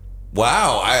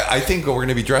 Wow, I think we're going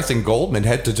to be dressing Goldman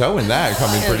head to toe in that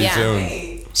coming pretty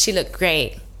soon. She looked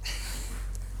great.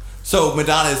 So,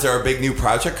 Madonna, is there a big new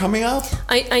project coming up?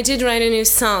 I did write a new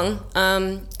song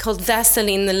called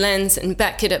Vaseline the Lens and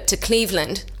Back It Up to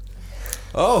Cleveland.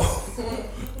 Oh,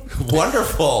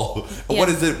 wonderful. Yeah. What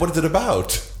is it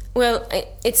about? Well,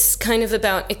 it's kind of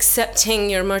about accepting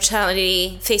your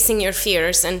mortality, facing your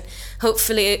fears, and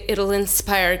hopefully it'll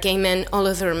inspire gay men all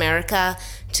over America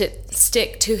to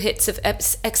stick 2 hits of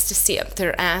ecstasy up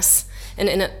their ass and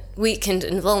in a weakened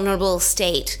and vulnerable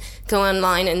state go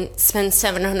online and spend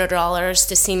 $700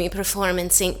 to see me perform in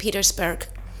St. Petersburg.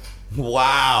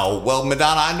 Wow. Well,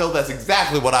 Madonna, I know that's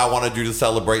exactly what I want to do to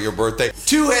celebrate your birthday.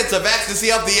 2 hits of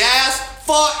ecstasy up the ass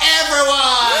for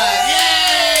everyone!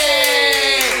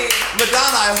 Yay!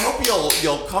 Madonna, I hope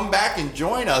you'll come back and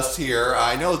join us here.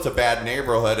 I know it's a bad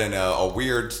neighborhood and a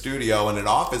weird studio in an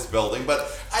office building, but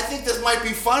I think this might be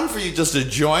fun for you just to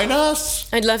join us.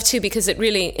 I'd love to, because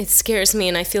it scares me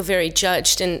and I feel very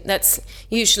judged, and that's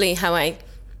usually how I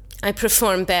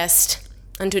perform best,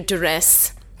 under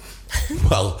duress.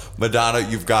 Well, Madonna,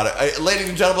 you've got it. Ladies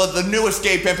and gentlemen, the newest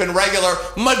gay pimp and regular,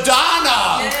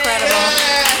 Madonna! Incredible.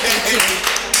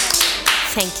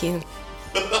 Thank you.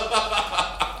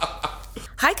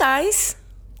 Hi, guys.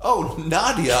 Oh,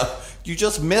 Nadia, you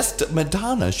just missed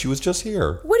Madonna. She was just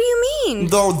here. What do you mean?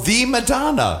 The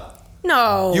Madonna.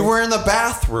 No. You were in the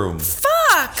bathroom.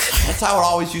 Fuck! That's how it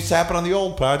always used to happen on the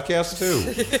old podcast,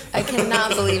 too. I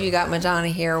cannot believe you got Madonna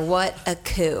here. What a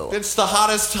coup. It's the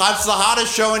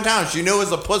hottest show in town. She knew it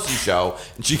was a pussy show,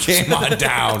 and she came on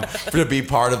down to be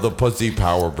part of the Pussy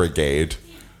Power Brigade.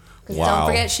 Wow. Don't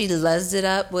forget, she lezzed it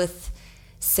up with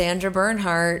Sandra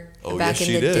Bernhardt back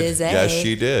in the Diz A. Yes,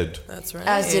 she did. That's right.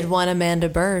 As did one Amanda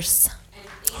Burse.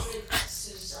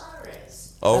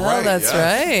 Oh, right. That's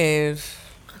right.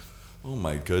 Oh,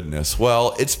 my goodness.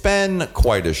 Well, it's been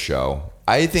quite a show.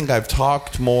 I think I've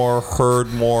talked more,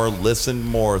 heard more, listened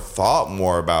more, thought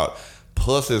more about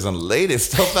pussies and ladies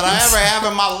stuff than I ever have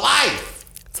in my life.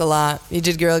 It's a lot. You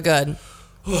did real good.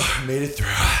 Made it through.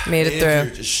 Made it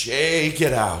through. Just shake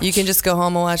it out. You can just go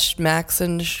home and watch Max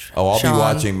and I'll Sean. be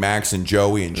watching Max and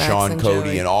Joey and Max Sean and Cody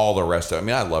Joey. and all the rest of it. I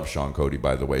mean, I love Sean Cody,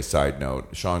 by the way, side note.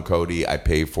 Sean Cody, I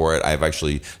pay for it. I've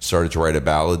actually started to write a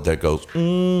ballad that goes,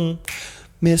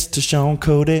 Mr. Sean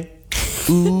Cody,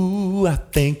 ooh, I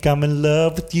think I'm in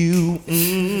love with you.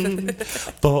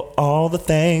 For all the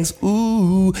things,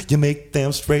 ooh, you make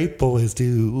them straight boys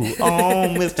do.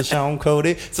 Oh, Mr. Sean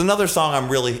Cody. It's another song I'm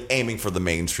really aiming for the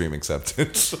mainstream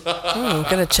acceptance. I'm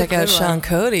going to check out Good Sean one.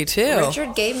 Cody, too.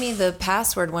 Richard gave me the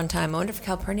password one time. I wonder if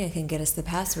Calpurnia can get us the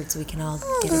password so we can all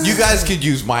get it. You guys could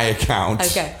use my account.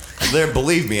 Okay. There,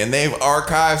 believe me, and they've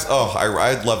archives. Oh,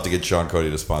 I'd love to get Sean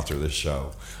Cody to sponsor this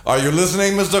show. Are you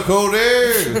listening, Mr.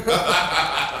 Cody?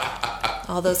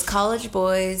 All those college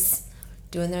boys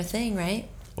doing their thing, right?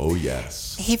 Oh,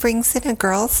 yes. He brings in a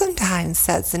girl sometimes,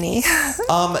 doesn't he?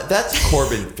 That's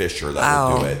Corbin Fisher that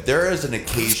will do Oh. it. There is an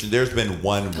occasion, there's been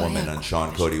one woman on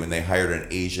Sean Cody when they hired an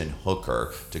Asian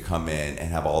hooker to come in and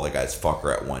have all the guys fuck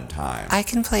her at one time. I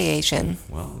can play Asian.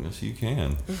 Well, yes, you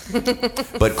can.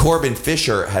 But Corbin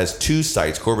Fisher has two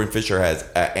sites. Corbin Fisher has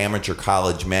Amateur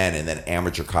College Men and then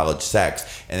Amateur College Sex.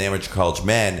 And Amateur College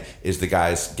Men is the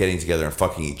guys getting together and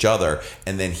fucking each other.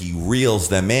 And then he reels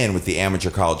them in with the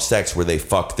Amateur College Sex where they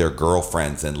fuck their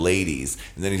girlfriends and ladies.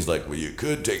 And then he's like, well, you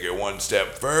could take it one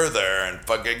step further and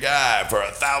fuck a guy for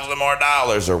 $1,000 more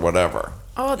or whatever.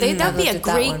 Oh, that'd be looked a at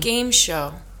that great one. game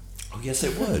show. Oh, yes,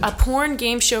 it would. A porn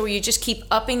game show where you just keep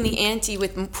upping the ante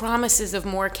with promises of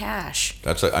more cash.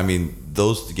 That's, I mean,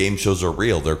 those game shows are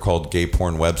real. They're called gay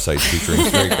porn websites featuring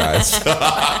straight guys.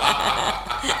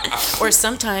 Or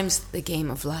sometimes the game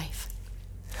of life.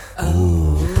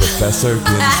 Ooh, Professor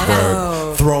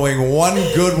Ginsburg throwing one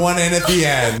good one in at the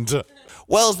end.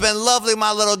 Well, it's been lovely,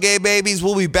 my little gay babies.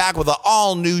 We'll be back with an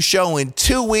all-new show in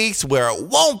 2 weeks where it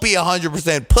won't be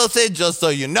 100% pussy, just so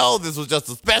you know. This was just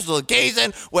a special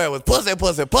occasion where it was pussy,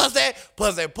 pussy, pussy,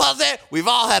 pussy, pussy. We've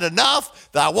all had enough.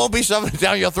 That I won't be shoving it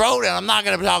down your throat, and I'm not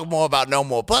going to talk more about no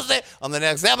more pussy. On the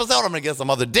next episode, I'm going to get some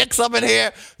other dicks up in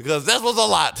here because this was a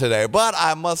lot today. But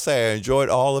I must say, I enjoyed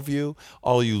all of you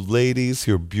ladies.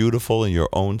 You're beautiful in your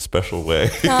own special way.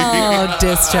 Oh,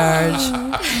 discharge.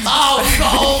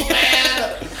 Oh, no, man.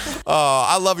 Oh,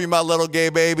 I love you, my little gay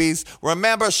babies.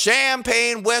 Remember,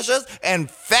 champagne wishes and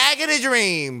faggoty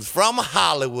dreams from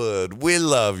Hollywood. We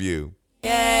love you.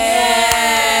 Yay!